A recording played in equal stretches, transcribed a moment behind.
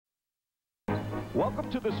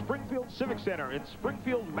Welcome to the Springfield Civic Center in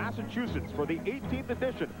Springfield, Massachusetts for the 18th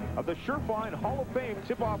edition of the Surefine Hall of Fame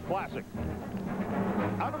Tip-Off Classic.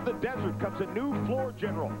 Out of the desert comes a new floor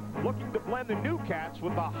general, looking to blend the new cats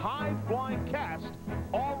with the high-flying cast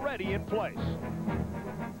already in place.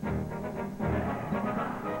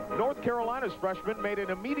 North Carolina's freshman made an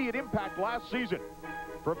immediate impact last season,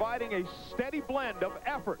 providing a steady blend of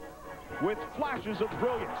effort with flashes of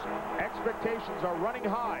brilliance. Expectations are running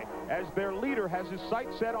high as their leader has his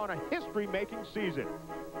sights set on a history-making season.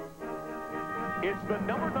 It's the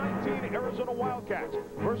number 19 Arizona Wildcats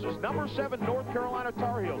versus number 7 North Carolina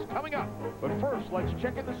Tar Heels coming up. But first, let's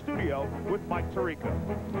check in the studio with Mike Tirico.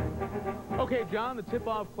 Okay, John, the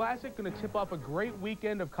Tip-Off Classic going to tip off a great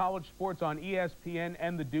weekend of college sports on ESPN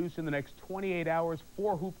and the Deuce in the next 28 hours.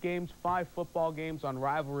 4 hoop games, 5 football games on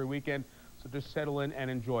rivalry weekend. So just settle in and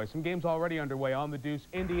enjoy. Some games already underway on the Deuce.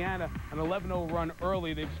 Indiana, an 11-0 run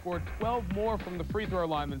early. They've scored 12 more from the free throw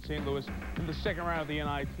line than St. Louis in the second round of the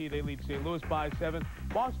NIT. They lead St. Louis by 7.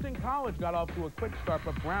 Boston College got off to a quick start,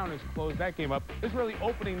 but Brown has closed that game up. This is really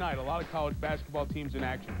opening night. A lot of college basketball teams in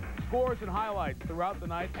action. Scores and highlights throughout the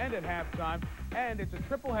night and at halftime. And it's a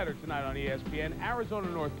triple header tonight on ESPN. Arizona,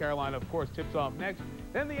 North Carolina, of course, tips off next.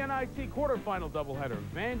 Then the NIT quarterfinal doubleheader.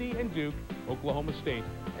 Vandy and Duke, Oklahoma State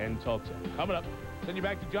and Tulsa. Coming up, send you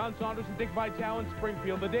back to John Saunders and Dick Vitale in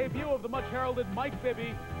Springfield. The debut of the much-heralded Mike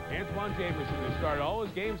Bibby. Antawn Jamison, who started all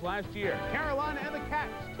his games last year. Carolina and the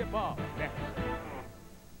Cats tip off next.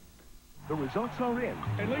 The results are in.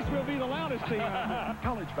 At least we'll be the loudest team.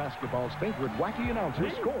 College basketball's favorite wacky announcer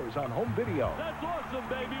scores on home video. That's awesome,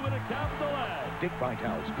 baby, with a capital A. Dick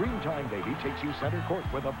Vitale's Green Time Baby takes you center court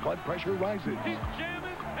where the blood pressure rises. He's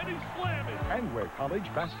jamming and he's slamming. And where college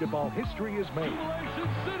basketball history is made. Jubilation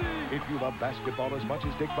City. If you love basketball as much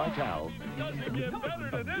as Dick Vitale, It doesn't get better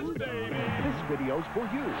than this, baby. this video's for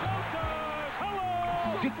you. Showtime.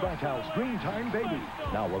 Hello. Dick Vitale's Green Time Baby,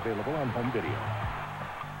 now available on home video.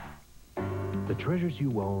 The treasures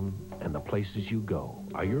you own and the places you go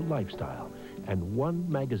are your lifestyle, and one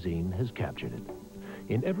magazine has captured it.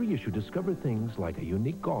 In every issue, discover things like a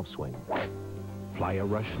unique golf swing, fly a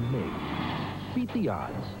Russian maid, beat the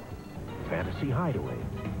odds, fantasy hideaway,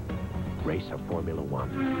 race a Formula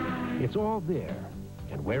One. It's all there.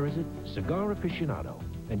 And where is it? Cigar Aficionado.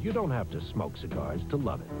 And you don't have to smoke cigars to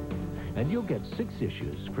love it. And you'll get 6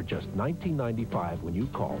 issues for just $19.95 when you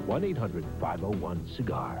call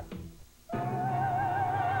 1-800-501-CIGAR.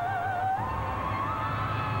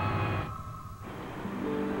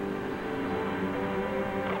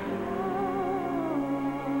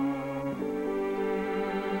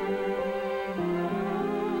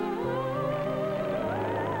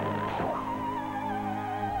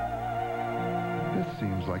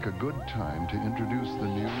 Seems like a good time to introduce the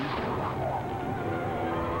new,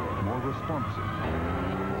 more responsive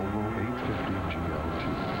Volvo 850 GL2.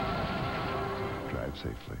 Drive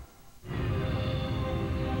safely.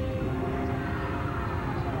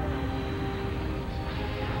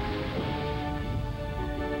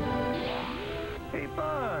 Hey,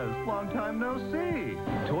 Buzz, long time no see.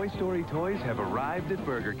 Toy Story toys have arrived at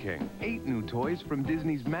Burger King. 8 new toys from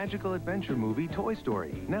Disney's magical adventure movie, Toy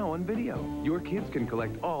Story, now on video. Your kids can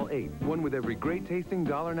collect all 8, one with every great-tasting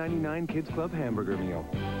 $1.99 Kids Club hamburger meal.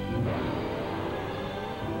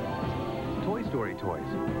 Toy Story toys,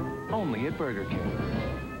 only at Burger King.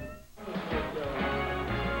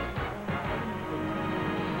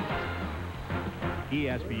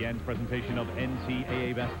 ESPN's presentation of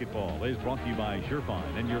NCAA basketball is brought to you by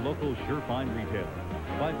Surefine and your local Surefine retailer.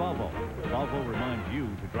 By Volvo. Volvo reminds you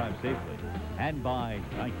to drive safely. And by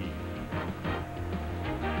Nike.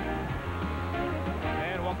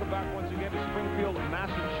 And welcome back once again to Springfield,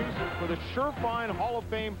 Massachusetts for the Surefine Hall of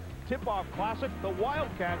Fame Tip-Off Classic, the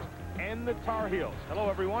Wildcats and the Tar Heels. Hello,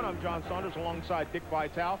 everyone. I'm John Saunders alongside Dick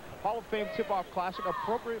Vitale. Hall of Fame Tip-Off Classic.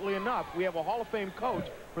 Appropriately enough, we have a Hall of Fame coach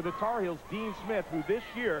for the Tar Heels, Dean Smith, who this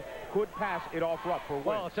year could pass it off rough for wins.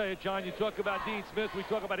 Well, I'll tell you, John, you talk about Dean Smith, we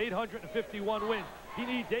talk about 851 wins. He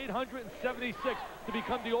needs 876 to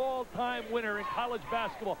become the all-time winner in college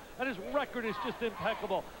basketball, and his record is just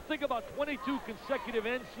impeccable. Think about 22 consecutive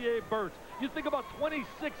NCAA berths. You think about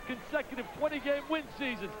 26 consecutive 20-game win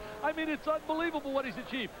seasons. I mean, it's unbelievable what he's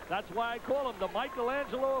achieved. That's why I call him the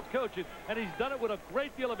Michelangelo of coaching, and he's done it with a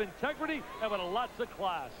great deal of integrity and with lots of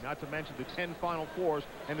class. Not to mention the 10 Final Fours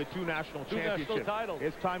and the 2 national championships. National titles.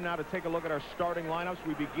 It's time now to take a look at our starting lineups.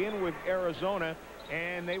 We begin with Arizona.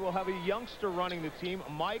 And they will have a youngster running the team,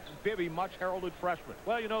 Mike Bibby, much heralded freshman.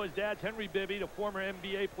 Well, you know, his dad's Henry Bibby, the former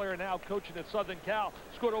NBA player now coaching at Southern Cal.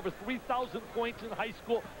 Scored over 3,000 points in high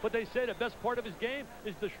school, but they say the best part of his game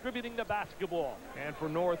is distributing the basketball. And for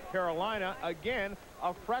North Carolina, again,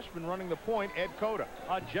 a freshman running the point, Ed Cota.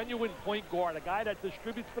 A genuine point guard, a guy that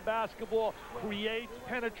distributes the basketball, creates,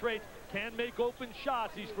 penetrates, can make open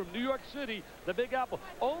shots. He's from New York City, the Big Apple.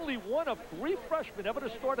 Only one of 3 freshmen ever to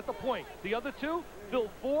start at the point. The other 2, Phil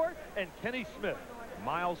Ford and Kenny Smith.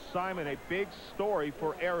 Miles Simon, a big story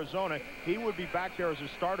for Arizona. He would be back there as a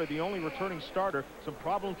starter, the only returning starter. Some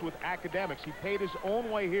problems with academics. He paid his own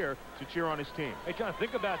way here to cheer on his team. Hey, John,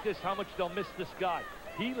 think about this, how much they'll miss this guy.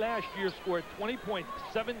 He last year scored 20 points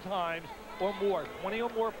 7 times or more, 20 or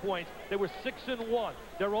more points. They were 6-1.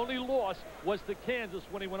 Their only loss was to Kansas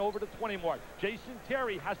when he went over the 20 mark. Jason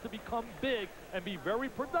Terry has to become big and be very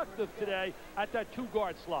productive today at that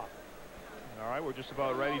 2-guard slot. All right, we're just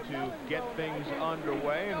about ready to get things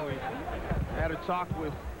underway, and we had a talk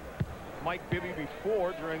with Mike Bibby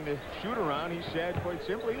before during the shoot-around. He said, quite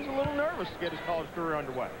simply, he's a little nervous to get his college career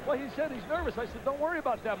underway. Well, he said he's nervous. I said, don't worry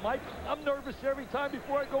about that, Mike. I'm nervous every time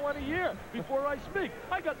before I go on a year, before I speak.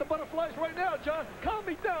 I got the butterflies right now, John. Calm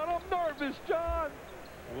me down. I'm nervous, John.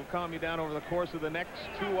 We'll calm you down over the course of the next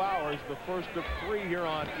 2 hours, the first of 3 here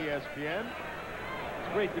on ESPN.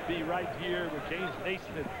 It's great to be right here with James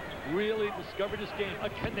Naismith. Really discovered this game. A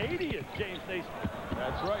Canadian, James Naismith.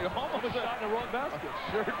 That's right. Almost shot in the wrong basket.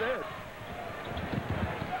 Sure did.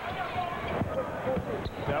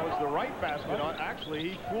 That was the right basket. Actually,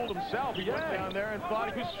 he fooled himself. He went down there and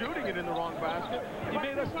thought he was shooting it in the wrong basket. He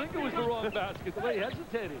made us think it was the wrong basket, the way he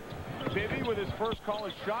hesitated. Bibby with his first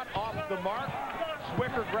college shot off the mark.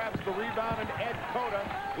 Zwicker grabs the rebound, and Ed Cota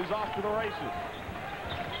is off to the races.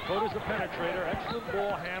 Cota's a penetrator, excellent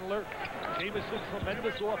ball handler. Jamison,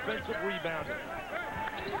 tremendous offensive rebounder.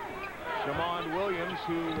 Shammond Williams,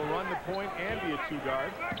 who will run the point and be a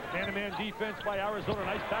 2-guard. Man-to-man defense by Arizona.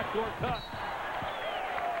 Nice backdoor cut.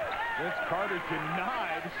 Vince Carter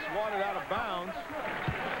denied, swatted out of bounds.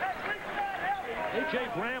 A.J.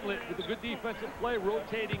 Bramlett, with a good defensive play,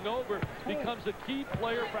 rotating over, becomes a key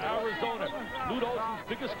player for Arizona. Lute Olson's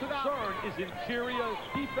biggest concern is interior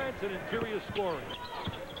defense and interior scoring.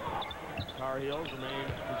 Tar Heels remain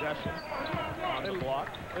possession on the block.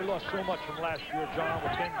 They lost so much from last year, John,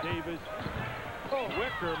 with Ben Davis.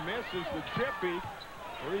 Wicker misses the chippy.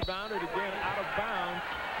 Rebounded again out of bounds,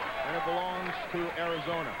 and it belongs to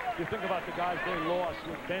Arizona. You think about the guys they lost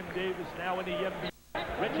with Ben Davis now in the NBA.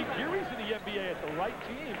 Reggie Geary's in the NBA at the right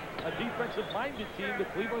team, a defensive-minded team, the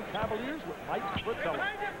Cleveland Cavaliers with Mike Fratello.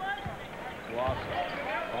 Lost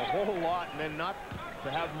a whole lot, and then not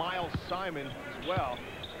to have Miles Simon as well.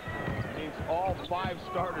 Means all 5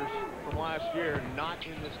 starters from last year not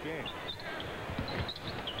in this game.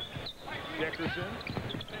 Dickerson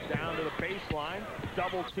down to the baseline,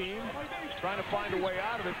 double team, trying to find a way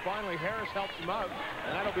out of it. Finally, Harris helps him out,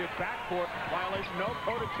 and that'll be a backcourt violation. No,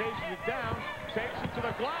 Cota chases it down, takes it to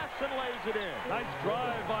the glass, and lays it in. Nice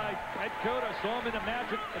drive by Ed Cota. Saw him in the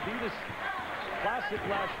Magic Adidas Classic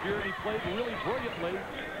last year, and he played really brilliantly.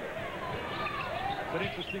 It's an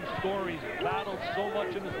interesting story. He's battled so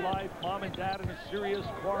much in his life. Mom and dad in a serious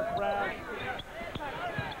car crash.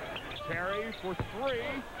 Terry for 3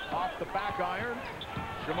 off the back iron.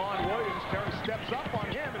 Shammond Williams, Terry steps up on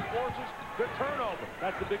him and forces the turnover.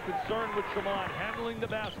 That's the big concern with Shammond, handling the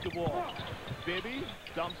basketball. Bibby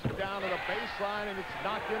dumps it down to the baseline, and it's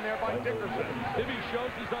knocked in there by Dickerson. Bibby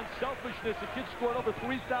shows his unselfishness. The kid scored over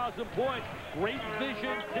 3,000 points. Great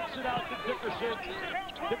vision, kicks it out to Dickerson.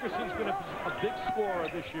 Dickerson's been a big scorer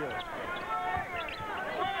this year.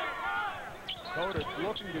 Cota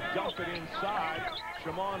looking to dump it inside.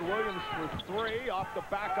 Shammond Williams for 3 off the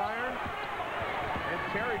back iron. And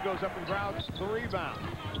Terry goes up and grabs the rebound.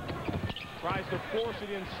 Tries to force it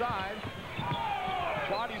inside.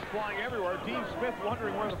 Bodies flying everywhere. Dean Smith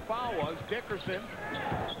wondering where the foul was. Dickerson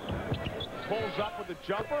pulls up with the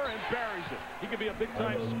jumper and buries it. He can be a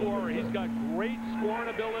big-time scorer. He's got great scoring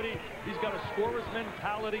ability. He's got a scorer's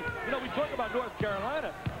mentality. You know, we talk about North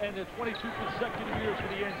Carolina and the 22 consecutive years for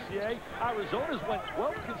the NCAA. Arizona's went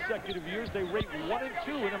 12 consecutive years. They rate 1 and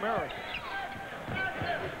 2 in America.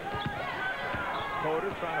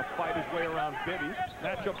 Cota trying to fight his way around Bibby.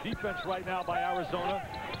 Matchup defense right now by Arizona.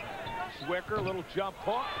 Zwicker, a little jump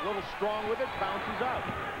hook, a little strong with it, bounces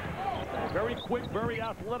out. Very quick, very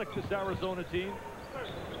athletic, this Arizona team.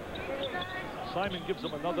 Simon gives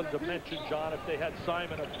them another dimension, John. If they had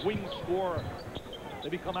Simon, a wing scorer. They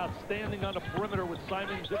become outstanding on the perimeter with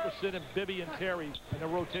Simon, Dickerson, and Bibby and Terry in the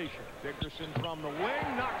rotation. Dickerson from the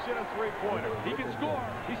wing knocks in a three-pointer. He can score.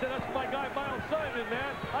 He said, that's my guy, Miles Simon,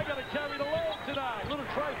 man. I got to carry the load tonight. Little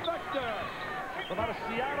trifecta from out of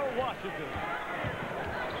Seattle, Washington.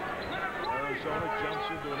 Arizona jumps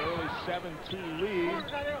into an early 7-2 lead.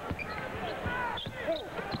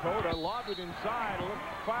 Cota lobbed it inside, a little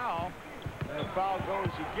foul, and the foul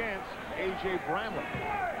goes against A.J. Bramlett.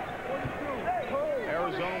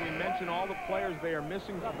 Arizona, we mentioned all the players they are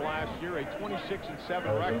missing from last year, a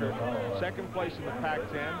 26-7 record, second place in the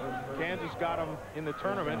Pac-10. Kansas got them in the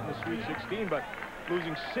tournament in the Sweet 16, but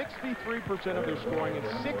losing 63% of their scoring and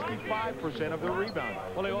 65% of their rebounding.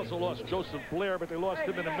 Well, they also lost Joseph Blair, but they lost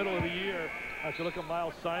him in the middle of the year. As you look at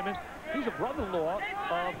Miles Simon, he's a brother-in-law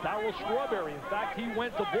of Darryl Strawberry. In fact, he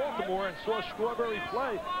went to Baltimore and saw Strawberry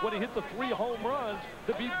play when he hit the 3 home runs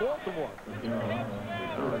to beat Baltimore.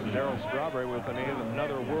 Darryl Strawberry with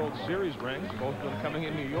another World Series ring, both of them coming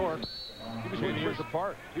in New York. He was 10 years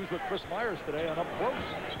apart. He was with Chris Myers today on Up Close.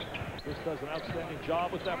 Chris does an outstanding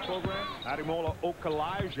job with that program. Ademola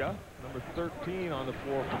Okulaja, number 13 on the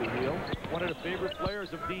floor for the Heels. One of the favorite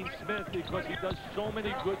players of Dean Smith because he does so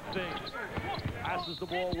many good things. Passes the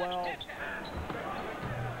ball well.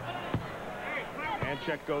 And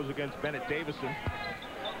check goes against Bennett Davison.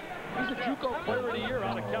 He's a JUCO Player of the Year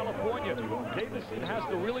out of California. Davison has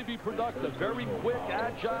to really be productive, very quick,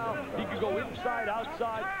 agile. He can go inside,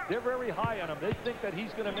 outside. They're very high on him. They think that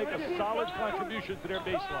he's going to make a solid contribution to their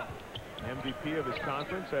baseline. MVP of his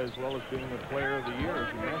conference, as well as being the Player of the Year,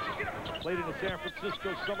 as you mentioned. Played in the San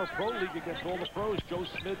Francisco Summer Pro League against all the pros. Joe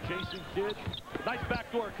Smith, Jason Kidd. Nice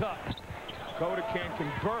backdoor cut. Cota can't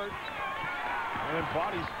convert. And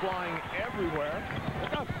bodies flying everywhere.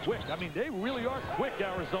 Look how quick. I mean, they really are quick,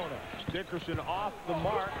 Arizona. Dickerson off the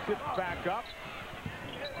mark, tipped back up.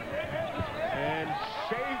 And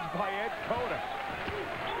saved by Ed Cota.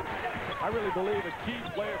 I really believe a key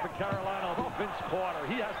player for Carolina will be Vince Carter.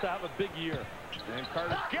 He has to have a big year. And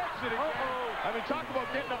Carter gets it again. I mean, talk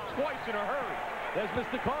about getting up twice in a hurry. There's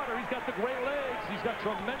Mr. Carter. He's got the great legs. He's got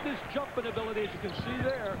tremendous jumping ability, as you can see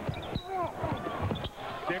there.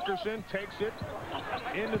 Dickerson takes it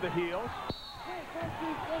into the heels.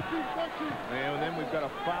 And then we've got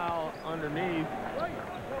a foul underneath.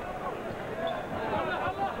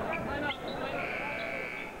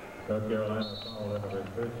 South Carolina foul number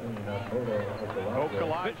 13,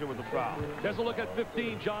 Okulaja with the foul. There's a look at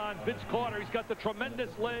 15, John. Vince Carter, he's got the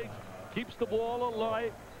tremendous legs. Keeps the ball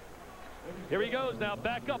alive. Here he goes now,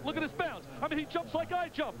 back up. Look at his bounce. I mean, he jumps like I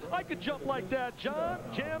jump. I could jump like that, John.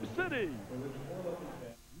 Jam City.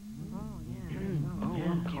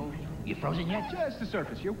 You frozen yet? Just the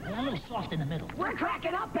surface. You? A little soft in the middle. We're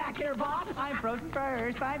cracking up back here, boss. I'm frozen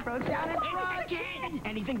first. I'm frozen down in front.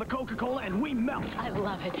 Anything but Coca-Cola and we melt. I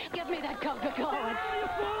love it. Give me that Coca-Cola.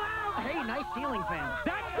 Hey, nice ceiling fan.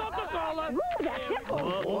 That's Coca-Cola. Ooh, that's it.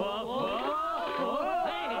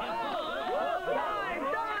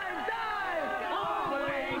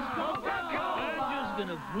 I'm just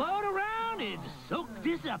gonna float around and soak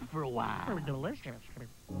this up for a while. Delicious.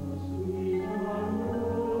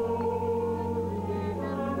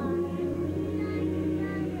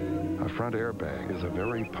 A front airbag is a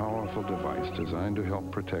very powerful device designed to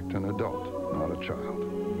help protect an adult, not a child.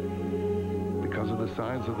 Because of the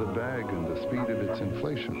size of the bag and the speed of its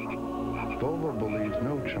inflation, Volvo believes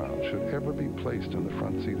no child should ever be placed in the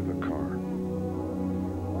front seat of a car.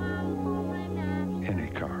 Any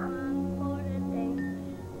car.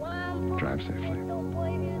 Drive safely.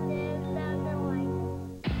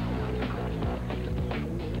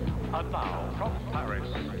 And now, from Paris,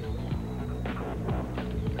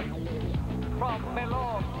 from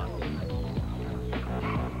Milan,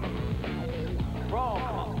 from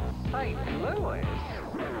St. Louis.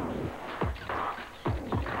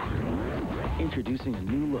 Introducing a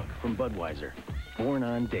new look from Budweiser, Born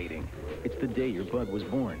on Dating. It's the day your Bud was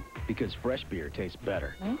born, because fresh beer tastes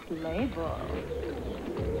better. Nice label.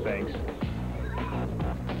 Thanks.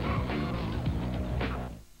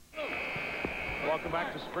 Welcome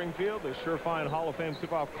back to Springfield, the Surefine Hall of Fame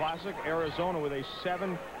Tip-Off Classic. Arizona with a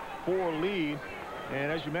 7-4 lead.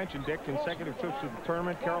 And as you mentioned, Dick, consecutive trips to the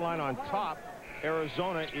tournament. Carolina on top.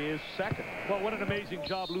 Arizona is second. Well, what an amazing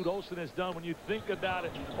job Lute Olson has done when you think about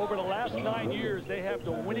it. Over the last 9 years, they have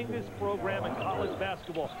the winningest program in college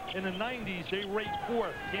basketball. In the 90s, they ranked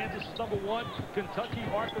fourth. Kansas is number 1, Kentucky,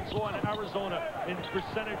 Arkansas, and Arizona in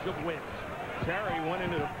percentage of wins. Terry went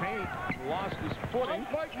into the paint, lost his footing.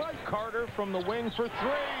 Mike Carter from the wing for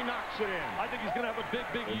three, knocks it in. I think he's going to have a big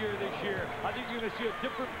year this year. I think you're going to see a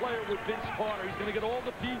different player with Vince Carter. He's going to get all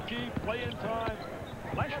the PG playing time.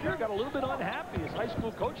 Last year got a little bit unhappy. His high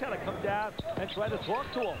school coach had to come down and try to talk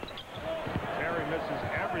to him. Terry misses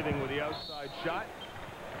everything with the outside shot.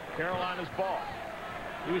 Carolina's ball.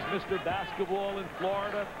 He was Mr. Basketball in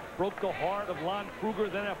Florida. Broke the heart of Lon Kruger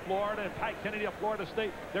then at Florida and Pat Kennedy at Florida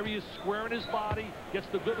State. There he is squaring his body, gets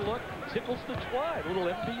the good look, tickles the twine. A little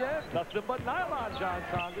MPN, nothing but nylon, John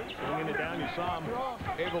Saunders. Bringing it down, you saw him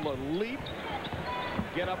able to leap,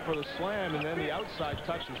 get up for the slam, and then the outside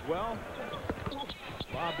touch as well.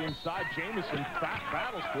 Lob inside, Jamison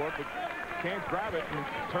battles for it, but can't grab it and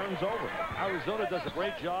turns over. Arizona does a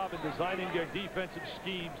great job in designing their defensive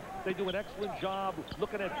schemes. They do an excellent job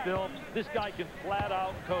looking at film. This guy can flat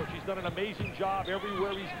out coach. He's done an amazing job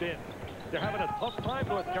everywhere he's been. They're having a tough time,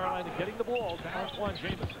 North Carolina, getting the ball to Antawn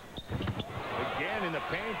Jamison. Again in the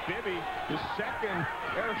paint, Bibby, the second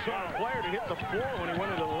Arizona player to hit the floor when he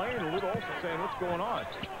went into the lane. Lou Olson saying, what's going on?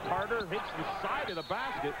 Carter hits the side of the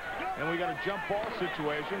basket, and we got a jump ball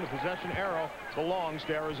situation. The possession arrow belongs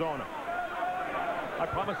to Arizona. I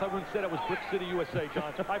promise I wouldn't say that was Brick City, USA,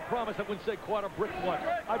 John. I promise I wouldn't say Carter Brick one.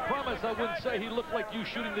 I promise I wouldn't say he looked like you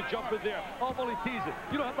shooting the jumper there. I'm only teasing.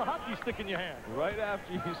 You don't have the hockey stick in your hand. Right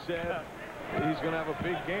after you said he's going to have a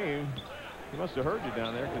big game, he must have heard you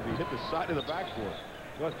down there because he hit the side of the backboard.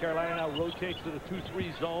 North Carolina now rotates to the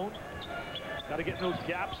 2-3 zone. Got to get in those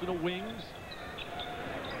gaps in the wings.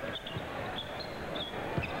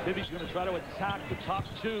 Bibby's going to try to attack the top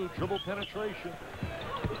two. Dribble penetration.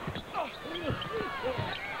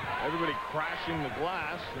 Everybody crashing the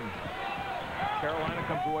glass, and Carolina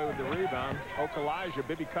comes away with the rebound. Okulaja,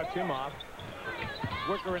 Bibby cuts him off.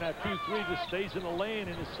 Worker in that 2-3 just stays in the lane,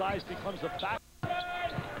 and his size becomes a factor.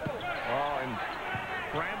 Oh, and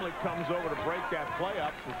Bramlett comes over to break that play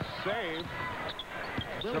up. It's saved.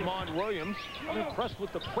 Shammond Williams. I'm impressed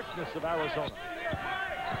with the quickness of Arizona.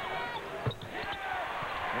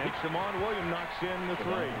 And Shammond Williams knocks in the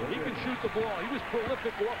three. He can shoot the ball. He was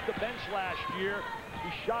prolific off the bench last year. He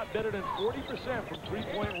shot better than 40% from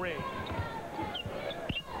three-point range.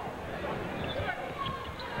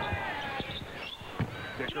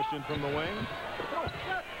 Dickerson from the wing.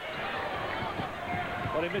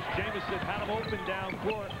 But they missed Jamison. Had him open down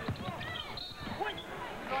court.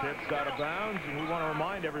 Chips out of bounds, and we want to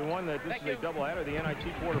remind everyone that this is a doubleheader, the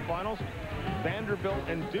NIT quarterfinals. Vanderbilt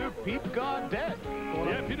and Duke. Pete Gaudet.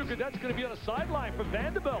 Yeah, Peter Gaudet's going to be on the sideline for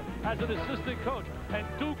Vanderbilt as an assistant coach. And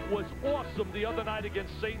Duke was awesome the other night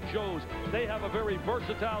against St. Joe's. They have a very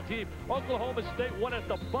versatile team. Oklahoma State won at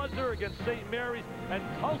the buzzer against St. Mary's. And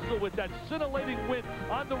Tulsa with that scintillating win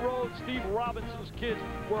on the road. Steve Robinson's kids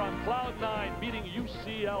were on cloud 9 beating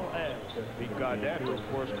UCLA. Pete Gaudet, who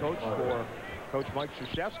of course coached for Coach Mike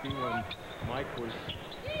Krzyzewski when Mike was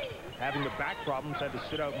having the back problems, had to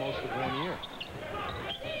sit out most of 1 year.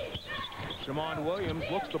 Shammond Williams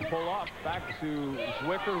looks to pull up back to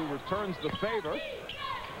Zwicker, who returns the favor.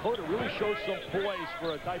 Cota really shows some poise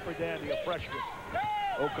for a diaper dandy, a freshman.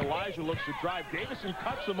 Okulaja looks to drive. Davison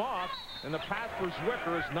cuts him off, and the pass for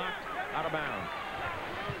Zwicker is knocked out of bounds.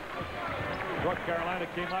 North Carolina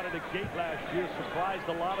came out of the gate last year, surprised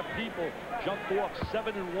a lot of people, jumped off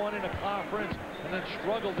 7-1 in a conference, and then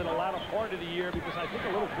struggled in the latter part of the year because I think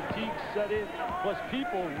a little fatigue set in. Plus,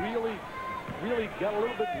 people really got a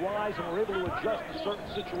little bit wise and were able to adjust to certain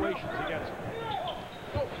situations against them.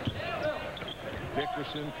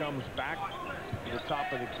 Dickerson comes back to the top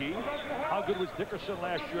of the key. How good was Dickerson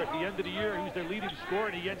last year? At the end of the year, he was their leading scorer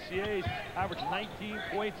in the NCAAs, averaged 19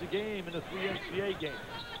 points a game in the 3 NCAA games.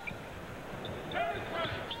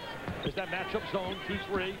 There's that matchup zone,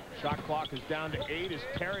 2-3. Shot clock is down to 8 as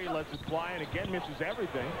Terry lets it fly and again misses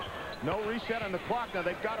everything. No reset on the clock. Now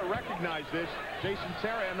they've got to recognize this. Jason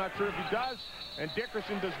Terry, I'm not sure if he does. And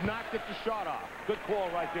Dickerson does not get the shot off. Good call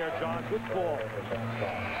right there, John. Good call.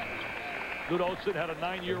 Lute Olson had a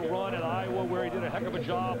 9-year run at Iowa where he did a heck of a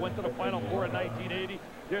job. Went to the Final Four in 1980.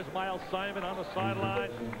 There's Miles Simon on the sideline.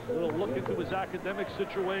 A little look into his academic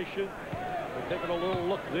situation. They're taking a little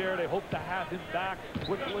look there. They hope to have him back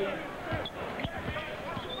quickly.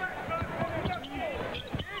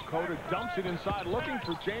 Cota dumps it inside looking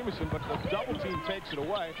for Jamison, but the double team takes it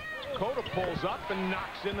away. Cota pulls up and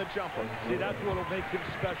knocks in the jumper. See, that's what will make him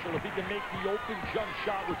special. If he can make the open jump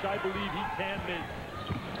shot, which I believe he can make.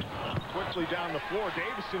 Quickly down the floor.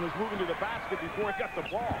 Davison was moving to the basket before he got the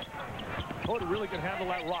ball. Cota really can handle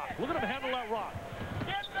that rock. Look at him handle that rock.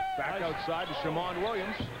 Back outside to Shammond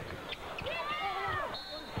Williams.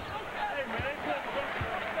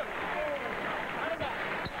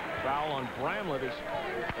 Foul on Bramlett as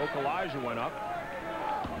Okulaja went up.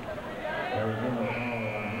 Arizona foul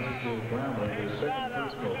on Mr. Bramlett, his second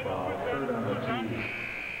personal foul, third on the tee.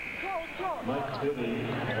 Mike Bibby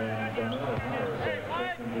and Donetta Harris are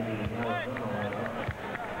second to the Arizona lineup.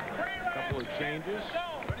 A couple of changes.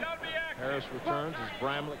 Harris returns as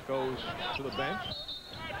Bramlett goes to the bench.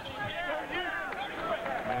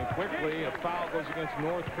 And quickly, a foul goes against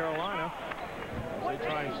North Carolina as they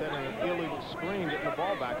try and set an illegal screen, getting the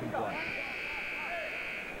ball back in play.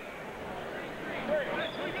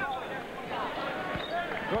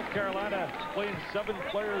 North Carolina playing 7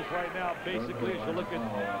 players right now, basically, as you look at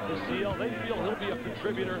the CL. They feel he'll be a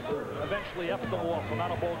contributor, eventually Ademola from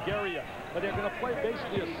out of Bulgaria. But they're going to play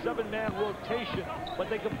basically a 7-man rotation, but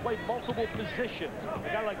they can play multiple positions. A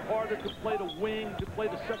guy like Carter could play the wing, could play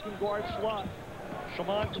the second guard slot.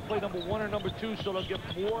 Shammond can play number 1 or number 2, so they'll get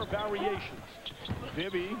more variations.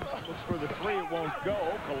 Bibby looks for the 3, it won't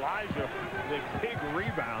go. Okulaja, the big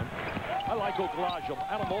rebound. I like Okulaja.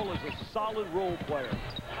 Ademola is a solid role player.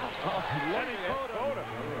 Eddie Cota.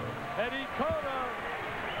 Eddie Cota.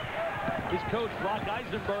 His coach, Brock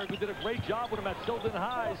Eisenberg, who did a great job with him at Tilden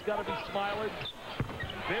High, has got to be smiling.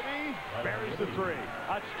 Bibby buries the 3.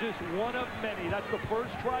 That's just one of many. That's the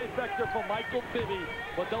first trifecta for Michael Bibby,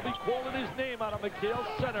 but they'll be calling his name out of McHale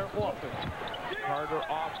Center often. Carter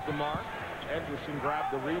off the mark. Ederson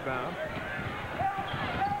grabbed the rebound.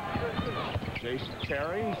 Jason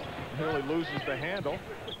Terry nearly loses the handle.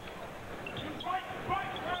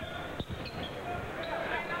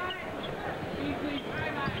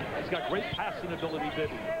 He's got great passing ability,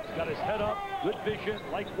 Bibby. He's got his head up, good vision.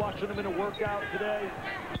 Like watching him in a workout today.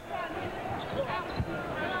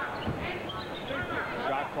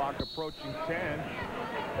 Shot clock approaching 10.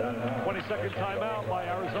 20-second timeout by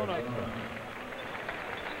Arizona.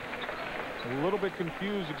 A little bit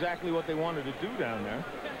confused exactly what they wanted to do down there.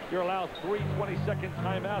 You're allowed 3 20-second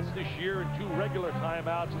timeouts this year and 2 regular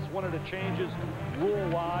timeouts. It's one of the changes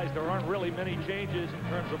rule-wise. There aren't really many changes in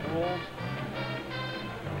terms of rules.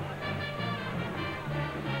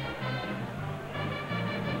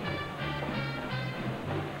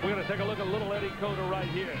 We're going to take a look at little Eddie Cota right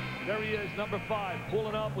here. There he is, number 5,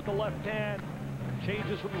 pulling up with the left hand.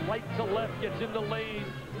 Changes from right to left, gets in the lane,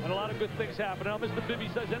 and a lot of good things happen. Now, Mr. Bibby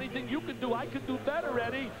says, anything you can do, I can do better,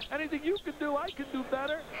 Eddie. Anything you can do, I can do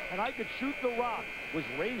better. And I could shoot the rock. Was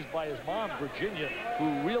raised by his mom, Virginia,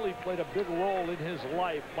 who really played a big role in his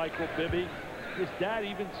life, Michael Bibby. His dad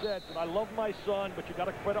even said, I love my son, but you got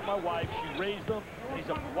to credit my wife. She raised him, and he's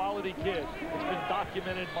a quality kid. It's been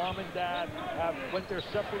documented. Mom and dad have went their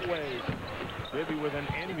separate ways. Bibby with an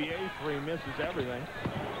NBA 3 misses everything.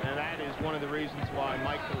 And that is one of the reasons why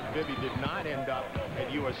Michael Bibby did not end up at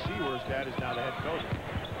USC, where his dad is now the head coach.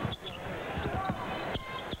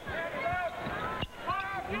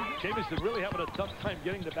 Jamison really having a tough time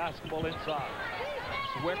getting the basketball inside.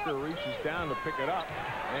 Swicker reaches down to pick it up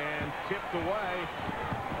and tipped away.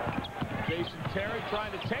 Jason Terry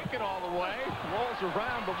trying to take it all the way. Rolls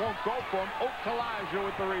around but won't go for him. Okulaja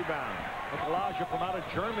with the rebound. Okulaja from out of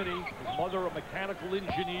Germany. His mother a mechanical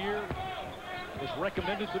engineer. Was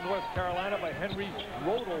recommended to North Carolina by Henry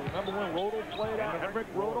Rodel. Remember when Rodel played out? Henrik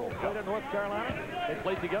Rodel played at North Carolina. They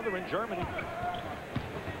played together in Germany.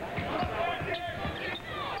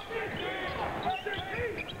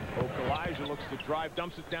 Okulaja looks to drive,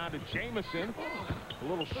 dumps it down to Jamison. A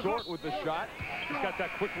little short with the shot. He's got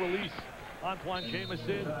that quick release. Antawn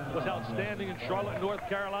Jamison was outstanding in Charlotte, North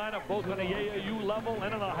Carolina, both on the AAU level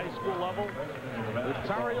and on the high school level. The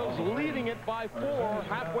Tar Heels leading it by 4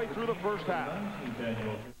 halfway through the first half.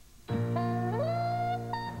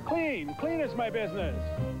 Clean is my business.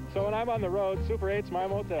 So when I'm on the road, Super 8's my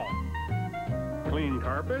motel. Clean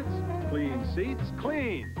carpets, clean seats,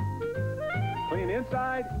 clean. Clean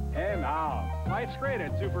inside and out. Life's great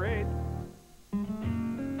at Super 8.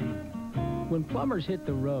 When plumbers hit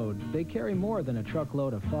the road, they carry more than a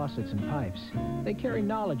truckload of faucets and pipes. They carry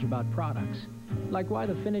knowledge about products, like why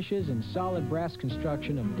the finishes and solid brass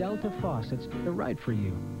construction of Delta faucets are right for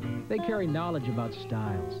you. They carry knowledge about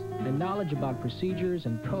styles and knowledge about procedures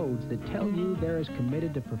and codes that tell you they're as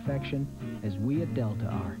committed to perfection as we at Delta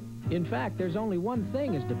are. In fact, there's only one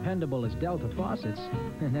thing as dependable as Delta faucets,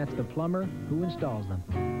 and that's the plumber who installs them.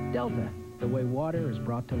 Delta, the way water is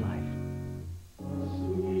brought to life.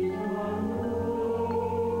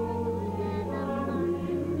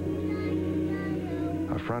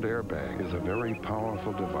 A front airbag is a very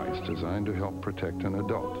powerful device designed to help protect an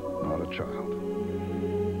adult, not a child.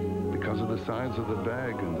 Because of the size of the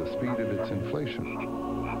bag and the speed of its inflation,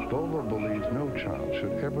 Volvo believes no child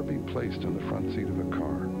should ever be placed in the front seat of a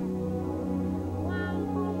car.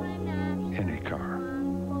 Any car.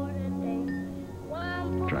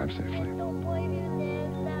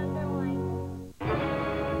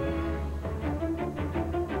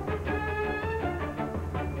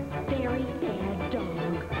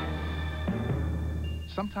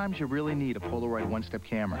 Sometimes you really need a Polaroid one-step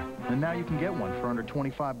camera, and now you can get one for under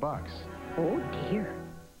 25 bucks. Oh, dear.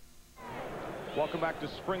 Welcome back to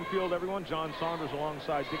Springfield, everyone. John Saunders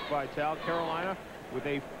alongside Dick Vitale. Carolina with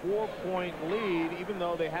a 4-point lead, even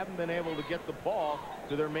though they haven't been able to get the ball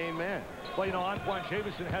to their main man. Well, you know, Antawn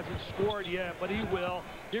Jamison hasn't scored yet, but he will.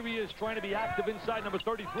 Here he is trying to be active inside number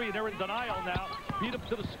 33, and they're in denial now. Beat him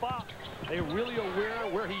to the spot. They're really aware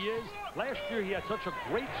where he is. Last year, he had such a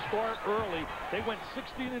great start early. They went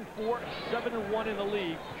 16-4, 7-1 in the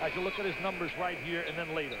league, as you look at his numbers right here and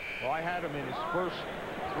then later. Well, I had him in his first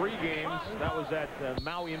 3 games. That was at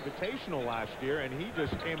Maui Invitational last year, and he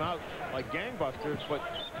just came out like gangbusters, but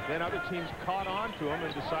then other teams caught on to him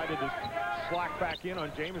and decided to slack back in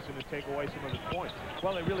on Jamison to take away some of his points.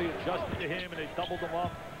 Well, they really adjusted to him, and they doubled him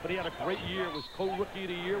up, but he had a great year. It was co-rookie of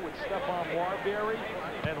the year with Stephon Marbury,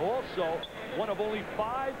 and also one of only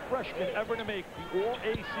 5 freshmen ever to make the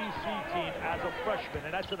All-ACC team as a freshman,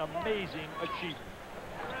 and that's an amazing achievement.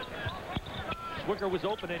 Swicker was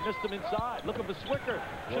open. They missed him inside. Looking for Swicker.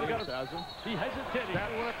 Should have got him. He hesitated. He had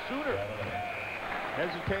to run up sooner.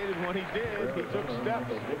 Hesitated when he did. He took steps.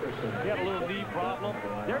 He had a little knee problem.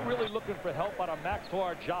 They're really looking for help out of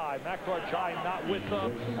Antawn Jamison. Antawn Jamison not with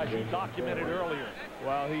them, as you documented earlier.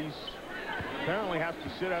 Well, he's apparently has to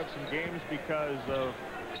sit out some games because of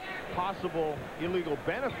possible illegal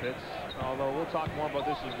benefits, although we'll talk more about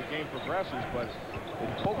this as the game progresses, but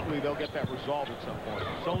hopefully they'll get that resolved at some point.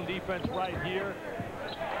 Zone defense right here.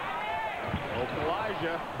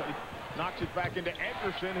 Okulaja knocks it back into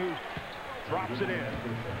Eckerson, who drops it in.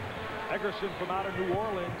 Eckerson from out of New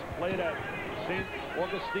Orleans played at St.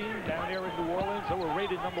 Augustine down there in New Orleans. They were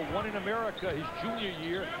rated #1 in America his junior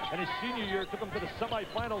year, and his senior year took them to the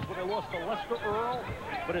semifinals when they lost to Lester Earl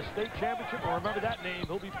for the state championship. Or remember that name.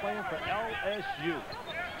 He'll be playing for LSU.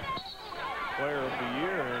 Player of the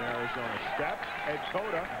year in Arizona Step. Ed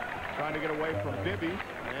Cota trying to get away from Bibby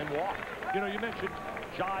and walk. You know, you mentioned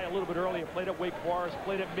Jai a little bit earlier. Played at Wake Forest,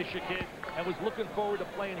 played at Michigan, and was looking forward to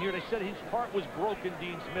playing here. They said his heart was broken,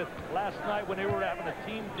 Dean Smith, last night when they were having a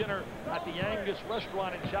team dinner at the Angus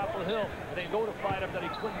restaurant in Chapel Hill, and they notified him that he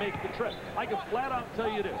couldn't make the trip. I can flat out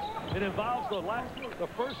tell you this. It involves the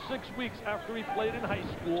first 6 weeks after he played in high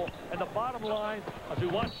school, and the bottom line, as we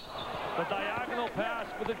watched the diagonal pass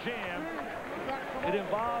for the jam, it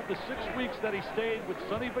involved the 6 weeks that he stayed with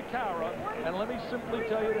Sonny Vaccaro, and let me simply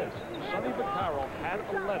tell you this. Sonny Vaccaro had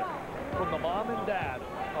a letter from the mom and dad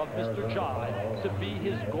of Mr. Jai to be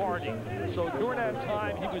his guardian. So during that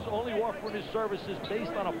time, he was only offering his services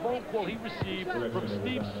based on a phone call he received from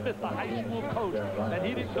Steve Smith, the high school coach, and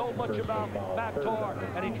he didn't know much about Mactar,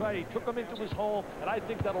 and he took him into his home, and I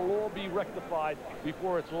think that'll all be rectified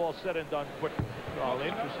before it's all said and done quickly. Well,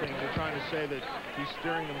 interesting. They're trying to say that he's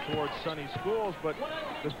steering them towards Sonny schools, but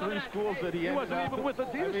the 3 schools that he ended wasn't even with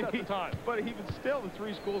Adidas at the time. But even still, the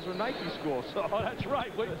 3 schools are Nike schools. So. Oh, that's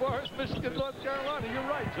right. Wake Forest, Michigan, North Carolina. You're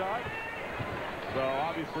right, John. So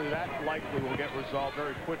obviously that likely will get resolved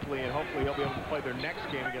very quickly, and hopefully he'll be able to play their next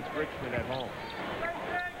game against Richmond at home.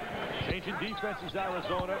 Changing defenses,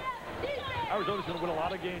 Arizona. Arizona's going to win a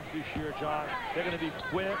lot of games this year, John. They're going to be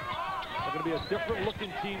quick. They're going to be a different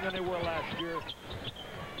looking team than they were last year.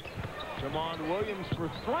 Shammond Williams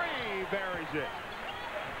for 3, buries it.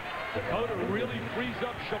 Cota really frees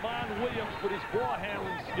up Shammond Williams with his ball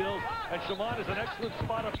handling skills, and Shammond is an excellent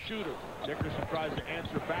spot-up shooter. Dickerson tries to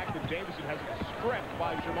answer back, and Jamison has it stripped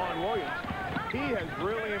by Shammond Williams. He has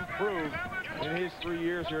really improved in his 3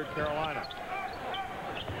 years here at Carolina.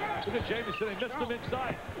 Look at Jamison, they missed him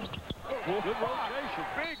inside. Good rotation.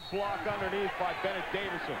 Big block underneath by Bennett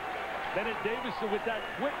Davison. Bennett Davison with that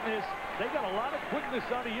quickness. They got a lot of quickness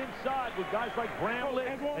on the inside with guys like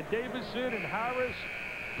Bramlett and Davison and Harris.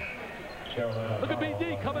 Look at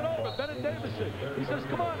BD coming over, Bennett Davison. He says,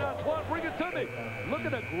 come on, Antawn, bring it to me. Look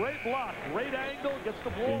at a great block, great angle, gets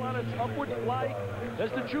the ball on its upward flight.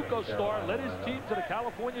 There's the JUCO star, led his team to the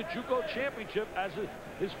California JUCO Championship as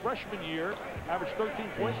his freshman year. Averaged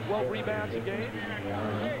 13 points, 12 rebounds a game.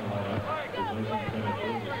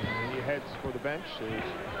 He heads for the bench.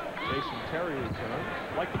 Jason Terry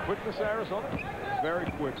returns. Like the quickness of Arizona? Very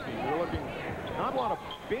quick team. We're looking not a lot of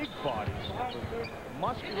big bodies, but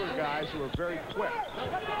muscular guys who are very quick.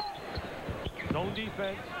 Zone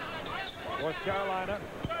defense. North Carolina.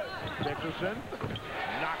 Dickerson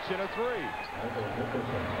knocks in a 3.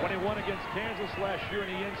 21 against Kansas last year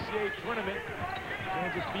in the NCAA tournament.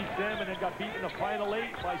 Kansas beat them and then got beat in the Final 8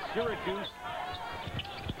 by Syracuse.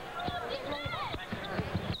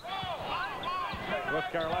 North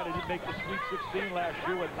Carolina didn't make the Sweet 16 last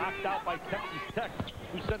year when knocked out by Texas Tech,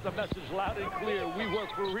 who sent the message loud and clear, we were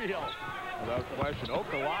for real. Without question,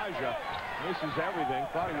 Okulaja misses everything.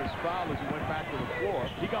 Thought he was fouled as he went back to the floor.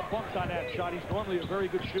 He got bumped on that shot. He's normally a very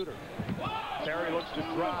good shooter. Terry looks to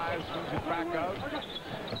drive, swings it back out.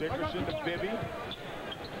 Dickerson to Bibby.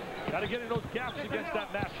 Got to get in those gaps against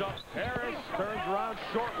that matchup. Harris turns around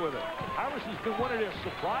short with it. Harris has been one of their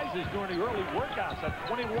surprises during the early workouts at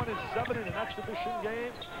 21-7 in an exhibition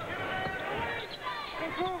game.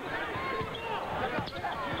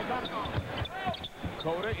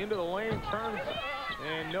 Cota into the lane, turns,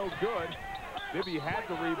 and no good. Bibby had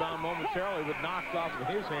the rebound momentarily, but knocked off with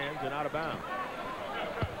his hands and out of bounds.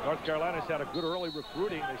 North Carolina's had a good early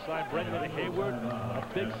recruiting. They signed Brendan Hayward, a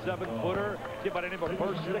big 7-footer. Kid by the name of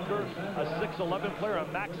Burst Sticker, a 6'11" player,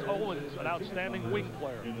 and Max Owens, an outstanding wing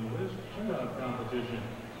player.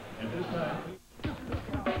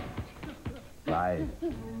 Life,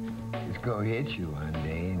 it's gonna hit you one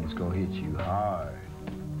day, and it's gonna hit you hard,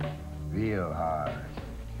 real hard.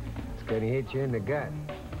 It's gonna hit you in the gut.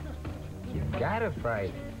 You gotta fight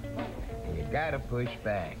it, and you gotta push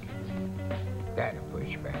back. Gotta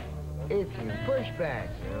push back. If you push back,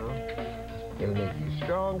 you know, it'll make you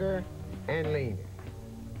stronger and leaner.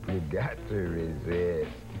 You got to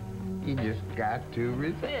resist. You just got to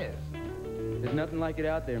resist. There's nothing like it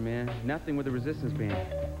out there, man. Nothing with a resistance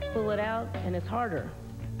band. Pull it out, and it's harder.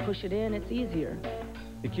 Push it in, it's easier.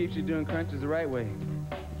 It keeps you doing crunches the right way.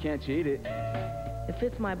 You can't cheat it. It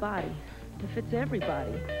fits my body. It fits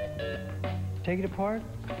everybody. Take it apart,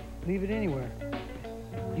 leave it anywhere.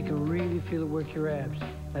 You can really feel it work your abs,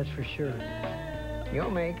 that's for sure.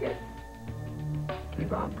 You'll make it.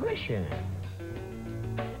 Keep on pushing.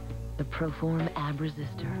 The Proform Ab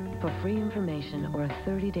Resistor. For free information or a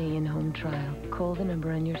 30-day in-home trial, call the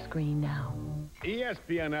number on your screen now.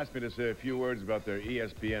 ESPN asked me to say a few words about their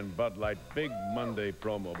ESPN Bud Light Big Monday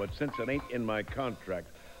promo, but since it ain't in my contract,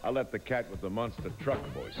 I'll let the cat with the monster truck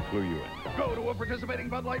voice clue you in. Go to a participating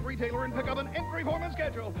Bud Light retailer and pick up an entry form and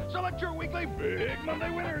schedule. Select your weekly Big Monday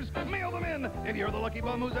winners. Mail them in. If you're the lucky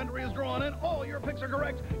bum whose entry is drawn and all your picks are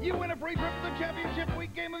correct, you win a free trip to the championship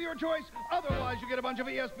week game of your choice. Otherwise, you get a bunch of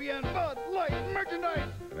ESPN Bud Light merchandise.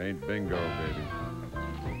 It ain't bingo, baby.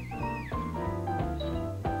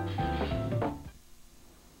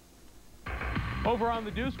 Over on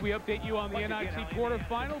the Deuce, we update you on the NIT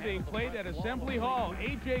quarterfinal being played at Assembly Hall.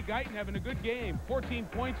 A.J. Guyton having a good game. 14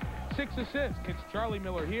 points, 6 assists. It's Charlie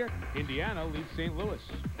Miller here. Indiana leads St. Louis.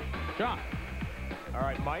 John. All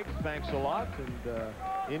right, Mike, thanks a lot.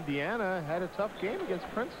 And Indiana had a tough game against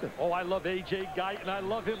Princeton. Oh, I love A.J. Guyton. I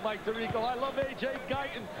love him, Mike Tirico. I love A.J.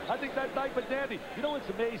 Guyton. I think that diaper dandy. You know, it's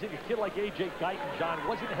amazing. A kid like A.J. Guyton, John,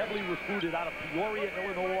 wasn't heavily recruited out of Peoria,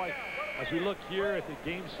 Illinois. As we look here at the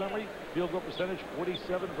game summary, field goal percentage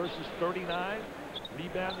 47 versus 39.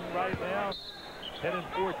 Rebounding right now, 10 and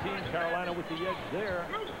 14. Carolina with the edge there.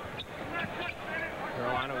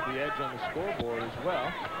 Carolina with the edge on the scoreboard as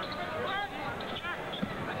well.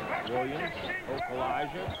 Williams,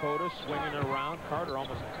 Okulaja, Cota swinging it around. Carter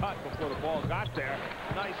almost cut before the ball got there.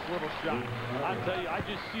 Nice little shot. I'll tell you, I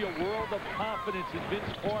just see a world of confidence in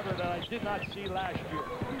Vince Carter that I did not see last year.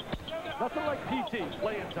 Nothing like PT,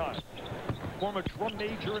 playing time. Former drum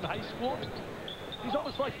major in high school. He's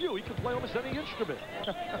almost like you. He can play almost any instrument.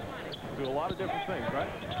 Do a lot of different things,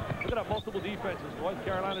 right? Look at that multiple defenses. North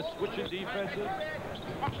Carolina switching defenses.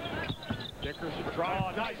 Dickerson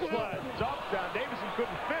tries. Nice play. Dump down. Davison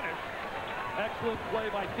couldn't finish. Excellent play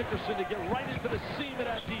by Dickerson to get right into the seam of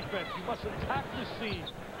that defense. You must attack the seam.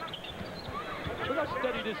 Look how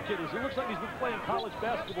steady this kid is. It looks like he's been playing college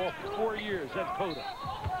basketball for 4 years at Cota.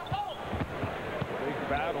 Big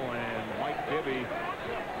battle, and Mike Bibby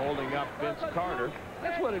holding up Vince Carter.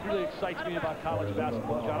 That's what it really excites me about college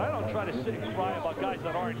basketball, John. I don't try to sit and cry about guys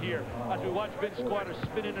that aren't here. As we watch Vince Carter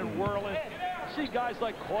spinning and whirling, see guys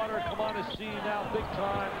like Carter come on the scene now big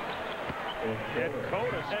time. Ed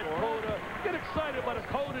Cota scored. Get excited about the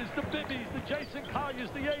Cotas, the Bibbies, the Jason Colliers,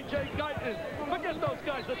 the A.J. Guyton. Forget those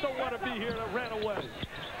guys that don't want to be here that ran away.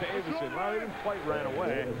 Davison, well, they didn't quite ran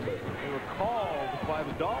away. They were called by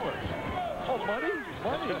the Dollars. Oh, money?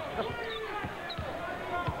 Money.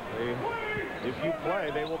 If you play,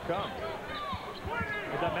 they will come.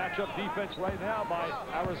 With that matchup defense right now by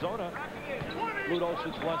Arizona.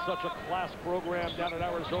 Ludosich runs such a class program down in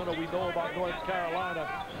Arizona. We know about North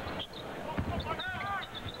Carolina.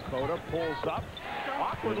 Cota pulls up.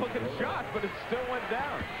 Awkward looking shot, but it still went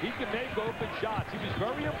down. He can make open shots. He was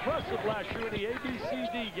very impressive last year in the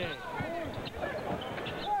ABCD game.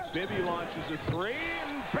 Bibby launches a three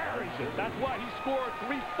and buries it. That's why he scored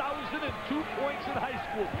 3,002 points in high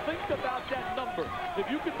school. Think about that number. If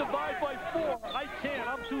you can divide by 4, I can't.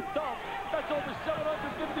 I'm too dumb. That's over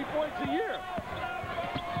 750 points a year.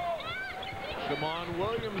 Shammond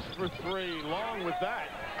Williams for 3. Long with that.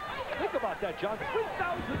 Think about that, John.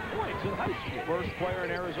 3,000 points in high school. First player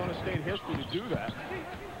in Arizona State history to do that.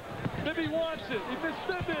 Bibby wants it. He missed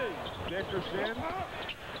Bibby. Dickerson.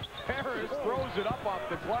 Harris throws it up off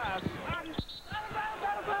the glass.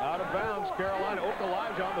 Out of bounds, Carolina.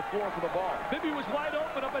 Okulaja on the floor for the ball. Bibby was wide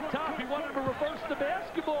open up at top. He wanted to reverse the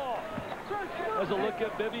basketball. As a look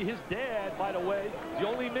at Bibby, his dad, by the way, the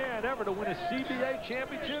only man ever to win a CBA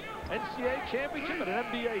championship, NCAA championship, and an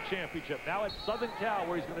NBA championship. Now at Southern Cal,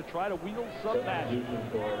 where he's going to try to wield some magic.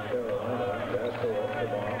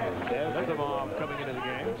 Ademola coming into the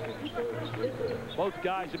game. Both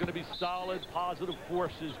guys are going to be solid, positive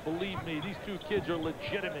forces. Believe me, these two kids are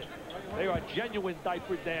legitimate. They are genuine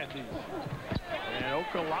diaper dandies. And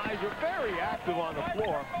Okulaja very active on the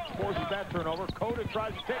floor. Forces that turnover. Cota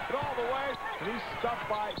tries to take it all the way, and he's stuffed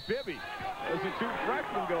by Bibby as the two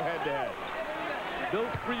freshmen go head-to-head. Bill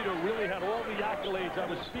Frieder really had all the accolades. I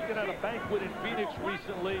was speaking at a banquet in Phoenix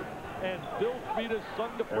recently, and Bill Frieder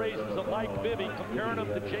sung the praises of Mike Bibby, comparing him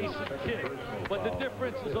to Jason Kidd. But the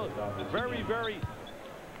difference is a very, very...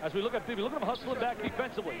 As we look at Bibby, look at him hustling back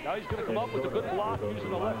defensively. Now he's going to come up with a good block using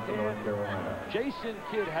the left hand. Jason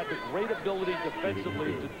Kidd had the great ability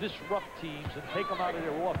defensively to disrupt teams and take them out of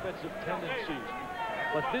their offensive tendencies.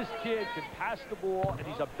 But this kid can pass the ball, and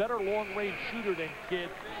he's a better long-range shooter than Kidd.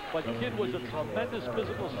 But Kidd was a tremendous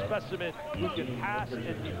physical specimen who can pass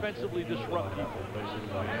and defensively disrupt people.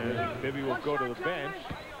 And Bibby will go to the bench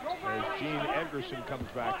as Gene Edgerson comes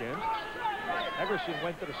back in. Edgerson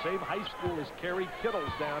went to the same high school as Kerry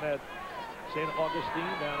Kittles down at St.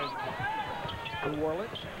 Augustine down in New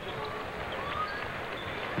Orleans.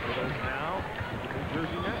 Kittles now New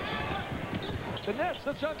Jersey Nets. The Nets,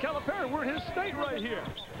 that's John Calipari. We're in his state right here.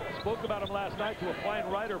 I spoke about him last night to a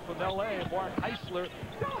fine writer from L.A., Mark Heisler,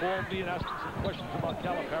 called me and asked me some questions about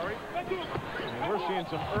Calipari. And we're seeing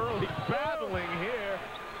some early battling here.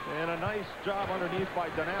 And a nice job underneath by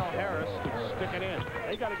Donnell Harris to stick it in.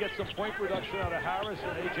 They got to get some point production out of Harris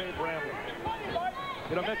and A.J. Bramlett.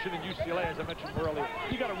 You know, mentioned in UCLA, as I mentioned earlier,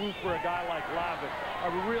 you got to root for a guy like Lavin.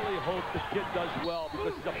 I really hope the kid does well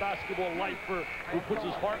because he's a basketball lifer who puts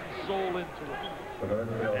his heart and soul into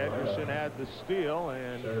it. Edgerson had the steal,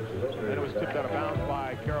 and then it was tipped out of bounds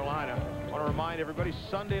by Carolina. I want to remind everybody,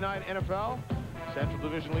 Sunday night NFL, Central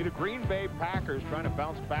Division leader Green Bay Packers trying to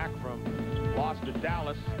bounce back from loss to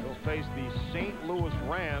Dallas. They'll face the St. Louis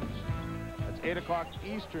Rams. That's 8 o'clock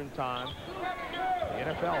Eastern time. The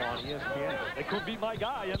NFL on ESPN. They could beat my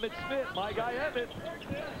guy, Emmitt Smith. My guy, Emmitt.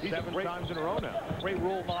 He's 7 times in a row now. Great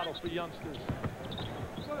role model for youngsters.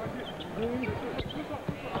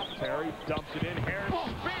 Terry dumps it in. Harris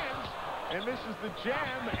spins, and this is the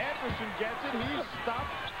jam. Edgerson gets it. He's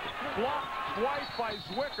stopped, blocked twice by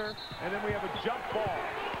Zwicker, and then we have a jump ball.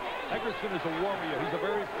 Dickerson is a warrior. He's a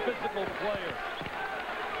very physical player.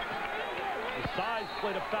 The size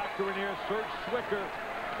played a factor in here. Serge Zwicker,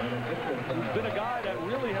 who's been a guy that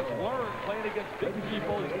really has learned playing against big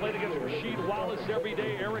people. He's played against Rasheed Wallace every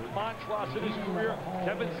day, Eric Montross in his career,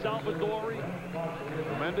 Kevin Salvadori.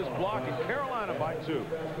 Tremendous block in Carolina by 2.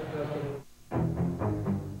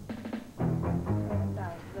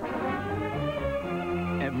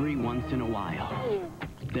 Every once in a while,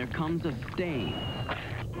 there comes a stain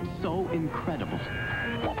so incredible,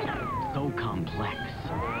 so complex,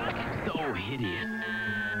 so hideous.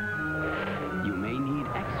 You may need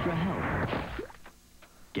extra help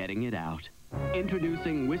getting it out.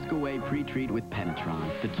 Introducing Whisk Away Pre-Treat with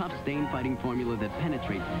Penetron, the tough stain-fighting formula that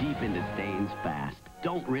penetrates deep into stains fast.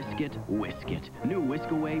 Don't risk it, whisk it. New Whisk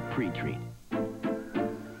Away Pre-Treat.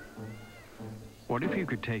 What if you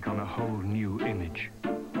could take on a whole new image?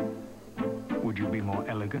 Would you be more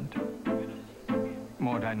elegant?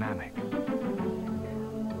 More dynamic?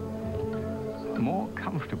 More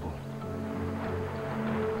comfortable?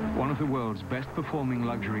 One of the world's best-performing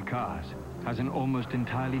luxury cars has an almost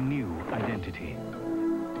entirely new identity.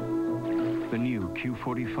 The new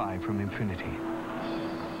Q45 from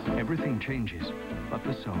Infiniti. Everything changes, but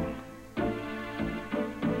the soul.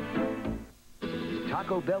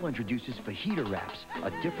 Taco Bell introduces fajita wraps, a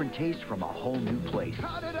different taste from a whole new place.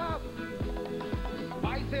 Cut it up,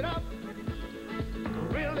 spice it up,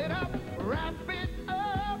 grill it up, wrap it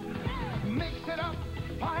up, mix it up,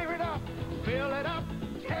 fire it up, fill it up,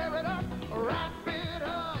 tear it up, wrap it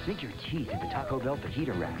up. Sink your teeth into Taco Bell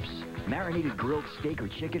fajita wraps. Marinated grilled steak or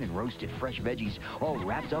chicken and roasted fresh veggies, all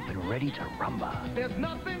wrapped up and ready to rumba. There's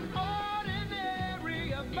nothing ordinary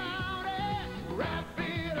about it. Wrap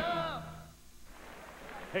it up.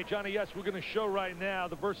 Hey, Johnny, yes, we're going to show right now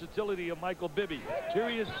the versatility of Michael Bibby. Here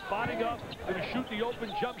he is spotting up, going to shoot the open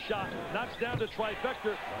jump shot, knocks down the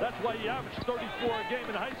trifecta. That's why he averaged 34 a game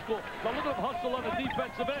in high school. Now look at him hustle on the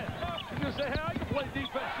defensive end. You're going to say, hey, I can play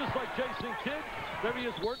defense just like Jason Kidd. There he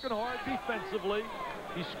is working hard defensively.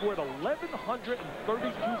 He scored 1,132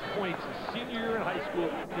 points his senior year in high school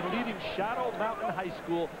in leading Shadow Mountain High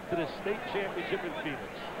School to the state championship in Phoenix.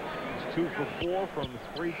 He's 2 for 4 from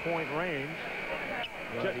three-point range.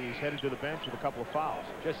 He's headed to the bench with a couple of fouls.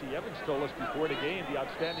 Jesse Evans told us before the game, the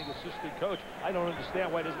outstanding assistant coach, I don't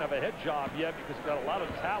understand why he doesn't have a head job yet because he's got a lot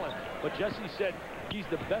of talent. But Jesse said he's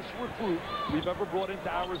the best recruit we've ever brought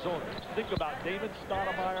into Arizona. Think about Damon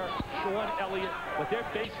Stoudemire, Sean Elliott, but they're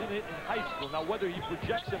basing it in high school. Now, whether he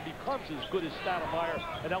projects and becomes as good as Stoudemire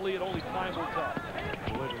and Elliott, only time will tell.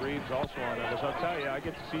 Lynn Reeves also on that list. I'll tell you, I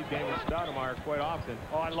get to see Damon Stoudemire quite often.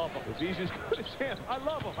 Oh, I love him. If he's as good as him. I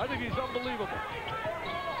love him. I think he's unbelievable.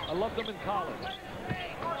 I loved him in college.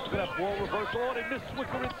 Look at that ball reverse. Oh, they missed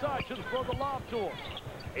Swicker inside. Should have thrown the lob to him.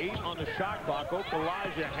 8 on the shot clock.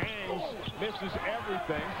 Okulaja hangs, misses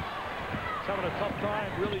everything. He's having a tough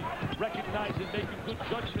time really recognizing, making good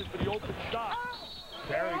judgment for the open shot.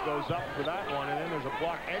 Terry goes up for that one, and then there's a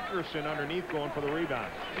block. Eckerson underneath going for the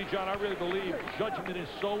rebound. See, John, I really believe judgment is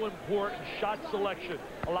so important. Shot selection.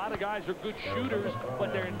 A lot of guys are good shooters,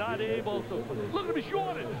 but they're not able to. Look at him, he's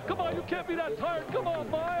yawning. Come on, you can't be that tired. Come on,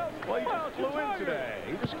 Miles. Well, he Miles, just flew in today.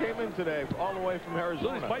 He just came in today all the way from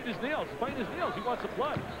Arizona. Look, he's biting his nails. He's biting his nails. He wants to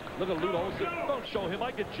play. Look at Lute Olson. Don't show him.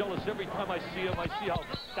 I get jealous every time I see him. I see how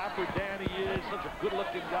dapper Dan he is. Such a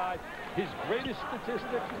good-looking guy. His greatest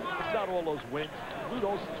statistic, it's not all those wins. Lute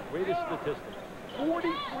Olson's greatest statistic.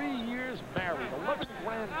 43 years married, 11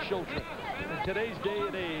 grandchildren. In today's day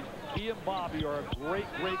and age, he and Bobby are a great,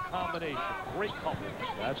 great combination. Great couple.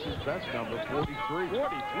 That's his best number, 43.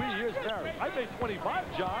 43 years married. I made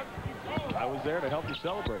 25, John. I was there to help you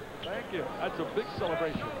celebrate. Thank you. That's a big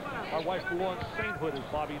celebration. My wife grew on sainthood, as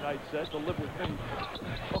Bobby Knight said, to live with me.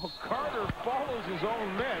 Oh, Carter follows his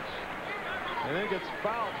own miss and then gets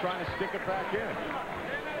fouled trying to stick it back in.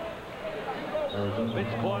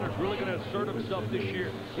 Vince Carter's really going to assert himself this year.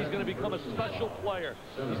 He's going to become a special player.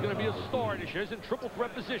 He's going to be a star this year. He's in triple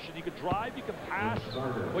threat position. You can drive, you can pass,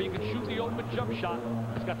 or you can shoot the open jump shot.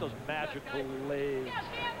 He's got those magical legs.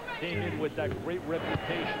 Came in with that great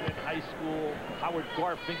reputation in high school. Howard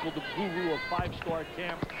Garfinkel, the guru of five-star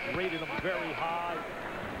camps, rated him very high.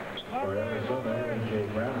 A.J.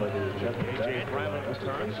 Bramlett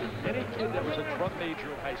returns. Any kid that was a drum major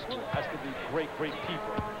in high school has to be great, great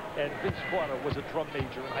people. And Vince Carter was a drum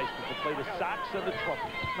major in high school to play the sax and the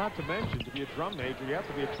trumpet. Not to mention, to be a drum major, you have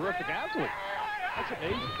to be a terrific athlete. That's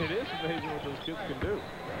amazing. It is amazing what those kids can do.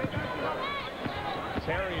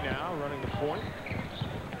 Terry now running the point.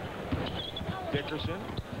 Dickerson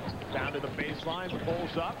down to the baseline,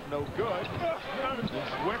 pulls up, no good. And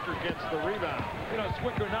Swicker gets the rebound. You know,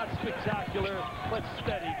 Swicker not spectacular, but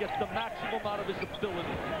steady. Gets the maximum out of his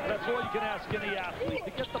ability. That's all you can ask any athlete,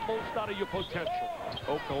 to get the most out of your potential.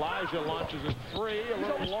 Okulaja launches a three, a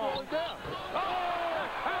little long. Down.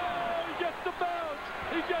 Oh, he gets the bounce.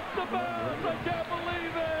 He gets the bounce. I can't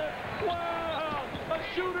believe it. Wow, a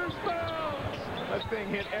shooter's bounce. That thing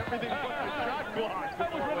hit everything but the shot clock. I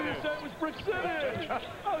was ready to say it was Brick City.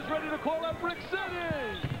 I was ready to call out Brick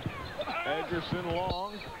City. Ederson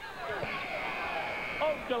long.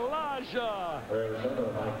 Okulaja.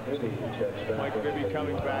 Mike Bibby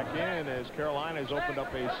coming back in as Carolina has opened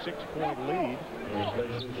up a 6-point lead.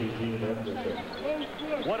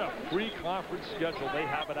 What a free conference schedule they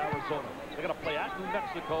have in Arizona. They're going to play at New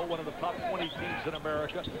Mexico, one of the top 20 teams in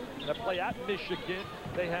America. They play at Michigan.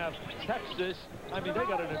 They have Texas. I mean, they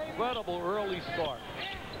got an incredible early start.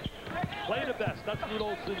 Play the best. That's Lute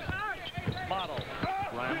Olson's motto.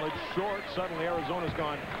 Bramlett short. Suddenly Arizona's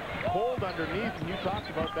gone cold underneath, and you talked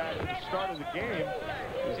about that at the start of the game.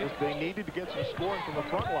 They needed to get some scoring from the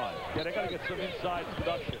front line. Yeah, they got to get some inside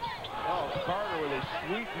production. Oh, Carter with a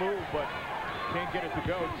sweet move, but can't get it to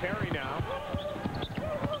go. Terry now.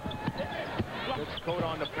 Gets Cota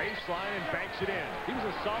on the baseline and banks it in. He was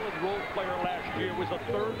a solid role player last year. Was a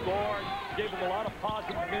third guard. Gave him a lot of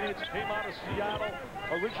positive minutes. Came out of Seattle.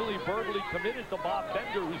 Originally verbally committed to Bob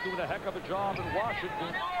Bender, who's doing a heck of a job in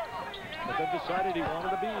Washington. But then decided he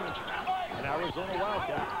wanted to be an Arizona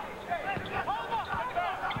Wildcat.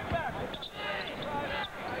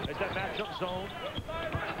 There's that matchup zone.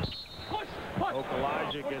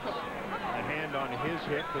 Okulaja gets a hand on his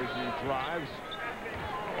hip as he drives.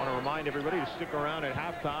 I want to remind everybody to stick around at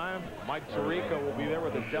halftime. Mike Tirico will be there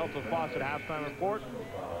with the Delta Faucet halftime report.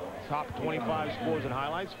 top 25 scores and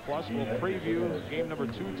highlights. Plus, we'll preview game number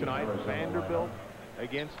 2 tonight, Vanderbilt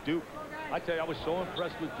against Duke. I tell you, I was so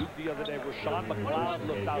impressed with Duke the other day. Rashawn McLeod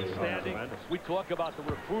looked outstanding. We talk about the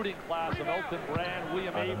recruiting class of Elton Brand,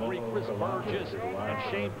 William Avery, Chris Burgess, and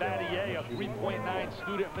Shane Battier, a 3.9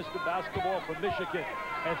 student Mr. Basketball from Michigan.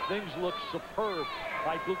 And things look superb.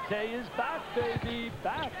 Like Luque is back, baby.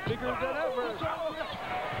 Back, bigger than ever.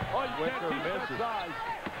 Oh, you can't teach that size.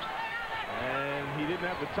 And he didn't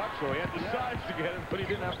have the touch, so he had the size to get it, but he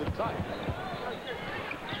didn't have the touch.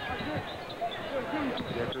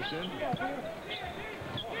 Dickerson.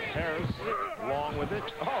 Harris, long with it.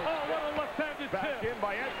 Oh, what a left-handed tip. Back in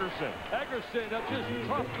by Edgerson. Edgerson, a just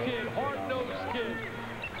tough kid, hard-nosed kid.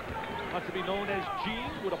 Wants to be known as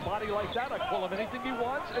Gene. With a body like that, I call him anything he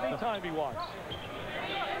wants, anytime he wants.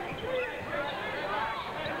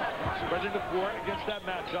 Spreading the court against that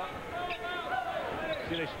matchup.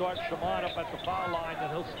 See, they start Shammond up at the foul line, then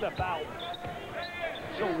he'll step out.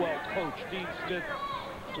 So well coached, Dean Smith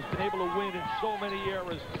has been able to win in so many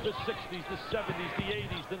eras, the 60s, the 70s, the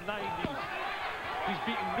 80s, the 90s. He's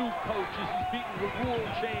beaten new coaches. He's beaten the rule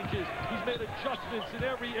changes. He's made adjustments in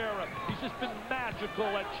every era. He's just been magical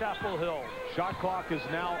at Chapel Hill. Shot clock is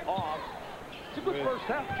now off. It's a good first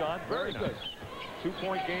half, John. Very good.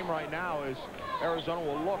 2-point game right now as Arizona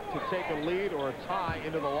will look to take a lead or a tie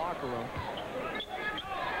into the locker room.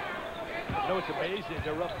 You know, it's amazing.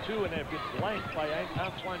 They're up 2 and they've been blanked by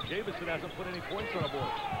Antawn Jamison. Hasn't put any points on the board.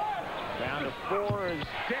 Down to 4 as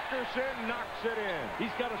Dickerson knocks it in.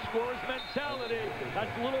 He's got a scorer's mentality.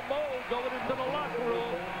 That's little Mo going into the locker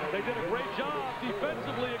room. They did a great job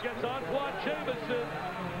defensively against Antawn Jamison.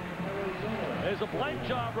 There's a blank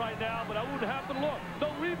job right now, but I wouldn't have to look.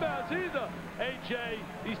 No rebounds either. AJ,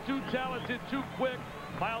 he's too talented, too quick.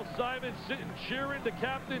 Miles Simon sitting cheering the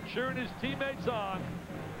captain, cheering his teammates on.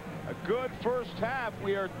 A good first half.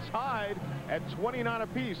 We are tied at 29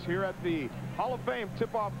 apiece here at the Hall of Fame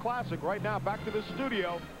Tip-Off Classic. Right now, back to the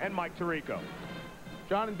studio and Mike Tirico.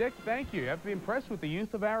 John and Dick, thank you. You have to be impressed with the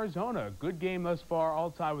youth of Arizona. Good game thus far,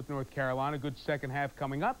 all tied with North Carolina. Good second half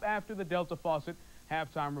coming up after the Delta Faucet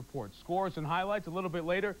halftime report. Scores and highlights a little bit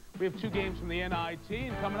later. We have 2 games from the NIT,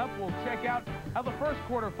 and coming up, we'll check out how the first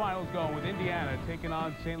quarterfinals go with Indiana taking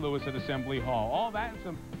on St. Louis at Assembly Hall. All that and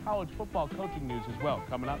some college football coaching news as well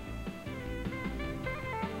coming up.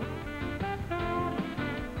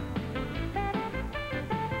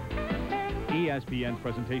 ESPN's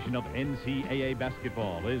presentation of NCAA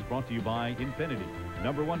basketball is brought to you by Infiniti,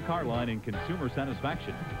 #1 car line in consumer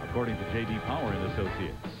satisfaction, according to J.D. Power and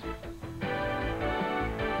Associates.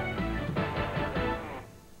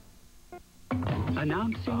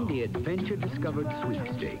 Announcing the Adventure Discovered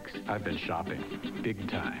Sweepstakes. I've been shopping, big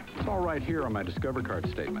time. It's all right here on my Discover Card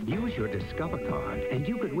statement. Use your Discover Card, and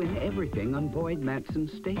you could win everything on Boyd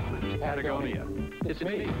Matson's statement. Patagonia. It's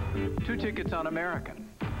me. 2 tickets on American.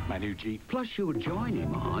 My new Jeep. Plus, you'll join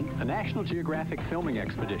him on a National Geographic filming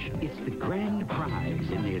expedition. It's the grand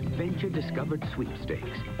prize in the Adventure Discovered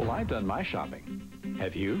Sweepstakes. Well, I've done my shopping.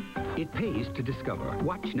 Have you? It pays to discover.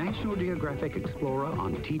 Watch National Geographic Explorer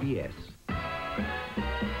on TBS.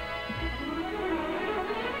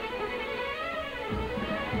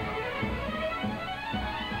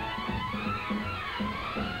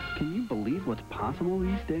 Can you believe what's possible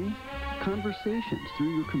these days? Conversations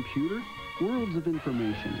through your computer, worlds of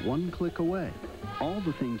information one click away. All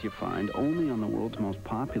the things you find only on the world's most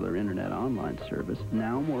popular internet online service,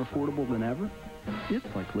 now more affordable than ever. It's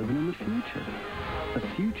like living in the future. The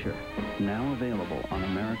future, now available on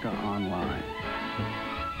America Online.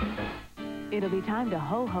 It'll be time to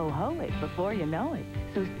ho-ho-ho it before you know it.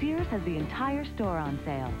 So Sears has the entire store on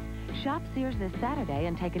sale. Shop Sears this Saturday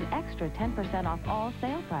and take an extra 10% off all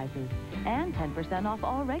sale prices and 10% off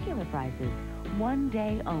all regular prices. One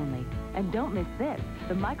day only. And don't miss this.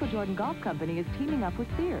 The Michael Jordan Golf Company is teaming up with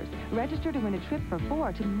Sears. Register to win a trip for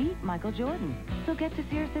 4 to meet Michael Jordan. So get to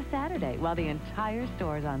Sears this Saturday while the entire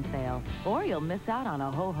store is on sale. Or you'll miss out on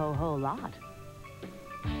a ho-ho-ho lot.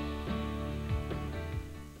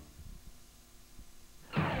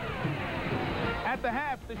 At the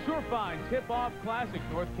half, the Surefine Tip-Off Classic,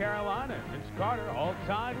 North Carolina. Vince Carter all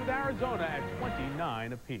tied with Arizona at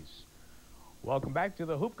 29 apiece. Welcome back to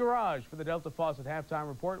the Hoop Garage for the Delta Faucet halftime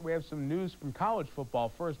report. We have some news from college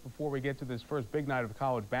football first before we get to this first big night of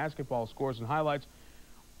college basketball scores and highlights.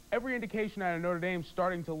 Every indication out of Notre Dame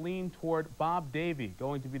starting to lean toward Bob Davie,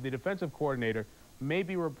 going to be the defensive coordinator, may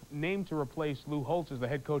be named to replace Lou Holtz as the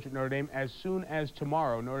head coach at Notre Dame as soon as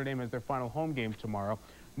tomorrow. Notre Dame has their final home game tomorrow.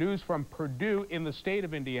 News from Purdue in the state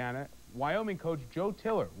of Indiana. Wyoming coach Joe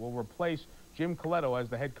Tiller will replace Jim Coletto as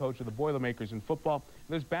the head coach of the Boilermakers in football.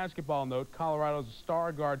 This basketball note, Colorado's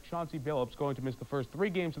star guard Chauncey Billups going to miss the first 3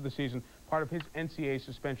 games of the season, part of his NCAA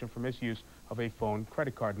suspension for misuse of a phone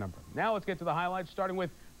credit card number. Now let's get to the highlights, starting with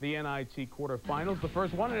the NIT quarterfinals. The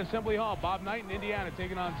first one in Assembly Hall. Bob Knight in Indiana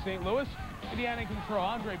taking on St. Louis. Indiana in control.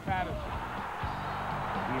 Andre Patterson.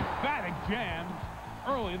 The emphatic jam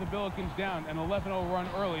early. The Billikens down. An 11-0 run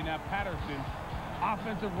early. Now Patterson,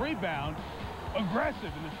 offensive rebound,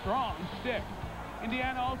 aggressive and a strong stick.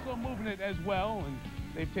 Indiana also moving it as well, and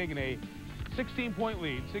they've taken a 16-point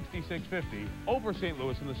lead, 66-50, over St.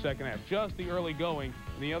 Louis in the second half. Just the early going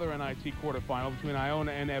in the other NIT quarterfinal between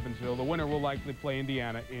Iona and Evansville. The winner will likely play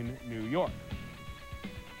Indiana in New York.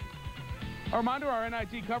 A reminder, our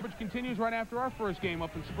NIT coverage continues right after our first game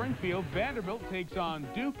up in Springfield. Vanderbilt takes on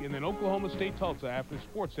Duke, and then Oklahoma State Tulsa after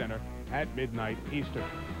Sports Center at midnight Eastern.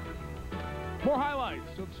 More highlights.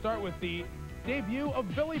 So let's start with the debut of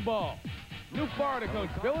Billy Ball. New Florida coach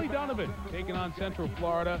Billy Donovan taking on Central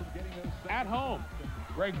Florida at home.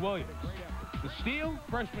 Greg Williams. The steal,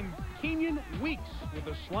 freshman Kenyon Weeks with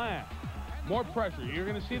a slam. More pressure. You're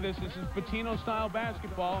going to see this. This is Pitino-style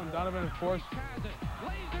basketball, and Donovan, of course,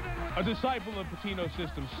 a disciple of Pitino's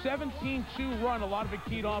system. 17-2 run, a lot of it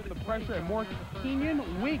keyed off the pressure, and more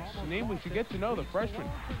Kenyon Weeks, a name we should get to know, the freshman.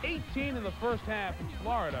 18 in the first half in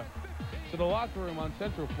Florida. To the locker room on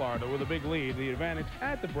Central Florida with a big lead. The advantage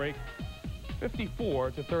at the break,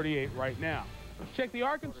 54-38 right now. Let's check the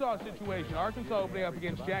Arkansas situation. Arkansas opening up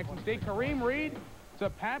against Jackson State. Kareem Reed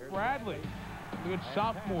to Pat Bradley. Good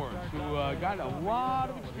sophomores who got a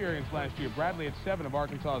lot of experience last year. Bradley had 7 of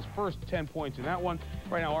Arkansas's first 10 points in that one.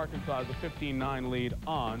 Right now, Arkansas has a 15-9 lead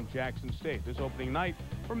on Jackson State. This opening night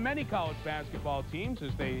for many college basketball teams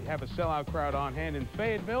as they have a sellout crowd on hand in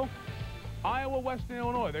Fayetteville. Iowa, Western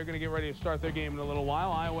Illinois, they're going to get ready to start their game in a little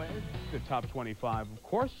while. Iowa is the top 25, of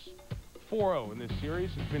course. 4-0 in this series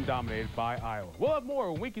has been dominated by Iowa. We'll have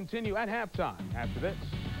more when we continue at halftime after this.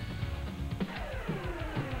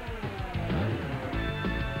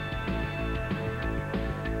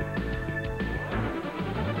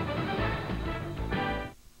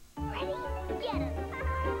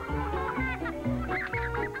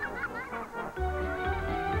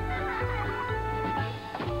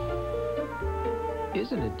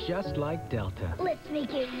 Isn't it just like Delta? Let's make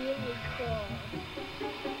it really cool.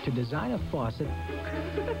 To design a faucet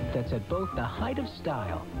that's at both the height of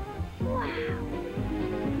style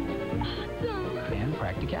and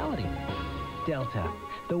practicality. Delta,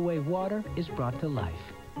 the way water is brought to life.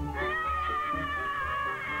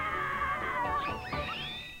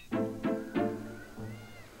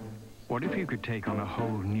 What if you could take on a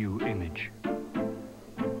whole new image?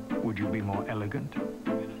 Would you be more elegant?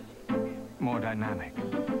 More dynamic?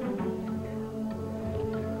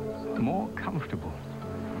 More comfortable?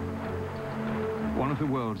 One of the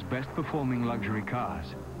world's best performing luxury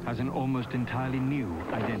cars has an almost entirely new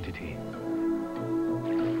identity.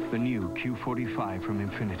 The new Q45 from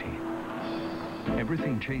Infiniti.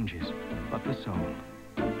 Everything changes but the soul.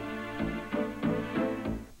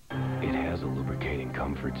 It has a lubricating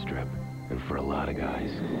comfort strip, and for a lot of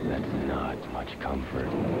guys, that's not much comfort.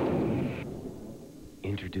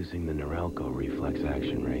 Introducing the Norelco Reflex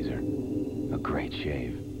Action Razor. A great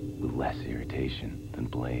shave with less irritation than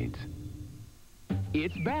blades.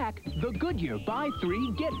 It's back, the Goodyear Buy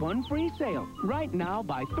 3, Get 1 free sale. Right now,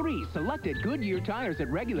 buy 3 selected Goodyear tires at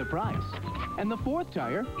regular price. And the 4th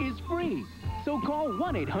tire is free. So call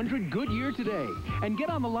 1-800-GOODYEAR today and get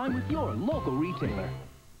on the line with your local retailer.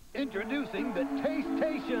 Introducing the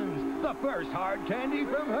Taste-Tations, the first hard candy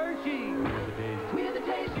from Hershey. We're the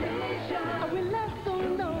Taste-Tations. We last so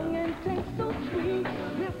long and taste so sweet.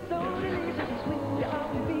 We're so delicious and sweet.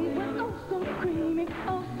 We're oh so creamy,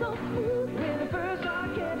 oh so smooth. We're the first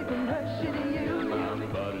hard candy from Hershey to you. Brownie,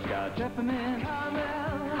 butterscotch, peppermint,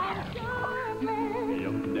 caramel, hot chocolate.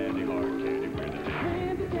 Yum, dandy hard candy.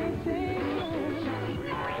 We're the Taste-Tations.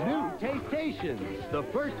 New Taste-Tations, the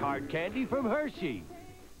first hard candy from Hershey.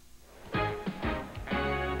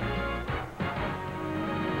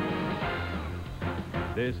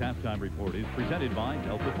 This halftime report is presented by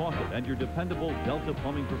Delta Faucet and your dependable Delta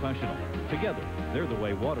Plumbing professional. Together, they're the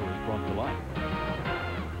way water is brought to life.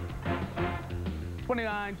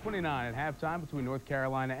 29-29 at halftime between North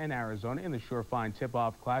Carolina and Arizona in the Surefine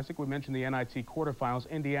Tip-Off Classic. We mentioned the NIT quarterfinals.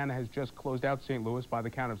 Indiana has just closed out St. Louis by the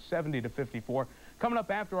count of 70-54. Coming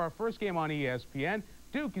up after our first game on ESPN,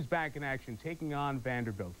 Duke is back in action, taking on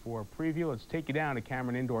Vanderbilt. For a preview, let's take you down to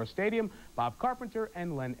Cameron Indoor Stadium. Bob Carpenter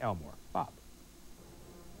and Len Elmore. Bob.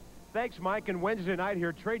 Thanks, Mike. And Wednesday night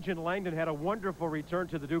here, Trajan Langdon had a wonderful return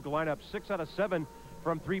to the Duke lineup, 6 out of 7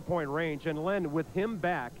 from three-point range. And Len, with him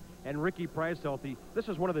back, and Ricky Price healthy, this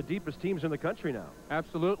is one of the deepest teams in the country now.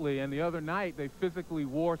 Absolutely, and the other night they physically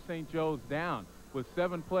wore St. Joe's down. With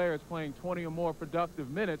 7 players playing 20 or more productive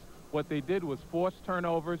minutes, what they did was force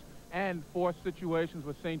turnovers and force situations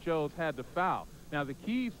where St. Joe's had to foul. Now, the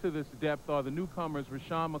keys to this depth are the newcomers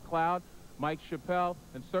Rashawn McLeod, Mike Chappelle,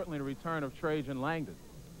 and certainly the return of Trajan Langdon.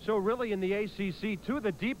 So really in the ACC, 2 of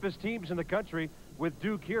the deepest teams in the country with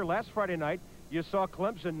Duke here. Last Friday night, you saw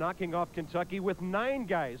Clemson knocking off Kentucky with 9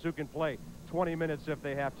 guys who can play 20 minutes if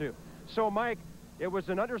they have to. So, Mike, it was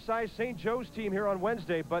an undersized St. Joe's team here on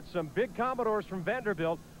Wednesday, but some big Commodores from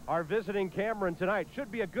Vanderbilt are visiting Cameron tonight.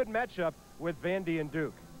 Should be a good matchup with Vandy and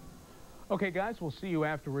Duke. Okay, guys, we'll see you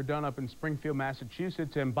after we're done up in Springfield,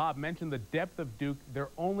 Massachusetts. And Bob mentioned the depth of Duke.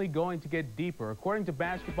 They're only going to get deeper. According to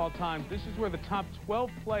Basketball Times, this is where the top 12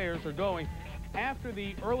 players are going. After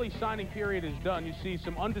the early signing period is done, you see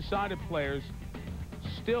some undecided players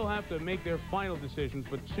still have to make their final decisions,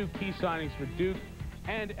 but 2 key signings for Duke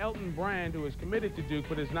and Elton Brand, who is committed to Duke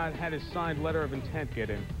but has not had his signed letter of intent get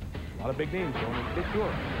in. A lot of big names going into this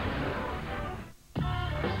Europe.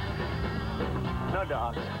 No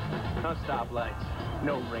dogs, no stoplights,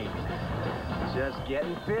 no rain. Just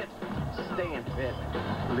getting fit, staying fit,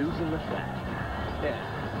 losing the fat.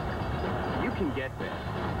 Yeah, you can get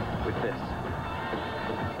there with this.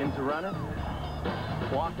 Into running,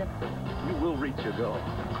 walking, you will reach your goal.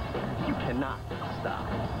 You cannot stop.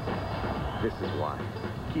 This is why.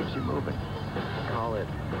 Keeps you moving. Call it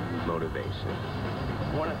motivation.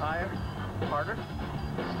 Want it higher, harder,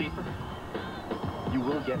 steeper? You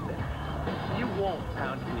will get there. You won't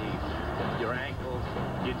pound your knees, your ankles,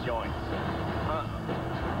 your joints.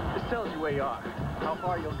 This tells you where you are, how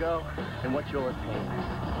far you'll go, and what you'll attain.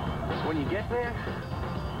 So when you get there,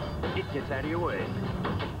 it gets out of your way.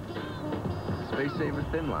 Space Saver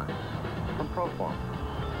Thin Line from Proform.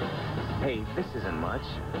 Hey, this isn't much.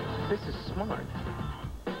 This is smart.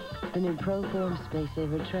 The new Proform Space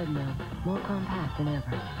Saver treadmill, more compact than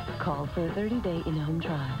ever. Call for a 30-day in-home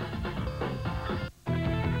trial.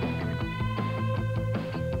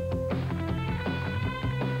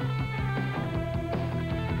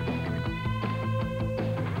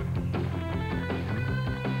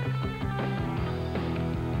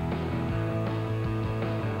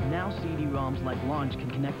 CD-ROMs like Launch can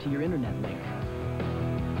connect to your internet link.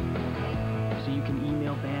 So you can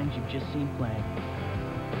email bands you've just seen playing.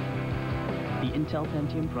 The Intel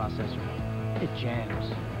Pentium processor, it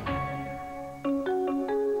jams.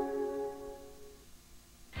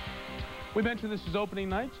 We mentioned this is opening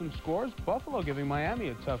night. Some scores. Buffalo giving Miami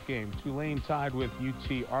a tough game. Tulane tied with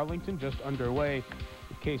UT Arlington, just underway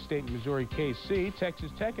with K-State and Missouri KC.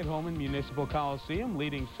 Texas Tech at home in Municipal Coliseum,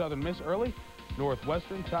 leading Southern Miss early.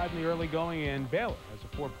 Northwestern tied in the early going, and Baylor has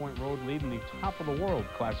a 4-point road lead in the Top of the World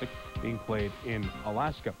Classic being played in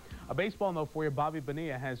Alaska. A baseball note for you, Bobby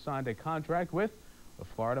Bonilla has signed a contract with the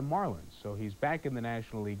Florida Marlins. So he's back in the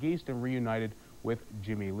National League East and reunited with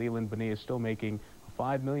Jimmy Leland. Bonilla is still making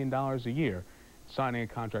 $5 million a year, signing a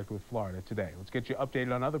contract with Florida today. Let's get you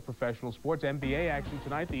updated on other professional sports. NBA action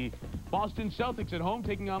tonight. The Boston Celtics at home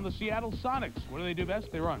taking on the Seattle Sonics. What do they do best?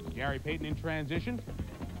 They run. Gary Payton in transition.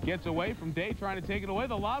 Gets away from Day, trying to take it away.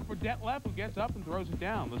 The lob for Detlef, who gets up and throws it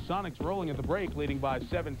down. The Sonics rolling at the break, leading by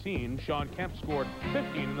 17. Sean Kemp scored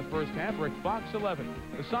 15 in the first half. Rick Fox, 11.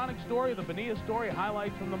 The Sonic story, the Bonilla story,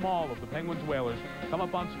 highlights from the Mall of the Penguins Whalers come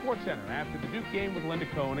up on SportsCenter after the Duke game with Linda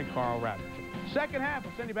Cohen and Carl Ravitch. Second half,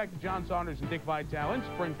 we'll send you back to John Saunders and Dick Vitale in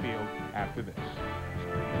Springfield after this.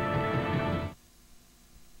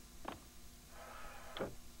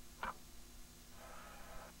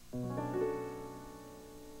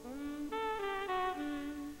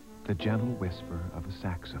 The gentle whisper of a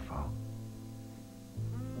saxophone.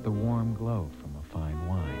 The warm glow from a fine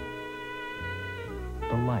wine.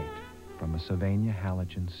 The light from a Sylvania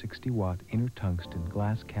halogen 60-watt inner tungsten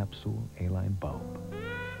glass capsule A-line bulb.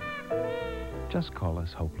 Just call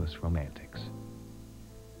us hopeless romantics.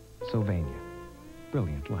 Sylvania,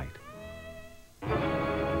 brilliant light.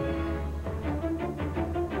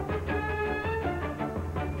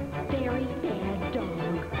 Very bad dog.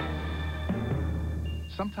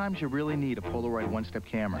 Sometimes you really need a Polaroid one-step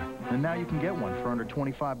camera, and now you can get one for under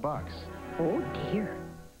 25 bucks. Oh, dear.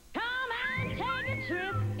 Come and take a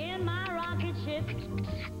trip in my rocket ship.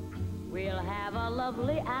 We'll have a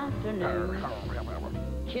lovely afternoon.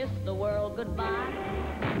 Kiss the world goodbye,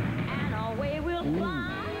 and away we'll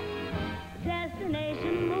fly.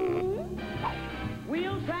 Destination moon.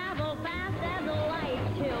 We'll travel fast as a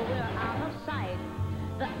light till we're out of sight.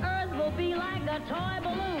 The earth will be like a toy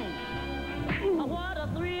balloon. What a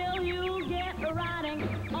thrill you'll get riding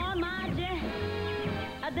on my jet.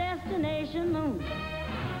 A destination moon.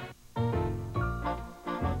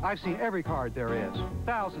 I've seen every card there is.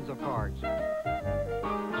 Thousands of cards.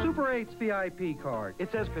 Super 8's VIP card. It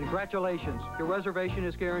says, congratulations, your reservation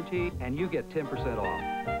is guaranteed, and you get 10% off.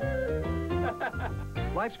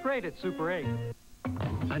 Life's great at Super 8.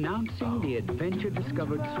 Announcing the Adventure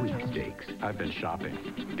Discovered Sweepstakes. I've been shopping,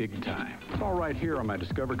 big time. It's all right here on my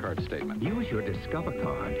Discover Card statement. Use your Discover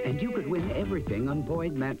card, and you could win everything on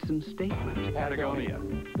Boyd Matson's statement. Patagonia.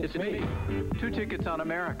 It's me. 2 tickets on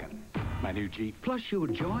American. My new Jeep. Plus, you'll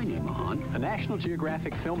join him on a National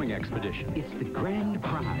Geographic filming expedition. It's the grand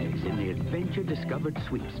prize in the Adventure Discovered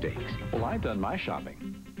Sweepstakes. Well, I've done my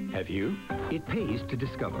shopping. Have you? It pays to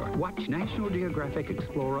discover. Watch National Geographic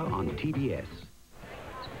Explorer on TBS.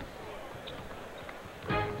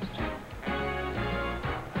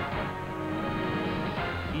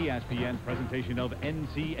 ESPN's presentation of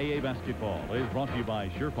NCAA basketball is brought to you by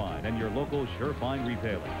Surefine and your local Surefine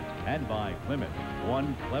retailer. And by Plymouth.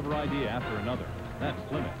 One clever idea after another. That's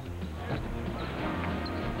Plymouth.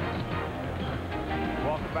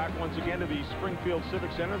 Welcome back once again to the Springfield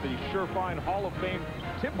Civic Center, the Surefine Hall of Fame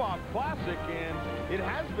Tip-Off Classic, and it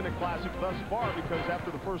has been a classic thus far because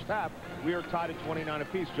after the first half, we are tied at 29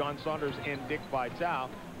 apiece, John Saunders and Dick Vitale.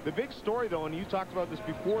 The big story, though, and you talked about this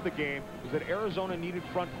before the game, is that Arizona needed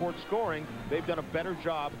front court scoring. They've done a better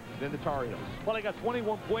job than the Tar Heels. Well, they got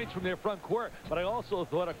 21 points from their front court, but I also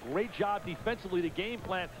thought a great job defensively to game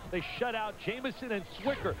plan. They shut out Jamison and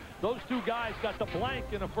Swicker. Those 2 guys got the blank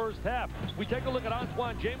in the first half. We take a look at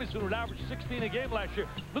Antawn Jamison, who averaged 16 a game last year.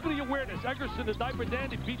 Look at the awareness. Eggerson, the diaper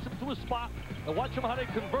dandy, beats him to a spot, and watch them how they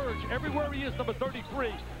converge. Everywhere he is, number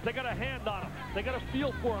 33, they got a hand on him. They got a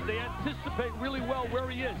feel for him. They anticipate really well where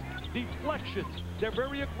he is. Deflections. They're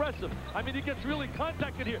very aggressive. I mean, he gets really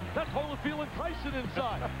contacted here. That's Holyfield and Tyson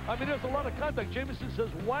inside. I mean, there's a lot of contact. Jamison says,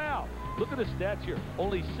 wow. Look at the stats here.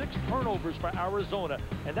 Only 6 turnovers for Arizona.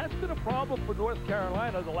 And that's been a problem for North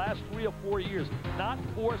Carolina the last 3 or 4 years. Not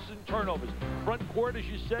forcing turnovers. Front court, as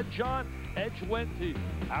you said, John, edge went to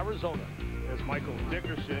Arizona. As Michael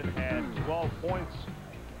Dickerson had 12 points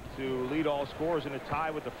to lead all scorers in a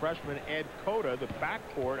tie with the freshman Ed Cota. The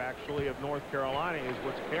backcourt, actually, of North Carolina is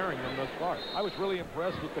what's carrying them thus far. I was really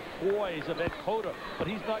impressed with the poise of Ed Cota, but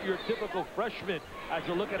he's not your typical freshman. As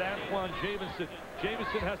you look at Antawn Jamison,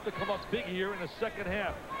 Jamison has to come up big here in the second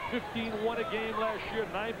half. 15-1 a game last year,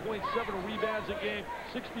 9.7 rebounds a game,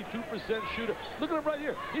 62% shooter. Look at him right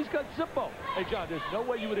here. He's got Zippo. Hey, John, there's no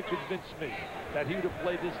way you would have convinced me that he would have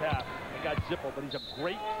played this half and got Zippo, but he's a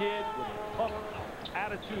great kid with a tough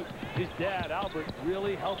attitude. His dad, Albert,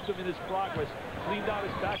 really helped him in his progress. Cleaned out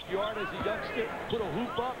his backyard as a youngster, put a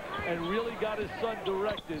hoop up, and really got his son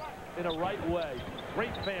directed in a right way.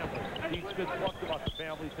 Great family. Dean Smith talked about the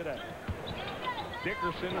family today.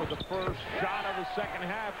 Dickerson with the first shot of the second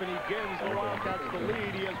half, and he gives the Wildcats the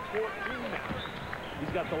lead. He has 14 now.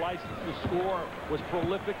 He's got the license to score, was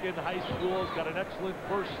prolific in high school, has got an excellent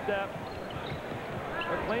first step.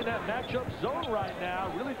 They're playing that matchup zone right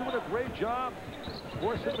now, really doing a great job.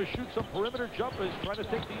 Forcing him to shoot some perimeter jumpers, trying to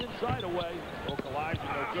take the inside away. Okulaja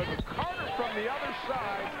no good, but Carter from the other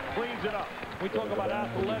side cleans it up. We talk about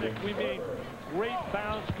athletic, we mean great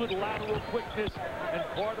bounce, good lateral quickness, and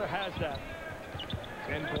Carter has that.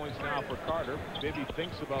 10 points now for Carter. Bibby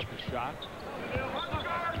thinks about the shot.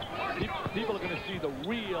 People are going to see the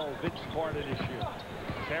real Vince Carter this year.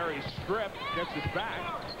 Terry stripped, gets it back.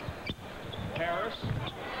 Harris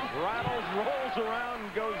rattles, rolls around,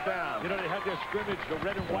 and goes down. You know, they had their scrimmage, the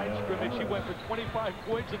red and white scrimmage. He went for 25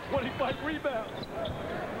 points and 25 rebounds.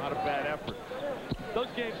 Not a bad effort. Those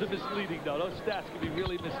games are misleading, though. Those stats can be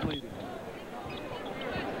really misleading.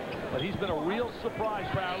 But he's been a real surprise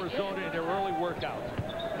for Arizona in their early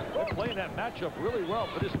workouts. They're playing that matchup really well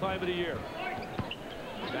for this time of the year.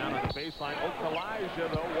 Down on the baseline,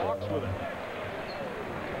 Okulaja, though, walks with it.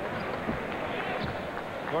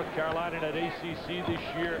 North Carolina at ACC this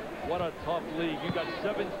year, what a tough league. You got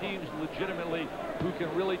 7 teams legitimately who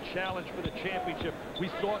can really challenge for the championship. We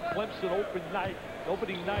saw Clemson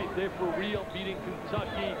opening night there for real, beating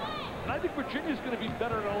Kentucky. And I think Virginia's going to be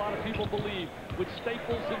better than a lot of people believe, with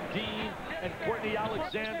Staples and Dean and Courtney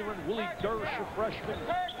Alexander and Willie Dersh, a freshman.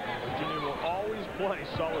 Virginia will always play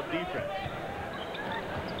solid defense.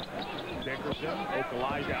 Dickerson,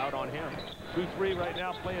 Okulaja out on him. 2-3 right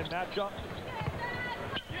now, playing matchup.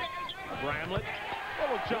 Bramlett,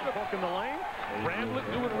 little jump hook in the lane. Bramlett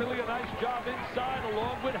doing really a nice job inside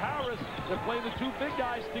along with Harris. They're playing the 2 big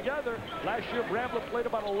guys together. Last year, Bramlett played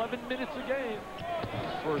about 11 minutes a game.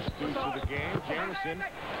 First deuce of the game. Jamison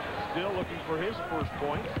still looking for his first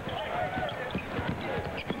point.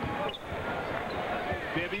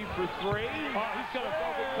 Bibby for three. Oh, he's got a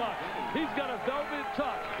velvet touch. He's got a velvet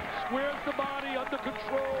touch. Squares the body under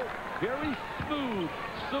control. Very smooth,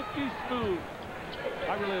 silky smooth.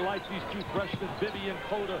 I really like these two freshmen, Bibby and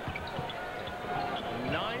Cota.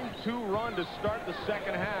 9-2 run to start the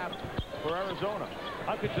second half for Arizona.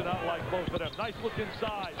 How could you not like both of them? Nice look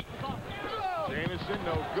inside. Jamison,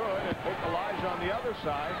 no good, and Okulaja on the other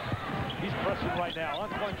side. He's pressing right now.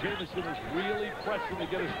 Antawn Jamison is really pressing to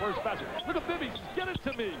get his first basket. Look at Bibby. Get it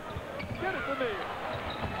to me. Get it to me.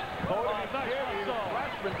 Cota and Bibby, the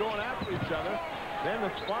freshmen going after each other. Then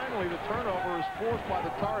finally the turnover is forced by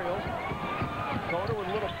the Tar Heels. Cota with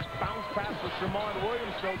a little bounce pass for Shammond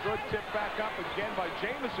Williams. So good. Tip back up again by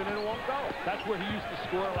Jamison, and it won't go. That's where he used to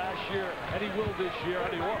score last year, and he will this year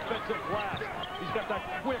on the offensive glass. He's got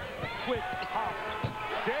that quick hop.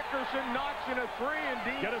 Dickerson knocks in a three, and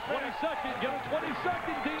Dean. Get a 20-second. Get a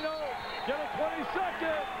 20-second, Dino. Get a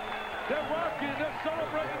 20-second. They're rocking. They're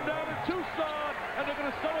celebrating down in Tucson, and they're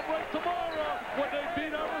going to celebrate tomorrow when they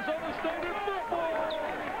beat Arizona State in football.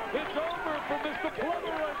 It's over for Mr.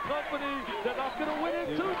 Plummer and company. They're not going to win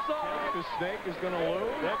in Tucson. The Snake is going to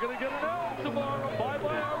lose. They're going to get an L tomorrow.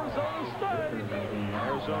 Bye-bye, Arizona State.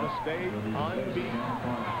 Arizona State unbeaten,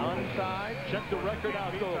 untied. Check the record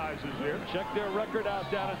out, though. Check their record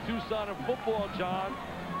out down in Tucson in football, John.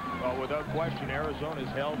 Well, without question, Arizona's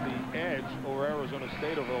held the edge over Arizona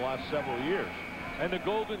State over the last several years. And the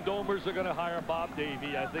Golden Domers are going to hire Bob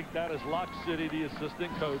Davie. I think that is Lock City, the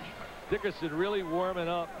assistant coach. Dickerson really warming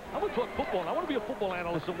up. I want to talk football, and I want to be a football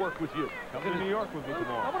analyst and work with you. Come to New York with me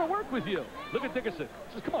tomorrow. I want to work with you. Look at Dickerson.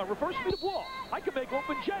 He says, come on, reverse me the ball. I can make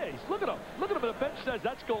open J's. Look at him. Look at him. And the bench says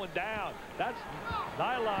that's going down. That's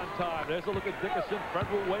nylon time. There's a look at Dickerson,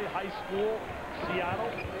 Federal Way High School,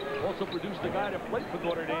 Seattle. Also produced a guy that played for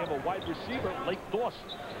Notre Dame, a wide receiver, Lake Dawson.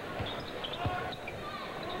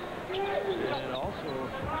 And also,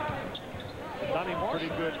 Donnie Marshall.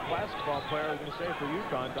 Pretty good basketball player, I was going to say, for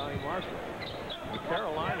UConn, Donnie Marshall.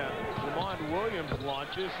 Carolina, Lamont Williams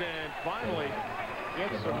launches and finally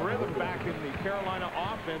gets some rhythm back in the Carolina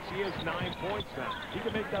offense. He has 9 points now. He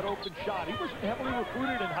can make that open shot. He was heavily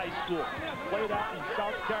recruited in high school. Played out in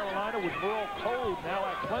South Carolina with Merle Code, now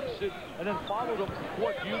at Clemson, and then followed him to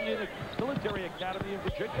Fort Union Military Academy in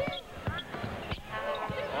Virginia.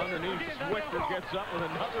 Underneath, Zwicker gets up with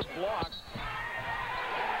another block.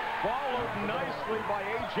 Followed nicely by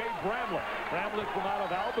A.J. Bramlett. Bramlett from out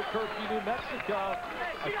of Albuquerque, New Mexico.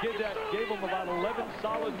 A kid that gave him about 11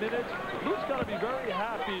 solid minutes. Luke's got to be very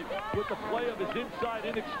happy with the play of his inside,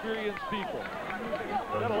 inexperienced people.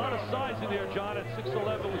 Got a lot of size in there, John, at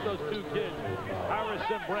 6'11" with those two kids, Harris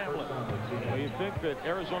and Bramlett. Well, you think that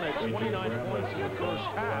Arizona had 29 points in the first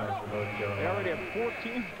half. They already have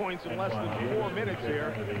 14 points in less than 4 minutes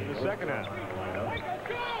here in the second half.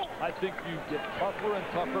 I think you get tougher and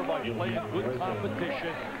tougher by playing good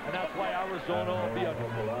competition, and that's why Arizona will be a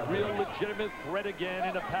real legitimate threat again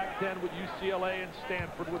in the Pac-10 with UCLA and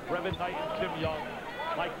Stanford with Brevin Knight and Tim Young.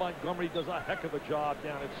 Mike Montgomery does a heck of a job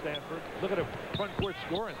down at Stanford. Look at him, front court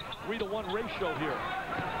scoring, 3-to-1 ratio here.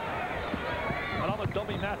 And I'm a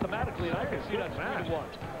dummy mathematically, and I can see that 3-to-1.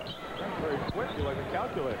 That's very quick, you like a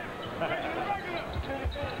calculator.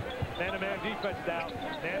 Man-to-man defense now.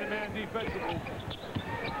 Man-to-man defense.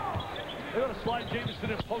 They're going to slide Jamison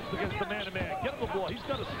in post against the man-to-man. Get him the ball. He's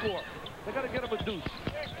got to score. They got to get him a deuce.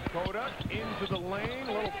 Cota into the lane.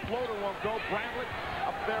 A little floater won't go. Bramlett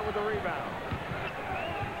up there with the rebound.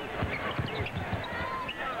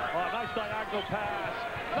 Oh, nice diagonal pass.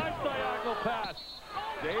 Nice diagonal pass.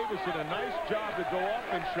 Davison, a nice job to go up,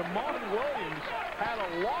 and Shammond Williams had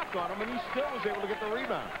a lock on him, and he still was able to get the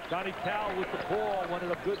rebound. Donnie Cowell with the ball, one of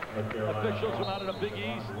the good officials from out of the Big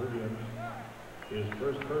East. His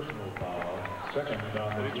first personal foul, second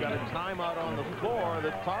foul. We've got a timeout on the floor.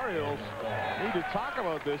 The Tar Heels need to talk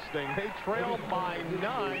about this thing. They trail by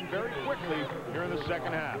 9 very quickly here in the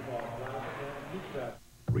second half.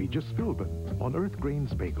 Regis Philbin on Earth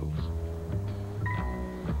Grains Bagels.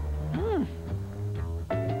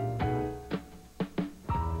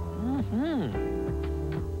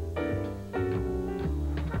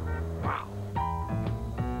 Wow.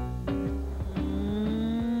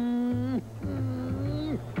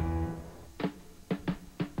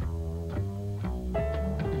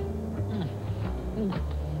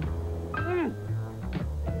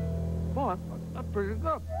 Boy, that's pretty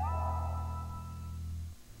good.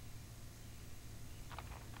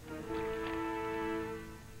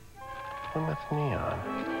 Plymouth Neon.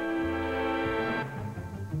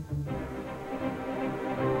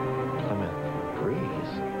 Plymouth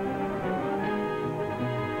Breeze.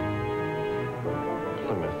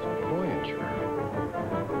 Plymouth Voyager.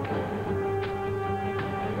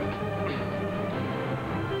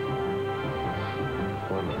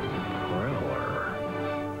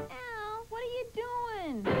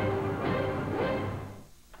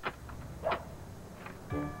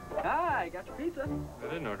 pizza. I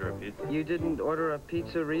didn't order a pizza. You didn't order a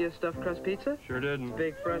pizzeria stuffed crust pizza? Sure didn't.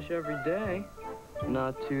 Bake fresh every day.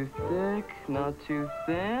 Not too thick, not too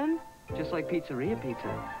thin. Just like pizzeria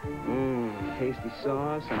pizza. Mmm, tasty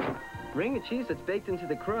sauce and ring of cheese that's baked into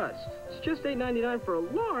the crust. It's just $8.99 for a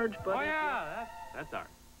large, but... Oh, yeah, that's ours.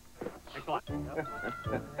 Thanks a lot.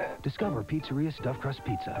 Discover Pizzeria Stuffed Crust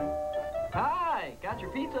Pizza. Hi, got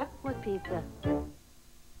your pizza? What pizza?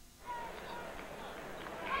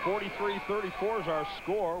 43-34 is our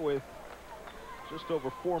score with just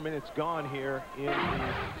over 4 minutes gone here in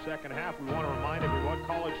the second half. We want to remind everyone,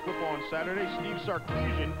 college football on Saturday. Steve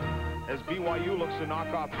Sarkisian, as BYU looks to knock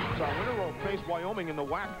off Utah. Winter will face Wyoming in the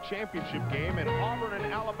WAC championship game, and Auburn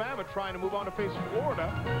and Alabama trying to move on to face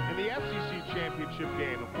Florida in the SEC championship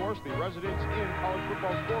game. Of course, the residents in college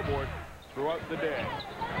football scoreboard throughout the day.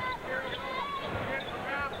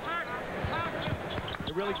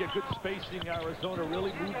 They really get good spacing. Arizona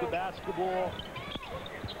really moved the basketball.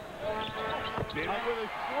 Bibby with a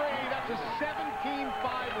three. That's a 17-5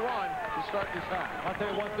 run to start this half. I'll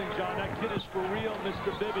tell you one thing, John. That kid is for real,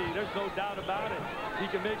 Mr. Bibby. There's no doubt about it. He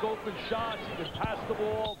can make open shots. He can pass the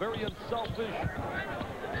ball. Very unselfish.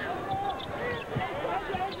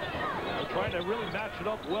 They're trying to really match it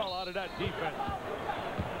up well out of that defense.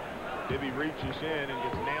 Bibby reaches in and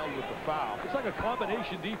gets nailed with the foul. It's like a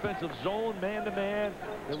combination defense of zone, man-to-man.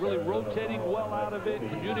 They're really rotating well out of it,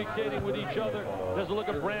 communicating with each other. There's a look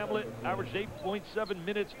at Bramlett, averaged 8.7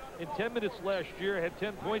 minutes in 10 minutes last year, had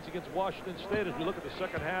 10 points against Washington State. As we look at the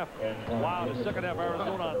second half, wow, the second half,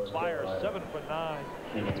 Arizona on fire, 7 for 9.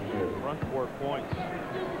 Front court points. As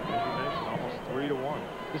you mentioned, almost 3-1.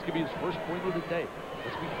 This could be his first point of the day.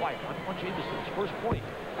 Let's be quiet. Antawn Jamison, his first point.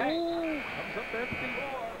 Ooh, comes up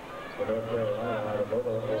empty.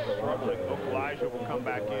 Okulaja will come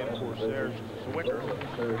back in for Serge Zwicker.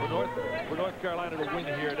 For North Carolina to win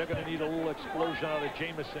here, they're going to need a little explosion out of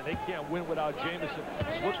Jamison. They can't win without Jamison.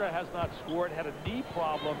 Zwicker has not scored, had a knee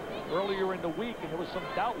problem earlier in the week, and there was some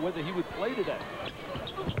doubt whether he would play today.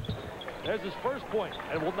 There's his first point,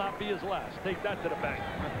 and will not be his last. Take that to the bank.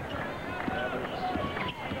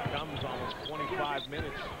 Comes almost 25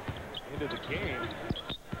 minutes into the game.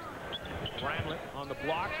 Bramlett on the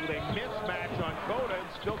blocks with a mismatch on Cota and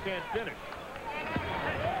still can't finish.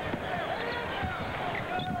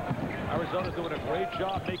 Arizona's doing a great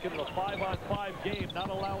job making it a 5-on-5 game, not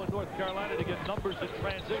allowing North Carolina to get numbers in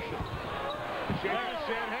transition.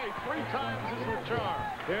 Jamison, hey, 3 times is the charm.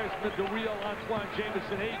 There's the real Antawn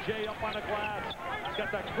Jamison. AJ up on the glass. He's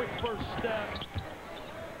got that quick first step.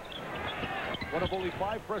 One of only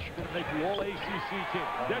 5 freshmen to make the All-ACC team.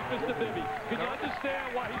 There's Mr. Bibby. Can you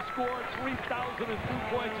understand why he scored 3,002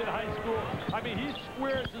 points in high school? I mean, he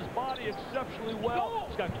squares his body exceptionally well.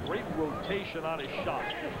 He's got great rotation on his shot.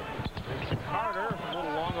 It's Carter, a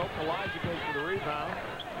little long. Okulaja goes for the rebound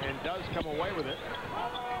and does come away with it.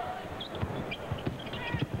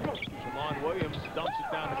 Shammond Williams dumps it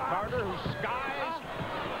down to Carter, who skies,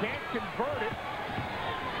 can't convert it.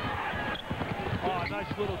 Oh, nice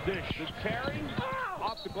little dish. The Terry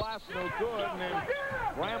off the glass, no good, and then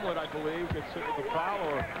Bramlett, I believe, gets hit with the foul,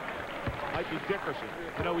 or might be Dickerson.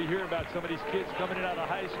 You know, we hear about some of these kids coming in out of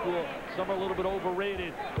high school. Some are a little bit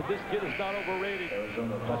overrated, but this kid is not overrated.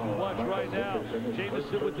 As we watch right now,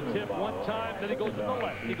 Jamison with the tip one time, then he goes to the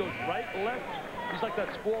left. He goes right, left. He's like that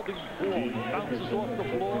Spalding ball. He bounces off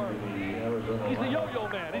the floor. He's the yo-yo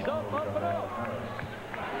man. He's up, up, and up.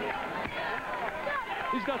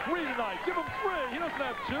 He's got 3 tonight. Give him 3. He doesn't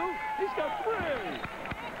have 2. He's got 3.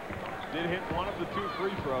 Did hit one of the 2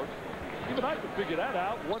 free throws. Even I could figure that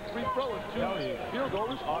out. 1 free throw and 2 field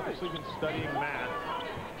goals. Obviously been studying math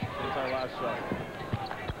since our last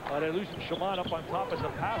show. They're losing Shammond up on top as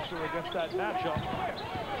a passer against that matchup.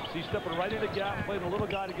 So he's stepping right in the gap, playing a little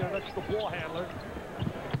guy to get an extra ball handler.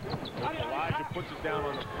 Okulaja puts it down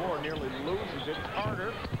on the floor, nearly loses it.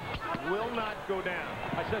 Carter will not go down.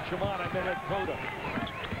 I said Shammond, I meant Ed Cota.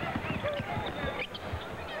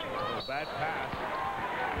 Bad pass.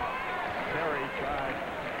 Terry tried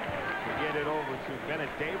to get it over to Bennett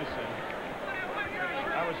Davison.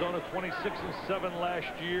 Arizona 26-7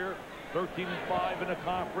 last year, 13-5 in the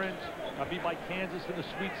conference. Beat by Kansas in the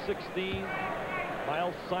Sweet 16.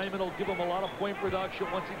 Miles Simon will give him a lot of point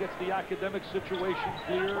production once he gets the academic situation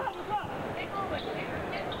clear.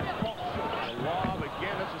 Lob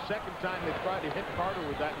again. That's the second time they tried to hit Carter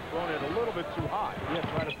with that and thrown it a little bit too high. Yeah,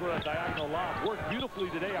 trying to throw a diagonal lob. Worked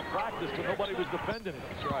beautifully today at practice, but nobody was defending it.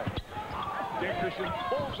 That's right. Dickerson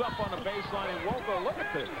pulls up on the baseline and won't go. Look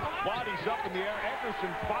at this. Body's up in the air.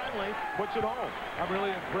 Ederson finally puts it home. I'm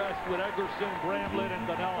really impressed with Ederson, Bramlett, and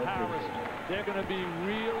Donnell Harris. they're going to be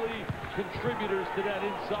really contributors to that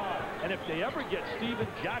inside. And if they ever get Steven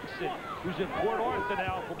Jackson, who's in Port Arthur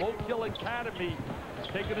now from Oak Hill Academy,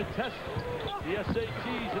 he's taking a test, the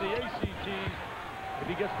SATs and the ACTs. If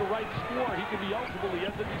he gets the right score, he can be eligible the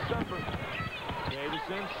end of December.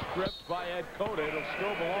 Jamison stripped by Ed Cota. It'll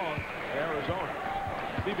still belong to Arizona.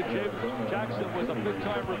 Steven Jackson was a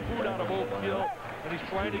big-time recruit out of Oak Hill, and he's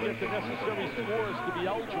trying to get the necessary scores to be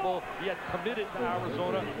eligible. He had committed to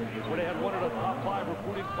Arizona, where they had one of the top 5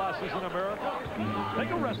 recruiting classes in America.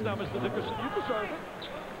 Take a rest now, Mr. Dickerson. You deserve it.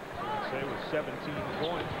 I'd say with 17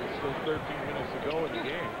 points, there's still 13 minutes to go in the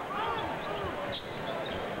game.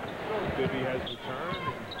 Bibby has returned,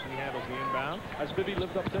 and he handles the inbound. Has Bibby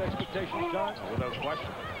lived up to expectations, John? Without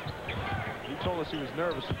question. He told us he was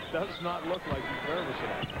nervous. It does not look like he's nervous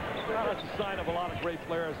at all. Well, that's a sign of a lot of great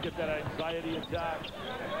players get that anxiety attack.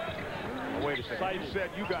 Oh, wait a second. You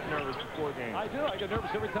said you got nervous before game. I do. I get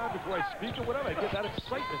nervous every time before I speak or whatever. I get that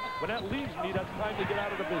excitement. When that leaves me, that's time to get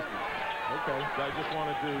out of the business. Okay. So I just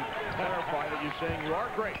wanted to clarify that you're saying you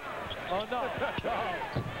are great. Oh, no.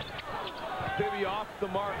 Bibby off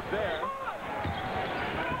the mark there.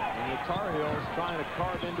 And the Tar Heels trying to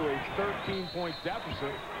carve into a 13-point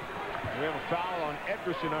deficit. We have a foul on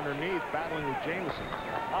Ederson underneath, battling with Jamison.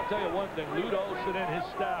 I'll tell you one thing. Lute Olson and his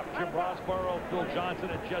staff, Jim Rosborough, Phil Johnson,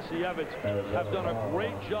 and Jesse Evans, have done a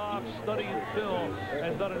great job studying film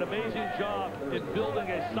and done an amazing job in building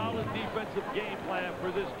a solid defensive game plan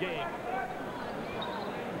for this game.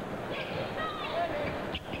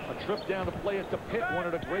 A trip down to play at the Pit, one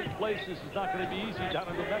of the great places, is not going to be easy down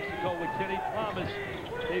in New Mexico with Kenny Thomas.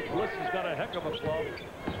 Dave Bliss has got a heck of a club.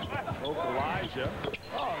 Okulaja.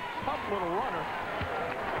 Oh, tough little runner.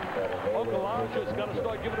 Okulaja's got to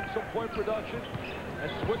start giving him some point production.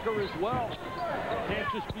 And Zwicker as well. Can't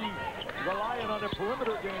just be relying on the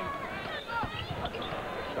perimeter game.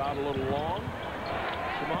 Shot a little long.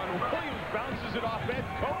 Shammond Williams bounces it off Ed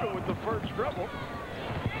Cota with the first dribble.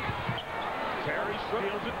 Terry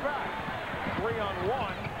steals it back.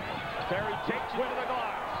 3-on-1. Terry takes it to the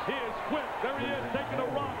glass. Here's Quick. There he is, taking a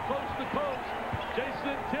rock coast to coast.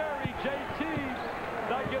 Jason Terry, JT,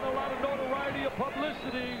 not getting a lot of notoriety or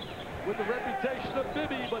publicity with the reputation of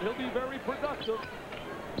Bibby, but he'll be very productive.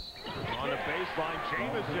 On the baseline,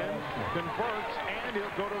 Jamison converts, and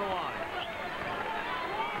he'll go to the line.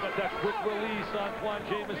 Got that quick release, Antawn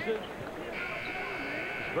Jamison.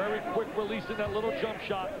 Very quick release in that little jump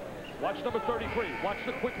shot. Watch number 33. Watch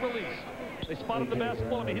the quick release. They spotted the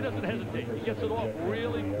basketball. I mean, he doesn't hesitate. He gets it off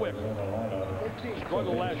really quick.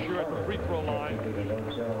 Struggled last year at the free throw line.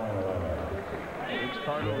 Vince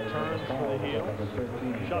Carter returns for the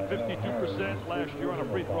Heels. Shot 52% last year on a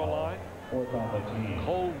free throw line.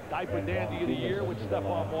 Cole Diaper Dandy of the Year with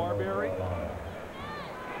Stephon Marbury.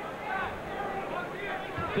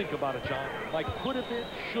 Think about it, John. Like could have been,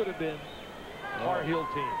 should have been Tar Heel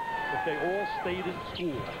team if they all stayed in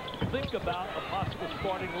school. Think about a possible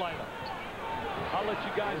starting lineup. I'll let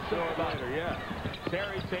you guys think about it. Yeah.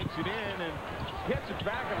 Terry takes it in and gets it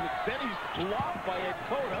back. Then he's blocked by Ed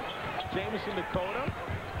Cota. Jamison to Cota.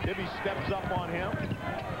 Bibby steps up on him.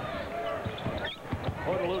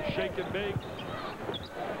 Cota a little shake and bake.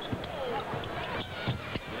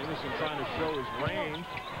 Jamison trying to show his range.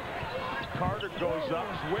 Carter goes up.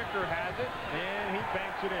 Zwicker has it, and he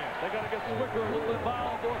banks it in. They got to get Zwicker a little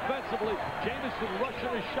involved offensively. Jamison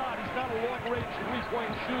rushing his shot. He's not a long-range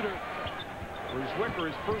three-point shooter. For Zwicker,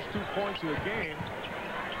 his first 2 points of the game.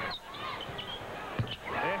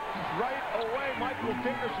 And right away, Michael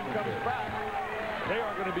Dickerson comes back. They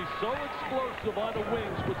are going to be so explosive on the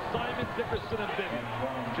wings with Simon, Dickerson, and Bibby.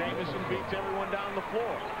 Jamison beats everyone down the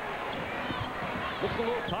floor. Looks a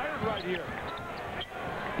little tired right here.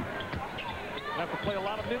 Have to play a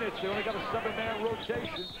lot of minutes. They only got a 7-man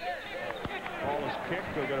rotation. Ball is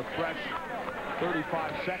kicked. They'll get a fresh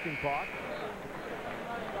 35-second clock.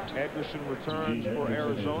 Ederson returns for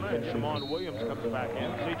Arizona, and Shammond Williams comes back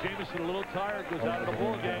in. See, Jamison a little tired, goes out of the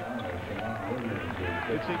ball game.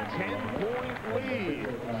 It's a 10-point lead.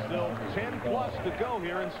 Still 10-plus to go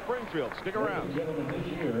here in Springfield. Stick around.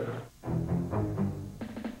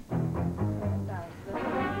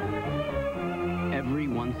 Every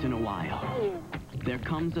once in a while, there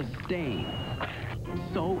comes a stain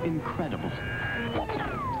so incredible,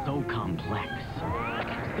 so complex,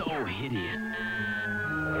 so hideous.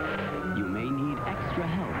 You may need extra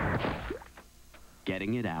help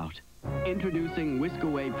getting it out. Introducing Whisk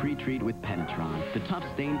Away Pre-Treat with Penetron, the tough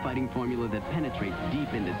stain-fighting formula that penetrates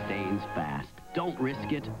deep into stains fast. Don't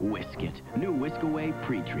risk it, whisk it. New Whisk Away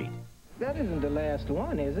Pre-Treat. That isn't the last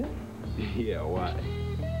one, is it? Yeah, why?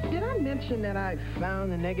 Did I mention that I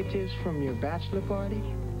found the negatives from your bachelor party?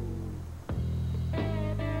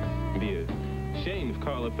 Springfield. Shame if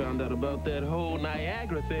Carla found out about that whole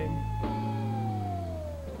Niagara thing.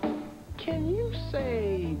 Can you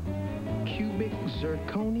say cubic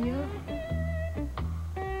zirconia?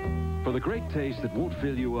 For the great taste that won't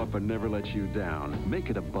fill you up and never lets you down, make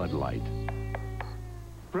it a Bud Light.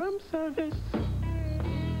 Room service.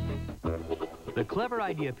 The clever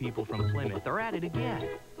idea people from Plymouth are at it again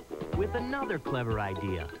with another clever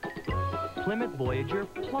idea. Plymouth Voyager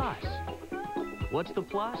Plus. What's the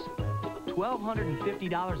plus?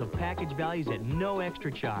 $1,250 of package values at no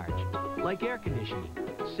extra charge. Like air conditioning,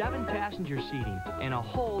 7-passenger seating, and a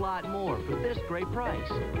whole lot more for this great price.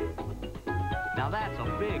 Now that's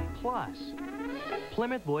a big plus.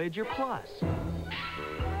 Plymouth Voyager Plus.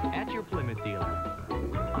 At your Plymouth dealer.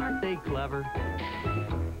 Aren't they clever?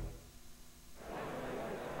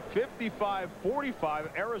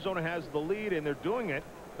 55-45, Arizona has the lead, and they're doing it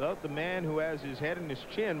without the man who has his head in his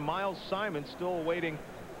chin. Miles Simon still awaiting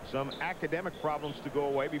some academic problems to go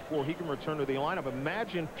away before he can return to the lineup.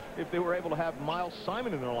 Imagine if they were able to have Miles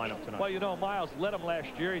Simon in their lineup tonight. Well, you know, Miles led them last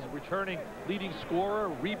year. He's a returning leading scorer,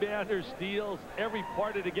 rebounder, steals, every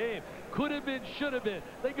part of the game. Could have been, should have been.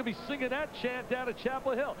 They could be singing that chant down at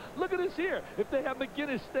Chapel Hill. Look at this here. If they have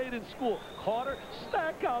McGinnis stayed in school, Carter,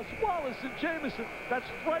 Stackhouse, Wallace, and Jamison, that's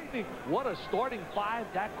frightening. What a starting five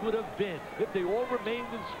that could have been. If they all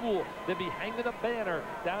remained in school, they'd be hanging a banner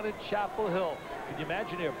down in Chapel Hill. Can you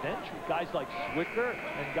imagine their bench with guys like Swicker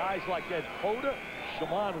and guys like Ed Cota,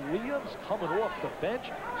 Shammond Williams coming off the bench,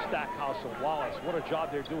 Stackhouse and Wallace? What a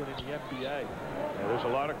job they're doing in the NBA. Yeah, there's a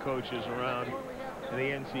lot of coaches around in the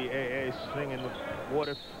NCAA singing what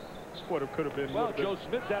if could have been. Well, Joe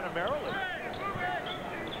Smith down in Maryland.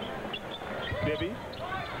 Bibby.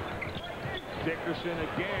 Dickerson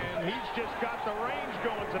again. He's just got the range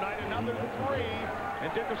going tonight. Another three.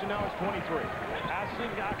 And Dickerson now is 23.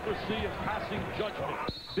 Passing accuracy and passing judgment.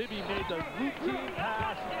 Bibby made the routine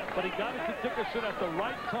pass, but he got it to Dickerson at the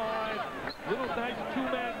right time. Little nice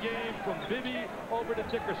two-man game from Bibby over to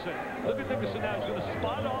Dickerson. Look at Dickerson now. He's going to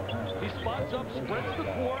spot up. He spots up, spreads the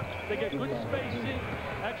court. They get good spacing.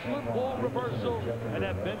 Excellent ball reversal. And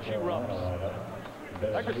that bench erupts.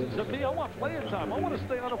 Dickerson said, me, I want playing time. I want to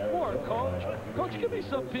stay on the floor, Coach. Coach, give me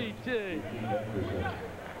some PT.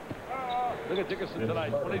 Look at Dickerson tonight,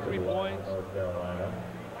 23 points.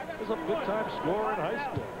 He's a big-time scorer in high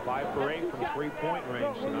school. 5 for 8 from three-point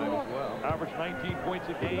range tonight as well. Averaged 19 points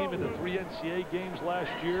a game in the 3 NCAA games last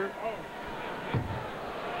year.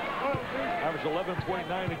 Averaged 11.9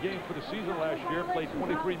 a game for the season last year. Played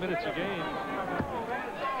 23 minutes a game.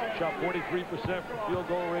 Shot 43% from field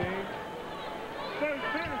goal range.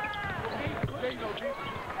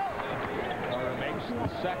 Carter makes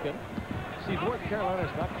the second. See, North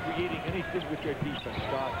Carolina's not creating anything with their defense,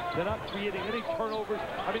 Scott. They're not creating any turnovers.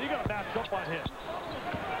 I mean, you got to match up on him.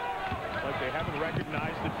 Like they haven't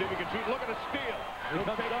recognized that Bibby can shoot. Look at the steal. He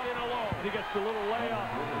comes up in alone. He gets the little layup.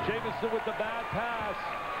 Jamison with the bad pass.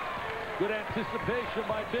 Good anticipation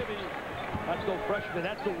by Bibby. That's no freshman.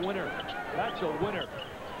 That's a winner. That's a winner.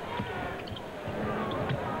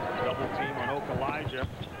 Double team on Okulaja.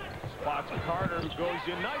 Spots Carter, who goes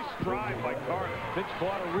in. Nice drive by Carter. Vince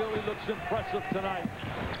Carter really looks impressive tonight.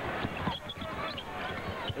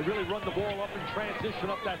 They really run the ball up in transition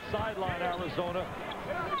up that sideline, Arizona.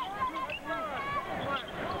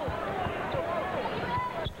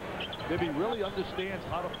 Bibby really understands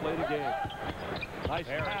how to play the game. Nice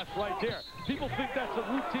pass right there. People think that's a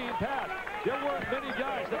routine pass. There weren't many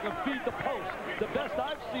guys that can feed the post. The best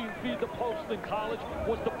I've seen feed the post in college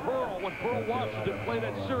was the Pearl, when Pearl Washington played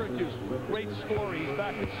at Syracuse. Great story. He's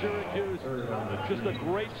back at Syracuse. Just a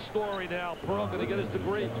great story now. Pearl going to get his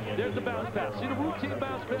degree. There's the bounce pass. See the routine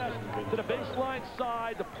bounce pass to the baseline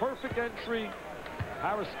side. The perfect entry.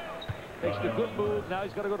 Harris makes the good move. Now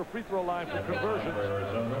he's got to go to free throw line for conversions.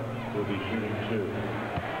 Will be shooting 2.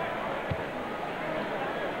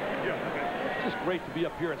 It's just great to be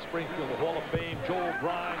up here in Springfield, the Hall of Fame. Joel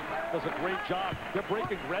Brine does a great job. They're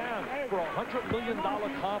breaking ground for a $100 million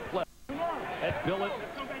complex. Ed Billett,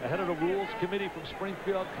 the head of the Rules Committee from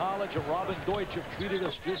Springfield College, and Robin Deutsch have treated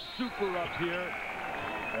us just super up here.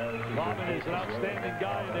 Robin is an outstanding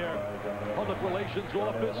guy in their public relations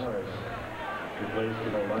office.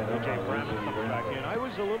 Okay, Bradley coming back in. I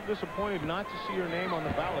was a little disappointed not to see your name on the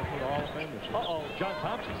ballot for the Hall of Famers. Uh-oh, John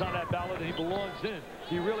Thompson's on that ballot, and he belongs in.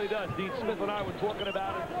 He really does. Dean Smith and I were talking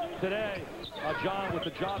about it today. John, with the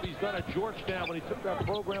job he's done at Georgetown when he took that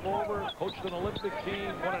program over, coached an Olympic team,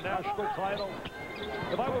 won a national title.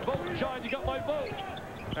 If I were voting, John, you got my vote.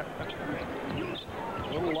 A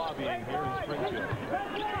little lobbying here in Springfield.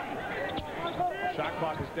 Shot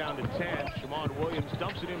clock is down to 10. Shammond Williams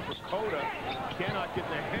dumps it in for Cota. Cannot get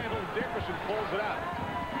the handle. Dickerson pulls it out.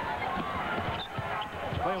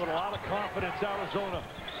 Playing with a lot of confidence, Arizona.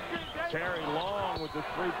 Terry Long with the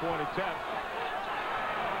three-point attempt.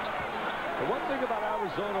 The one thing about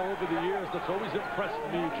Arizona over the years that's always impressed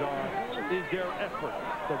me, John, is their effort.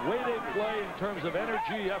 The way they play in terms of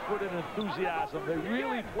energy, effort, and enthusiasm. They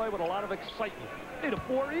really play with a lot of excitement. Hey, the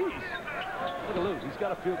 4 E's. Look at Lou. He's got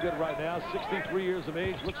to feel good right now. 63 years of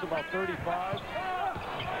age. Looks about 35.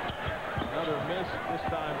 Another miss, this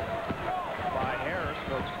time by Harris,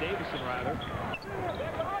 or Davison, rather.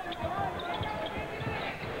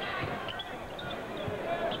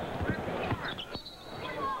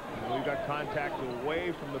 We've got contact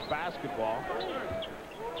away from the basketball.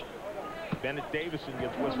 Bennett Davison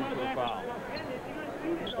gets whistled for a foul.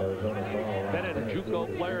 Bennett, a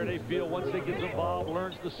JUCO player, they feel once they get involved,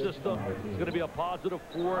 learns the system, he's going to be a positive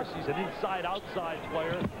force. He's an inside-outside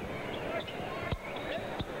player.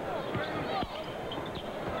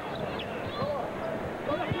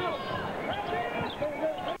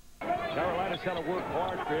 Carolina's got to work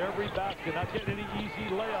hard for every basket, not getting any easy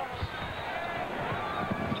layups.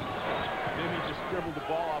 Bibby just dribbled the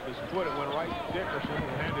ball off his foot. It went right to Dickerson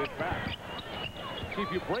and handed it back. See, if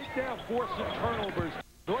you break down force and turnovers,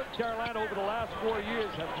 North Carolina over the last 4 years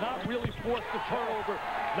have not really forced a turnover,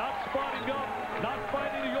 not spotting up, not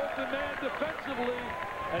finding the open man defensively,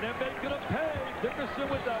 and then making them pay. Dickerson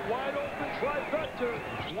with that wide-open trifecta.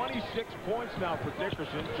 26 points now for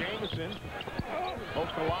Dickerson. Jamison,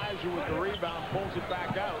 Okulaja with the rebound, pulls it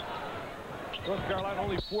back out. North Carolina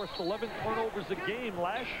only forced 11 turnovers a game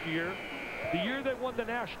last year. The year they won the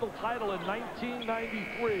national title in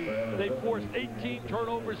 1993, they forced 18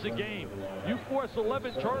 turnovers a game. You force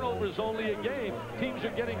 11 turnovers only a game, teams are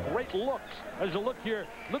getting great looks. As you look here,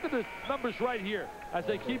 look at the numbers right here. As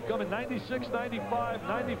they keep coming, 96, 95,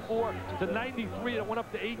 94 to 93, it went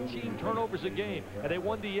up to 18 turnovers a game, and they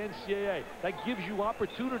won the NCAA. That gives you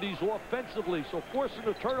opportunities offensively, so forcing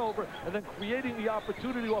a turnover and then creating the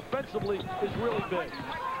opportunity offensively is really big.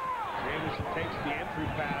 Jamison takes the entry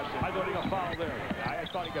pass. I thought he got fouled there. I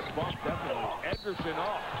thought he got bumped, definitely. Ederson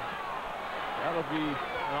off. That'll be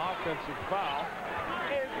an offensive foul.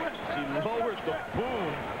 He lowered the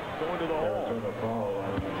boom going to the hole.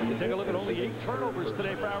 You take a look at only 8 turnovers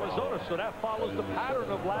today for Arizona, so that follows the pattern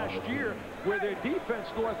of last year where their defense,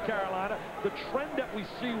 North Carolina, the trend that we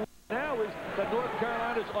see now is that North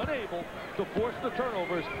Carolina is unable to force the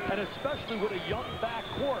turnovers, and especially with a young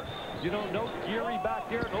backcourt. You know, no Geary back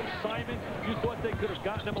there, no Simon. You thought they could have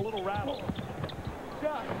gotten him a little rattled.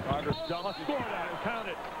 Carter Dulles scored that and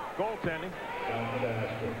counted. Goaltending.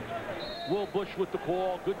 Will Bush with the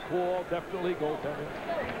call. Good call. Definitely goaltending.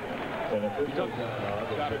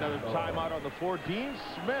 Got another timeout on the floor. Dean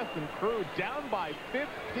Smith and crew down by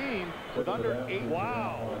 15 with under 8.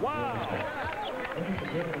 Wow. Wow.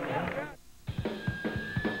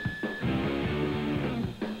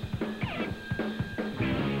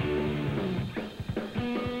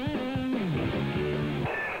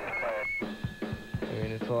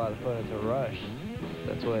 A lot of fun. It's a rush.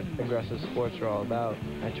 That's what aggressive sports are all about.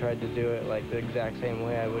 I tried to do it like the exact same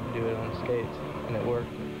way I would do it on skates, and it worked.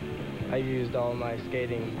 I used all my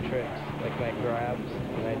skating tricks, like my grabs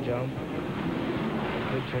and I jump. It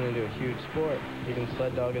could turn into a huge sport. You can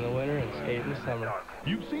sled dog in the winter and skate in the summer.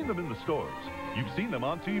 You've seen them in the stores. You've seen them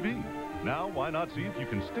on TV. Now, why not see if you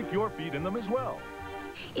can stick your feet in them as well?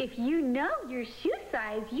 If you know your shoe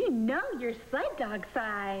size, you know your sled dog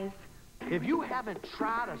size. If you haven't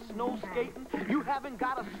tried a snow skating, you haven't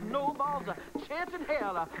got a snowball's a chance in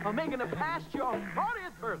hell of making it past your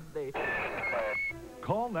 40th birthday.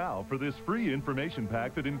 Call now for this free information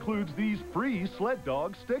pack that includes these free sled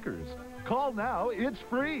dog stickers. Call now, it's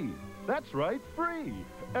free. That's right, free.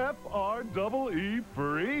 F-R-E-E,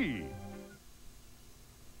 free.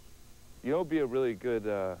 You know, be a really good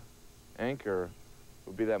anchor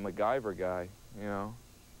would be that MacGyver guy, you know.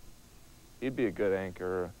 He'd be a good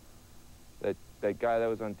anchor. That guy that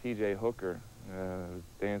was on TJ Hooker,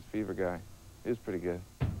 Dance Fever guy, he was pretty good.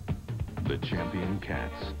 The champion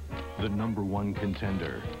Cats, the #1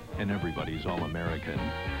 contender, and everybody's All-American,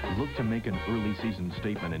 look to make an early season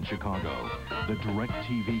statement in Chicago. The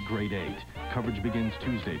DirecTV Grade 8. Coverage begins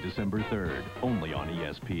Tuesday, December 3rd, only on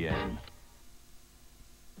ESPN.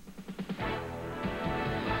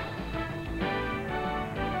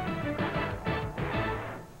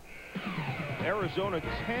 Arizona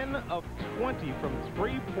 10 of 20 from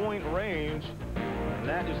three-point range. And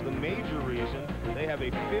that is the major reason they have a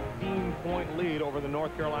 15-point lead over the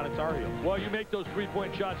North Carolina Tar Heels. Well, you make those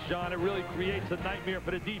three-point shots, John. It really creates a nightmare for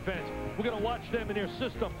the defense. We're going to watch them in their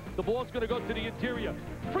system. The ball's going to go to the interior.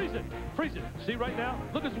 Freeze it. Freeze it. See right now?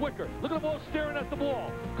 Look at Zwicker. Look at the ball staring at the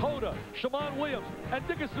ball. Cota, Shammond Williams, and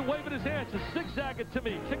Dickerson waving his hands to zigzag it to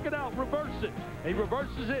me. Kick it out. Reverse it. And he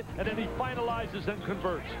reverses it, and then he finalizes and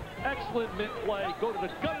converts. Excellent mid play. Go to the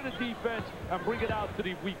gut of the defense and bring it out to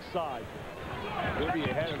the weak side. Bibby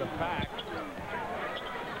ahead of the pack.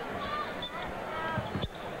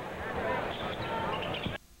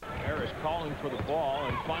 Harris calling for the ball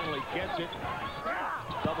and finally gets it.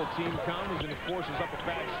 Double team comes and he forces up a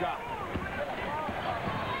bad shot.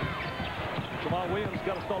 Jamal Williams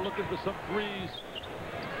got to start looking for some threes.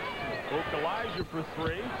 Okulaja for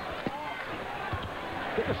three.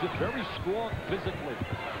 Dickerson very strong physically.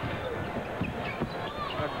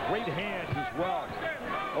 Got great hands as well.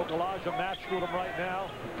 Okulaja matched with him right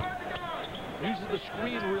now. Uses the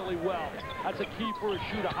screen really well. That's a key for a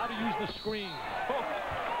shooter. How to use the screen. Oh.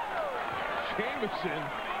 Jamison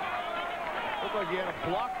looked like he had a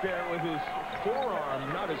block there with his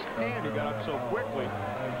forearm, not his hand. He got up so quickly.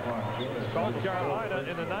 North Carolina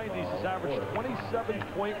in the 90s has averaged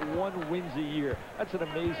 27.1 wins a year. That's an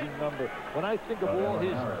amazing number. When I think of all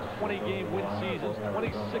his 20-game win seasons,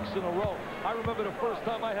 26 in a row. I remember the first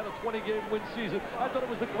time I had a 20-game win season. I thought it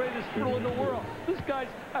was the greatest thrill in the world. This guy's,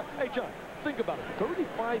 hey, John, think about it.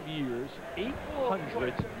 35 years,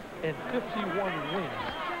 851 wins.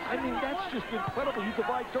 I mean, that's just incredible. You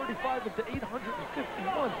divide 35 into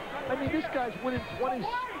 851. I mean, this guy's winning 20s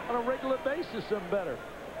on a regular basis and better.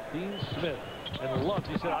 Dean Smith and Love.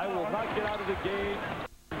 He said, I will not get out of the game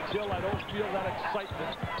until I don't feel that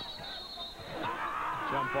excitement.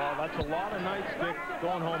 Jump ball. That's a lot of nights, Dick,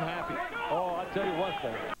 going home happy. Oh, I'll tell you what,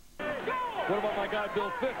 though. What about my guy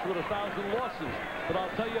Bill Fitch with 1,000 losses? But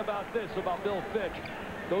I'll tell you about this, about Bill Fitch.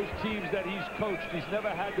 Those teams that he's coached, he's never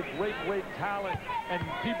had the great talent, and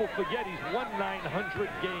people forget he's won 900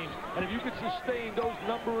 games. And if you could sustain those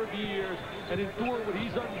number of years and endure what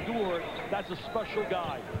he's endured, that's a special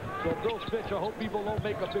guy. So Bill Fitch, I hope people don't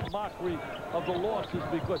make a big mockery of the losses,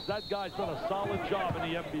 because that guy's done a solid job in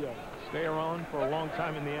the NBA. Stay around for a long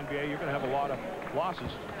time in the NBA, you're going to have a lot of losses.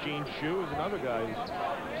 Gene Shue is another guy who's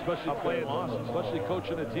especially playing losses, especially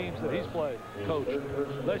coaching the teams that he's played. Coach.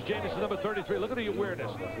 Les Jamison, number 33. Look at the awareness.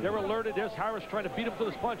 They're alerted. There's Harris trying to beat him to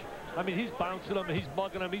the punch. I mean, he's bouncing him, he's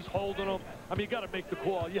mugging him, he's holding him. I mean, you got to make the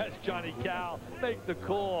call. Yes, Johnny Cal, make the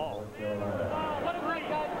call.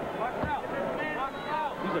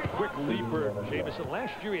 He's a quick leaper, Jamison.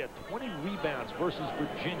 Last year, he had 20 rebounds versus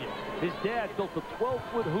Virginia. His dad built a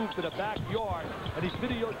 12-foot hoop in a backyard, and he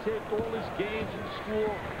videotaped all his games in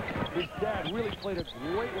school. His dad really played a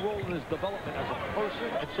great role in his development as a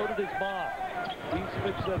person, and so did his mom. Dean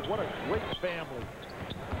Smith said, what a great family.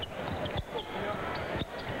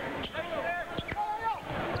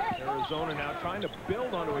 Arizona now trying to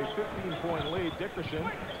build onto a 15-point lead.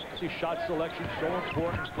 Dickerson. See, shot selection so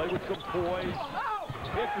important. Play with some poise.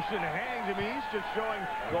 Dickerson hangs him. He's just showing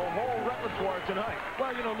the whole repertoire tonight.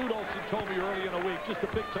 Well, you know, Lute Olson told me early in the week, just a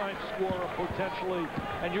big-time scorer potentially,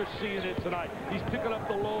 and you're seeing it tonight. He's picking up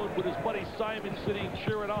the load with his buddy Simon sitting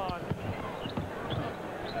cheering on.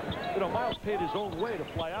 You know, Miles paid his own way to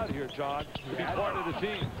fly out here, John, to be part of the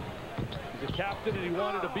team. He's a captain, and he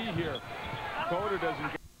wanted to be here. Cota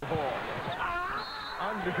doesn't get the ball.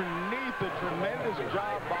 Underneath, a tremendous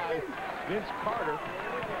job by Vince Carter.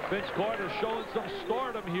 Vince Carter showing some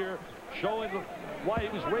stardom here, showing why he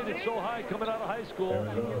was rated so high coming out of high school.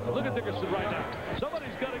 Look at Dickerson right now.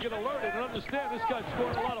 Somebody's got to get alerted and understand this guy's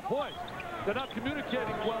scoring a lot of points. They're not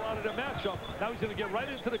communicating well out of their matchup. Now he's going to get right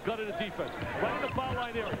into the gut of the defense. Right in the foul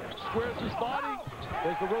line area. Squares his body.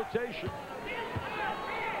 There's the rotation.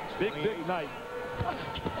 Big night.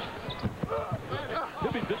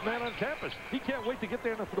 He'll be big man on campus. He can't wait to get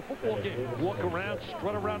there for the football game. Walk around,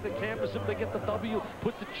 strut around the campus if they get the W,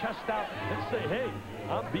 put the chest out and say, hey,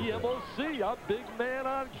 I'm BMOC. I'm big man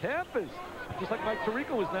on campus. Just like Mike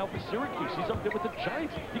Tirico is now for Syracuse. He's up there with the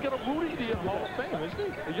Giants. He got a Rudy in the Hall of Fame, isn't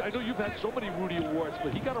he? I know you've had so many Rudy awards,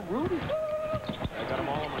 but he got a Rudy. I got them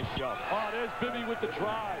all on my shelf. Oh, there's Bibby with the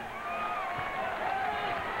drive.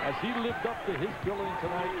 As he lived up to his billing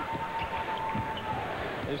tonight.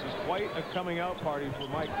 This is quite a coming out party for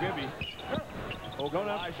Mike Bibby.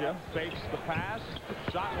 Okulaja fakes the pass.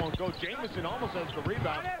 Shot won't go. Jamison almost has the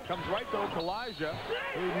rebound. Comes right to Okulaja,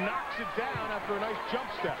 who knocks it down after a nice jump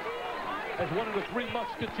step. As one of the three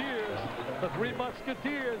Musketeers. The three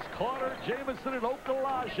Musketeers, Carter, Jamison, and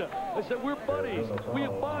Okulaja. They said, we're buddies. We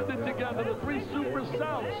have bonded together, the three Super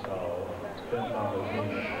Souths.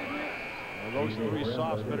 Well, those three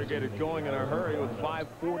softs better get it going in a hurry with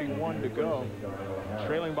 5:41 to go.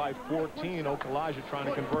 Trailing by 14, Okulaja trying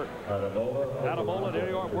to convert. Ademola, there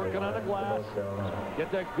you are, working on the glass.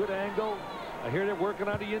 Get that good angle. I hear they're working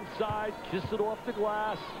on the inside. Kiss it off the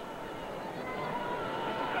glass.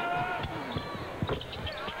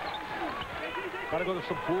 Got to go to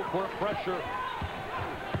some full court pressure.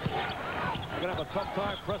 They're going to have a tough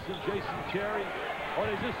time pressing Jason Terry. Oh,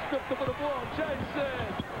 they just stripped him of the ball.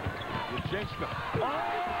 Jason! You jinxed him. Oh!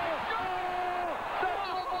 That's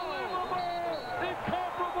unbelievable!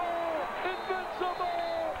 Incomparable!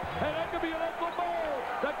 Invincible! And that could be an Uncle Mo.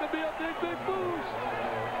 That could be a big, big boost.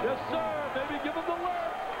 Yes, sir. Maybe give him the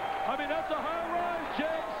lift. I mean, that's a high rise.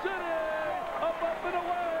 Jam City. Up and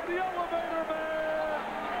away. The elevator man.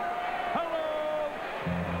 Hello.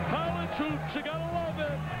 College hoops. You gotta love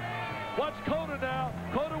it. Watch Cota now.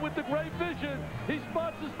 Cota with the great vision. He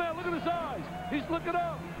spots his man. Look at his eyes. He's looking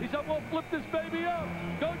up. He's up. We'll flip this baby up.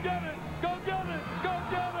 Go get it. Go get it. Go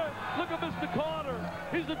get it. Look at Mr. Carter.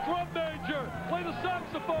 He's a drum major. Play the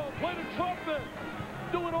saxophone. Play the trumpet.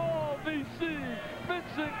 Do it all, VC.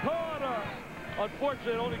 Vincent Carter.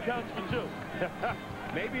 Unfortunately, it only counts for 2.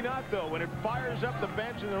 Maybe not, though, when it fires up the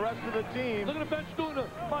bench and the rest of the team. Look at the bench doing the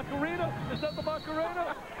Macarena. Is that the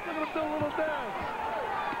Macarena? Look at him do a little dance.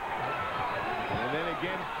 And then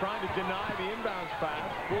again, trying to deny the inbounds pass.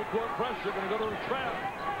 Full court pressure, going to go to the trap.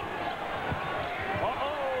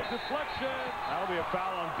 Uh-oh, deflection. That'll be a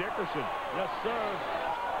foul on Dickerson. Yes, sir.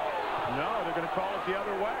 No, they're going to call it the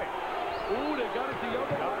other way. Ooh, they got it the other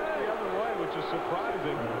way. Got it the other way, which is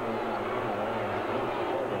surprising.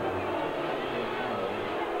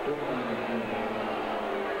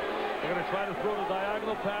 They're going to try to throw the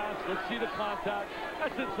diagonal pass. Let's see the contact.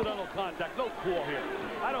 That's incidental contact. No call here.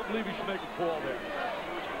 I don't believe you should make a call there.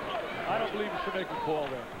 I don't believe you should make a call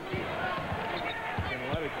there.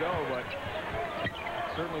 Gonna let it go, but it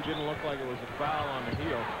certainly didn't look like it was a foul on the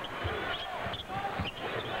heel.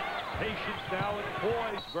 Patience now and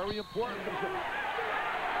poise. Very important.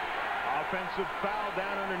 Offensive foul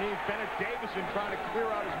down underneath. Bennett Davison trying to clear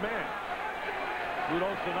out his man.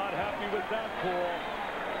 Rudosa not happy with that call.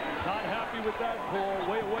 Not happy with that call.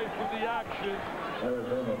 Way away from the action.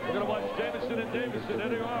 We're going to watch Jamison and Davison. There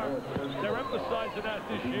they are. They're emphasizing that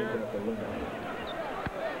this year.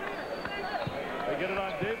 They get it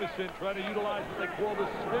on Davison, trying to utilize what they call the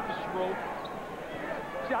swim stroke.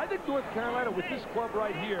 See, I think North Carolina, with this club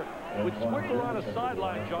right here, with Zwicker on a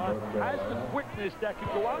sideline, John, has the quickness that can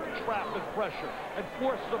go out and trap and pressure and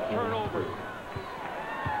force some turnovers.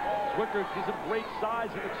 Zwicker gives him great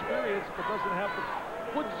size and experience, but doesn't have the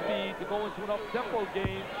foot speed to go into an up-tempo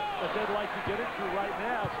game that they'd like to get into right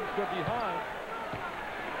now since they're behind.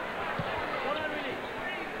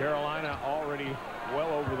 Carolina already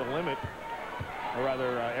well over the limit, or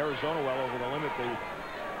rather Arizona well over the limit. The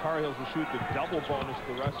Tar Heels will shoot the double bonus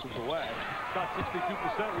the rest of the way. Shot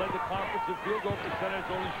 62%, led the conference in field goal percentage,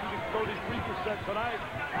 only shooting 33% tonight.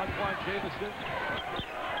 Antawn Jamison.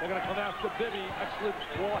 They're going to come after Bibby. Excellent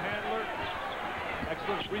ball handler.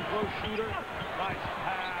 Excellent free throw shooter. Nice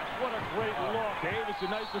pass. What a great look. Davis, a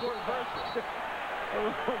nice reversal. A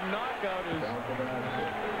knockout is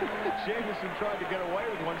Jamison tried to get away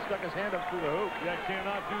with one, stuck his hand up through the hoop. Yeah,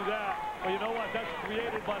 cannot do that. But you know what? That's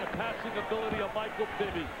created by the passing ability of Michael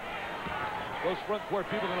Bibby. Those front court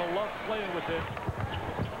people are going to love playing with him.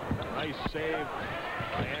 Nice save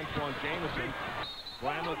by Antawn Jamison.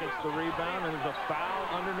 Bramlett gets the rebound, and there's a foul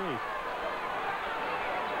underneath.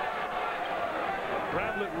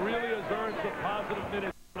 Bramlett really has earned some positive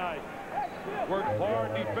minutes tonight. Worked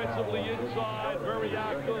hard defensively inside, very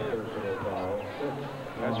active.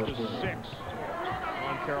 That's just 6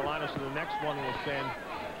 on Carolina, so the next one will send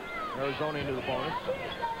Arizona into the bonus.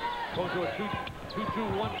 Goes to a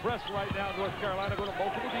 2-2-1 press right now. North Carolina going to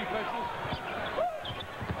multiple defenses.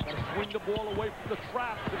 Got to swing the ball away from the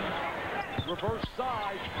trap to the reverse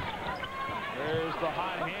side. There's the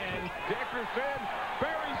hot hand. Dickerson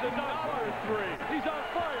buries another 3. He's on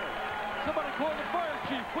fire. Somebody call the fire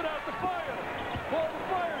chief. Put out the fire. Call the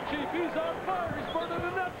fire chief. He's on fire. He's burning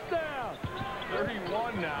the nuts down.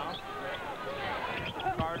 31 now.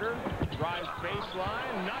 Carter drives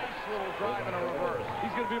baseline. Nice little drive and a reverse.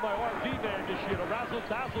 He's going to be my RD man this year, the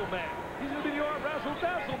razzle-dazzle man. He's going to be the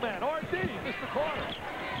razzle-dazzle man. RD, Mr. Carter.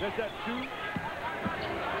 There's that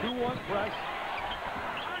 2-1 press.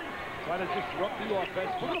 Trying to disrupt the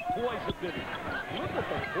offense. Look at the poise of Bibby. Look at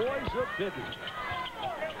the poise of Bibby.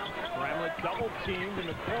 Bramlett double teamed in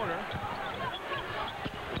the corner.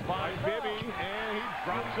 Mike Bibby, and he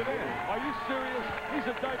drops it in. Are you serious? He's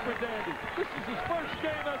a diaper dandy. This is his first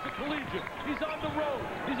game as a collegiate. He's on the road.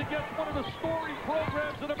 He's against one of the scoring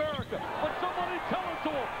programs in America. But somebody tell it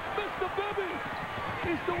to him. Mr. Bibby,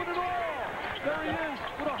 he's doing it all. There he is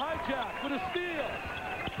with a hijack, with a steal.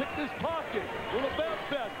 Picked his pocket with a bad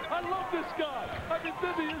bet. I love this guy. I mean,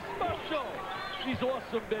 Bibby is special. He's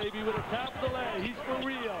awesome, baby, with a capital A. He's for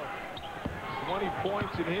real. 20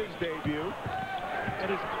 points in his debut.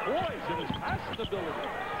 And his poise and his passing ability.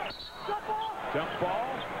 Jump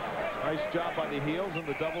ball. Nice job by the heels in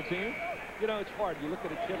the double team. You know, it's hard. You look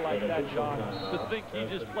at a kid like that, John, to think he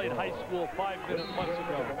just played high school 5 months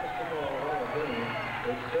ago.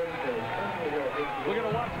 We're going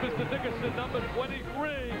to watch Mr. Dickerson, number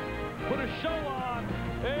 23, put a show on.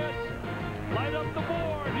 Yes, light up the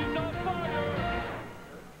board. He's on fire.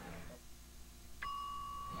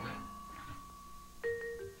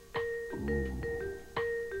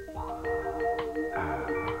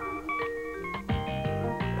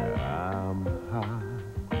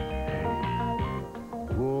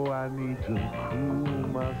 I need to cool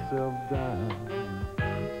myself down.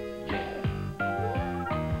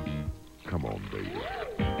 Come on, baby.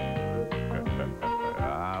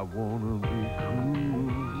 I wanna be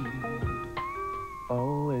cool.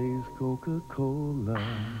 Always Coca-Cola.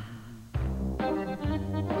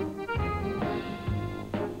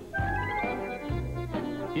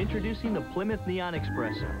 Introducing the Plymouth Neon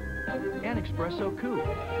Espresso and Espresso Coupe.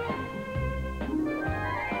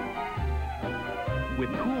 With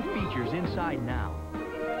cool features inside now,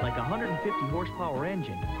 like a 150 horsepower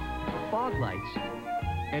engine, fog lights,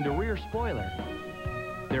 and a rear spoiler.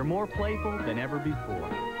 They're more playful than ever before.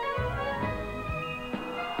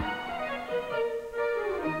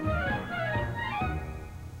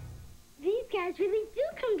 These guys really do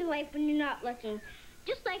come to life when you're not looking.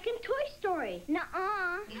 Just like in Toy Story.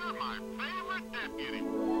 Nuh-uh. You're my favorite deputy.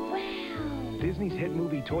 Wow. Disney's hit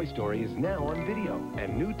movie Toy Story is now on video,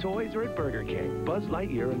 and new toys are at Burger King. Buzz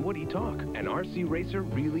Lightyear and Woody talk, and RC Racer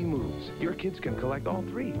really moves. Your kids can collect all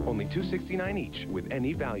three, only $2.69 each, with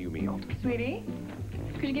any value meal. Sweetie,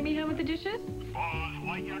 could you get me home with the dishes? Buzz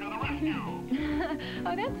Lightyear to the rescue.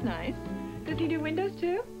 Oh, that's nice. Does he do windows,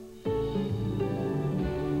 too?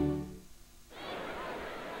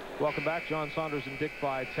 Welcome back. John Saunders and Dick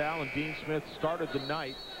Vitale, and Dean Smith started the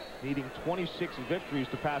night needing 26 victories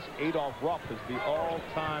to pass Adolph Rupp as the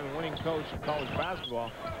all-time winning coach in college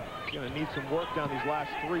basketball. He's going to need some work down these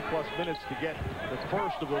last 3+ minutes to get the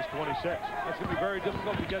first of those 26. That's going to be very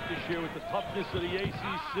difficult to get this year with the toughness of the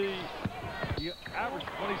ACC. He averaged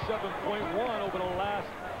 27.1 over the last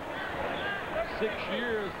 6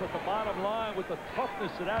 years, but the bottom line with the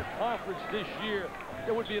toughness of that conference this year,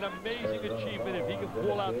 it would be an amazing achievement if he can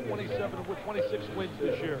pull out 27 with 26 wins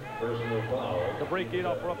this year to break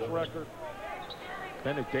Adolph Rupp's record.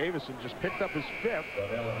 Bennett Davison just picked up his 5th.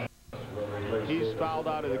 He's fouled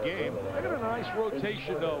out of the game. They got a nice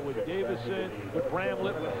rotation, though, with Davison, with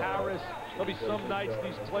Bramlett, with Harris. There'll be some nights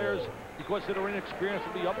these players, because of their inexperience,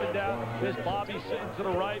 will be up and down. There's Bobby sitting to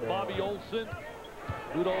the right, Bobby Olson.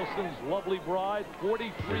 Lute Olson's lovely bride,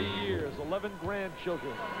 43 years, 11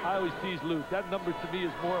 grandchildren. I always tease Lute. That number to me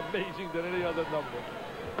is more amazing than any other number.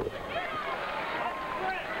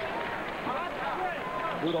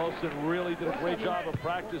 Lute Olson really did a great job of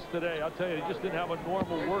practice today. I'll tell you, he just didn't have a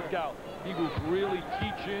normal workout. He was really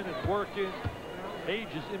teaching and working.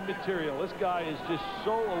 Age is immaterial. This guy is just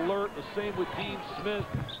so alert. The same with Dean Smith.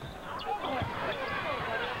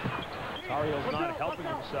 Tario's not helping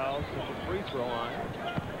themselves at the free throw line.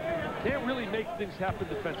 Can't really make things happen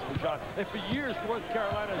defensively, John. And for years, North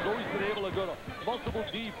Carolina has always been able to go to multiple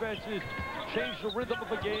defenses, change the rhythm of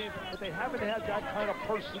the game, but they haven't had that kind of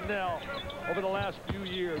personnel over the last few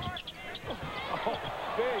years. Oh,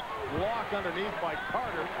 big block underneath by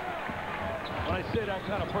Carter. When I say that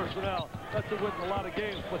kind of personnel, that's to win a lot of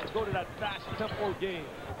games, but to go to that fast tempo game.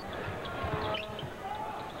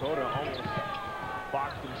 Cota almost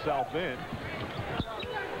boxed himself in.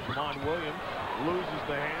 Shammond Williams loses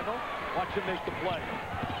the handle. Watch him make the play.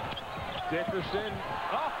 Dickerson.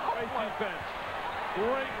 Oh, great defense.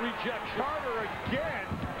 Great rejection. Carter again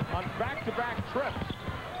on back-to-back trips.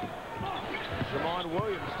 Shammond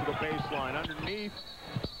Williams to the baseline underneath.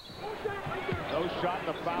 No shot,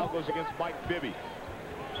 and the foul goes against Mike Bibby.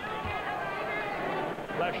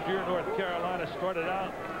 Last year, North Carolina started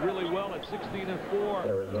out really well at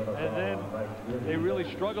 16-4, and then they really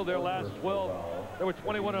struggled their last 12. They were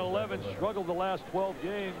 21-11, struggled the last 12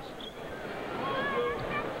 games.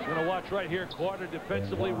 You're going to watch right here, Carter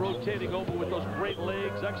defensively rotating over with those great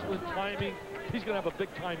legs, excellent timing. He's going to have a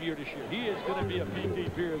big-time year this year. He is going to be a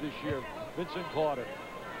MVP here this year, Vincent Carter.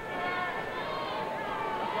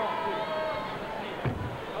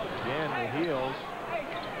 Again, the heels.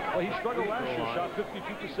 Well, he struggled last year, shot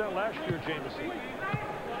 52% last year, Jamison.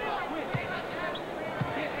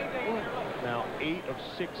 Now 8 of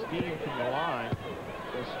 16 from the line.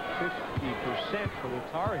 That's 50% for the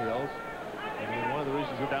Tar Heels. And one of the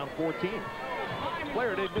reasons they're down 14.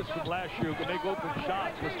 Player they missed from last year who can make open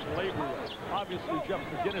shots was Calabria. Obviously, Jeff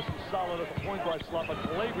McGinnis was solid at the point guard slot, but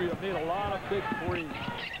Calabria made a lot of big threes.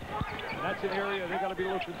 And that's an area they got to be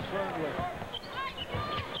a little concerned with.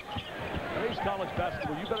 Today's college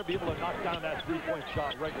basketball, you better be able to knock down that three-point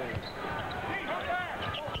shot regularly.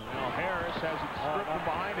 Now Harris has it stripped from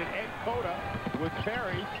behind, and Ed Cota with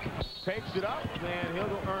Perry takes it up, and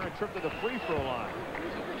he'll earn a trip to the free throw line.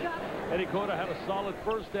 Eddie Cota had a solid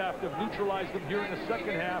first half. They've neutralized him here in the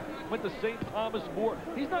second half. Went to St. Thomas More.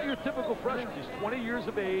 He's not your typical freshman. He's 20 years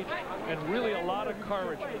of age and really a lot of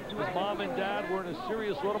courage. His mom and dad were in a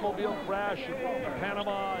serious automobile crash in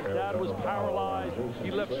Panama. His dad was paralyzed.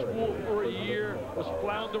 He left school for a year, was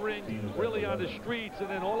floundering really on the streets, and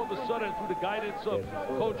then all of a sudden, through the guidance of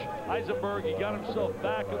Coach Eisenberg, he got himself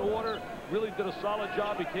back in order, really did a solid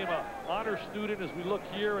job, became an honor student as we look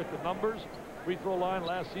here at the numbers. Free throw line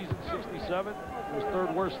last season, 67. It was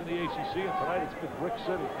third worst in the ACC, and tonight it's been Brick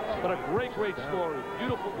City. But a great, great story.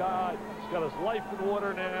 Beautiful guy. He's got his life in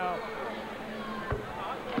order now.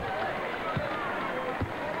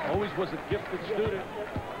 Always was a gifted student.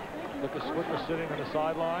 Look at Slicker sitting on the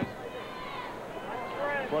sideline.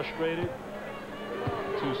 Frustrated.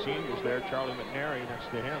 Two seniors there, Charlie McNary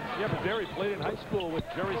next to him. Yeah, but Barry played in high school with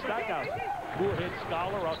Jerry Stackhouse. Moorhead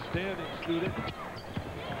scholar, outstanding student.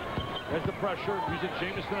 There's the pressure, using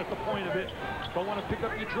Jamison at the point of it. Don't want to pick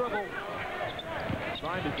up your dribble.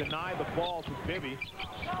 Trying to deny the ball to Bibby.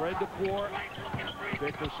 Spread the court.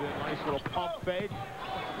 Dickerson, nice little pump fake.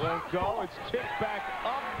 Won't go. It's tipped back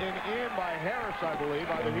up and in by Harris, I believe,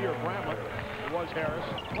 either he or Bramlett. It was Harris.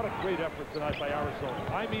 What a great effort tonight by Arizona.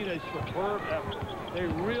 I mean, a superb effort. They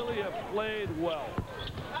really have played well.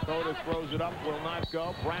 Cota throws it up, will not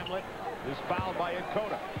go. Bramlett is fouled by Ed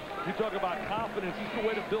Cota. You talk about confidence. It's the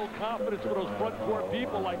way to build confidence with those front court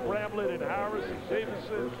people like Bramlett and Harris and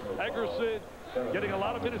Jamison, Eggerson, getting a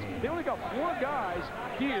lot of minutes. They only got 4 guys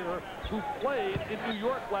here who played in New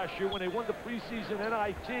York last year when they won the preseason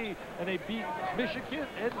NIT and they beat Michigan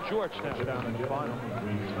and Georgetown down in the final.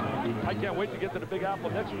 I can't wait to get to the Big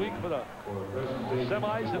Apple next week for the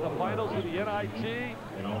semis and the finals of the NIT.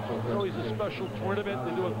 It's always a special tournament.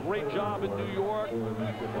 They do a great job in New York.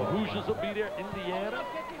 The Hoosiers will be there. Indiana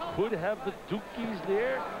could have the Dukies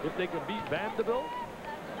there if they can beat Vanderbilt.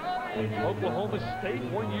 Oklahoma State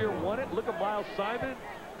 1 year won it. Look at Miles Simon.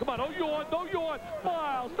 Come on, don't yawn, don't yawn.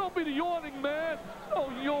 Miles, don't be the yawning man.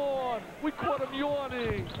 Don't yawn. We caught him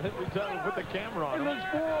yawning. Every time we put the camera on him. He looks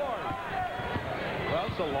bored. Well,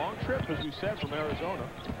 it's a long trip, as we said, from Arizona.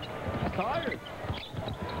 He's tired.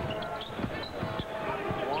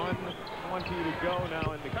 1:20 to go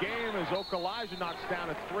now in the game as Okulaja knocks down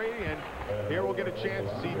a 3, and here we'll get a chance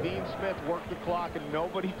to see Dean Smith work the clock, and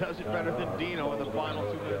nobody does it better than Dino in the final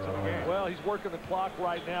 2 minutes of the game. Well, he's working the clock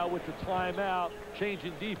right now with the timeout,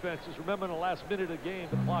 changing defenses. Remember, in the last minute of the game,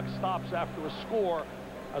 the clock stops after a score.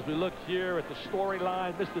 As we look here at the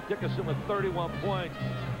storyline, Mr. Dickerson with 31 points.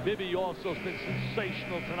 Bibby also has been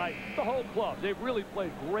sensational tonight. The whole club, they've really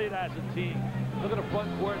played great as a team. Look at the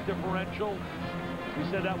front court differential. We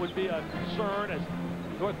said that would be a concern as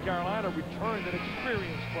North Carolina returned an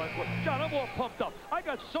experienced front court. John, I'm all pumped up. I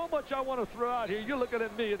got so much I want to throw out here. You're looking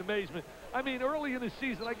at me in amazement. I mean, early in the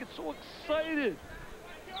season, I get so excited.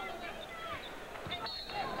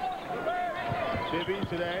 Bibby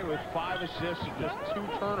today with 5 assists and just 2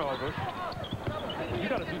 turnovers. You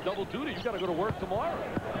got to do double duty. You got to go to work tomorrow.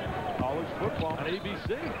 College football. On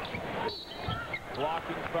ABC.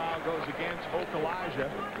 Blocking foul goes against Okulaja.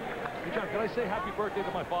 Hey, John, can I say happy birthday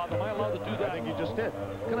to my father? Am I allowed to do that? I think you just did.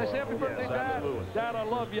 Can I say happy birthday, yes, Dad? Absolutely. Dad, I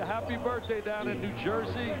love you. Happy birthday down in New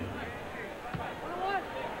Jersey.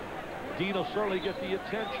 Dean will certainly get the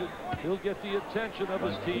attention. He'll get the attention of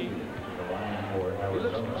his team. He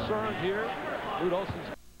looks concerned here. Rude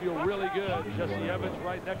Olsen's feel really good. Jesse Evans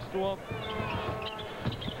right next to him.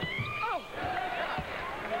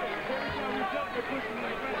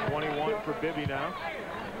 21 for Bibby now.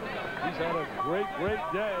 He's had a great, great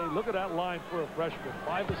day. Look at that line for a freshman.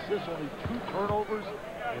 5 assists, only 2 turnovers,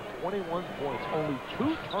 and 21 points. Only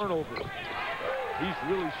 2 turnovers. He's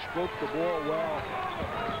really stroked the ball well.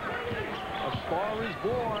 A star is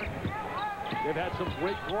born. They've had some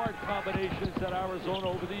great guard combinations at Arizona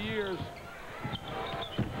over the years.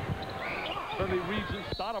 Certainly Reeves and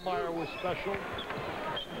Stoudemire were special.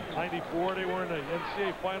 94, they were in the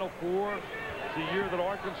NCAA Final Four. It's the year that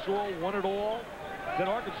Arkansas won it all. Then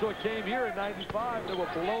Arkansas came here in 95. They were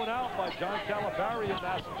blown out by John Calipari in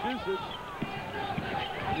Massachusetts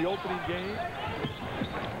in the opening game.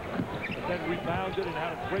 But then rebounded and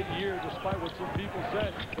had a great year, despite what some people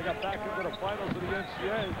said. They got back into the finals of the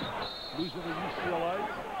NCAA, losing to UCLA.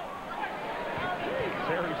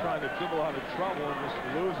 Terry trying to dribble out of trouble and just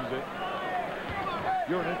loses it.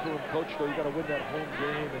 You're an interim coach, though. You got to win that home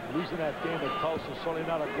game, and losing that game at Tulsa is certainly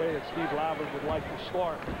not a way that Steve Lavin would like to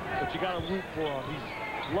start. But you got to root for him.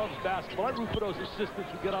 He loves basketball. I root for those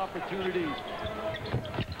assistants who get opportunities.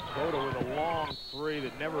 Cota with a long three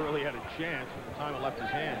that never really had a chance at the time it left his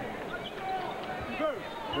hand.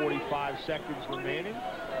 45 seconds remaining.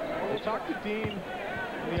 We talked to Dean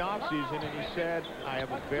in the offseason, and he said, I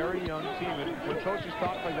have a very young team. And when coaches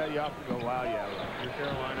talk like that, you often go, wow, yeah, you're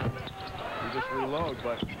Carolina. You just reload.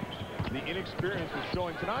 But the inexperience is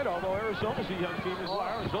showing tonight, although Arizona's a young team as well.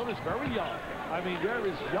 Arizona's very young. I mean, there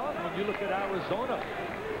is young when you look at Arizona.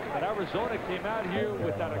 But Arizona came out here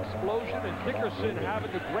with that explosion, and Dickerson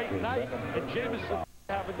having a great night, and Jamison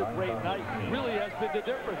having a great night really has been the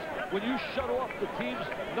difference. When you shut off the team's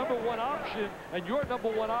 #1 option, and your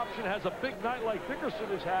 #1 option has a big night like Dickerson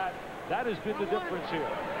has had, that has been the difference here.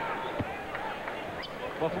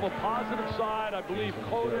 But from a positive side, I believe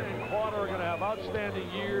Cota and Carter are going to have outstanding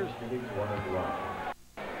years.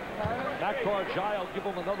 Maktar Giles give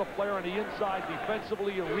him another player on the inside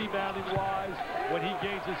defensively and rebounding-wise when he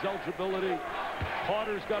gains his eligibility.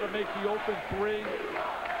 Carter's got to make the open three.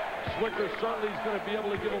 Swicker certainly is going to be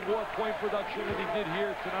able to give him more point production than he did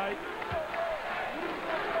here tonight.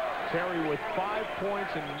 Terry with 5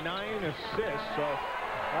 points and 9 assists. So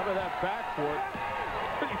out of that backcourt,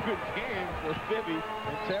 pretty good game for Bibby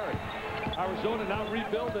and Terry. Arizona not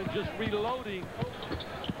rebuilding, just reloading.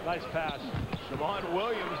 Nice pass. Shammond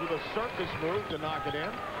Williams with a circus move to knock it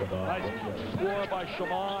in. Nice score by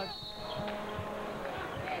Shammond.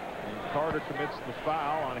 Carter commits the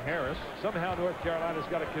foul on Harris. Somehow North Carolina's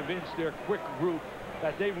got to convince their quick group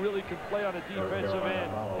that they really can play on the defensive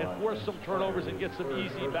end and force some turnovers and get some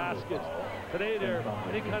easy baskets. Today,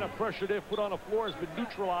 any kind of pressure they've put on the floor has been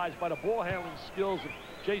neutralized by the ball handling skills of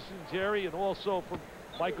Jason Terry and also from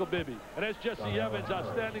Michael Bibby. And as Jesse Evans,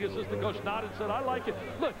 outstanding assistant coach, nodded and said, I like it.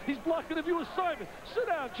 Look, he's blocking the view assignment. Sit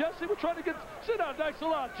down, Jesse. We're trying to get... Sit down. Thanks a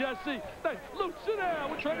lot, Jesse. Thanks. Luke, sit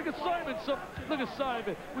down. We're trying to get Simon some... Look at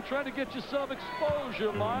Simon. We're trying to get you some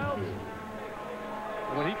exposure, Miles.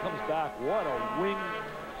 And when he comes back, what a wing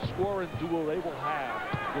scoring duel they will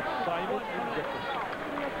have with Simon and Dickerson.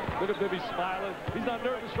 Look at Bibby smiling. He's not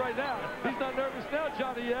nervous right now. He's not nervous now,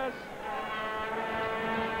 Johnny, yes.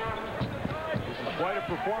 Quite a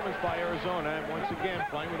performance by Arizona, and once again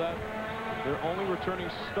playing without their only returning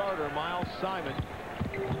starter, Miles Simon,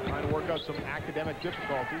 trying to work out some academic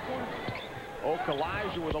difficulties.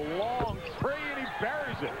 Okulaja with a long three, and he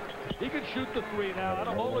buries it. He can shoot the three now.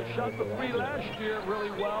 Ademola shot the three last year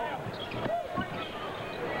really well.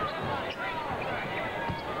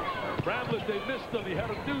 Bramlett, they missed him. He had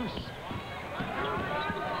a deuce.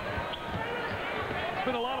 It's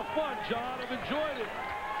been a lot of fun, John. I've enjoyed it.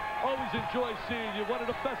 Always enjoy seeing you. One of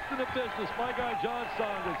the best in the business. My guy, John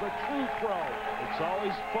Saunders, a true pro. It's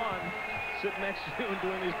always fun sitting next to you and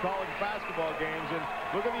doing these college basketball games. And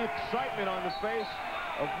look at the excitement on the face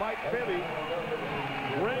of Mike Bibby.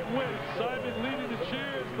 Great win. Simon leading the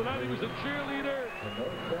cheers. Tonight he was a cheerleader.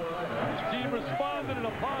 His team responded in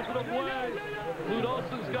a positive way. Lute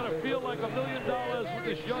Olson's got to feel like $1 million with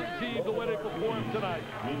this young team the way they performed tonight.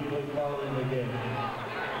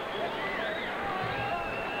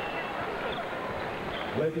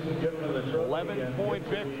 Ladies and gentlemen, the 11-point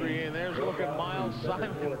victory, and there's a look at Miles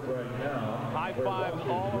Simon. High fives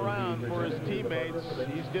all around for his teammates.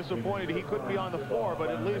 He's disappointed he couldn't be on the floor, but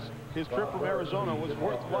at least his trip from Arizona was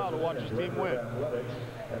worthwhile to watch his team win.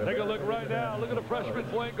 Take a look right now. Look at the freshman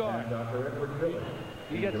point guard.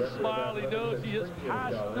 He gets a smile. He knows he has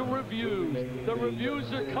passed the reviews. The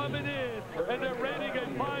reviews are coming in, and they're rating a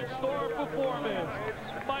 5-star performance.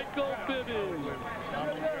 Michael Bibby.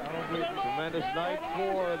 Tremendous night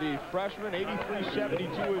for the freshman.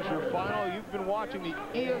 83-72 is your final. You've been watching the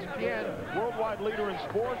ESPN Worldwide Leader in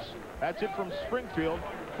Sports. That's it from Springfield.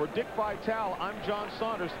 For Dick Vitale, I'm John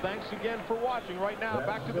Saunders. Thanks again for watching. Right now,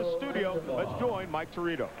 back to the studio. Let's join Mike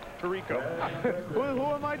Tirico. Who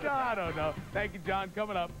am I, John? I don't know. Thank you, John.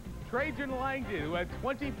 Coming up, Trajan Langdon, who had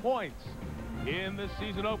 20 points in the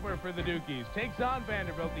season opener for the Dukies, takes on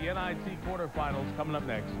Vanderbilt. The NIT quarterfinals coming up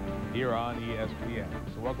next here on ESPN.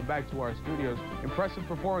 So welcome back to our studios. Impressive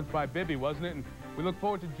performance by Bibby, wasn't it? And We look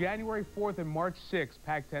forward to January 4th and March 6th,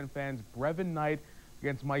 Pac-10 fans, Brevin Knight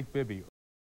against Mike Bibby.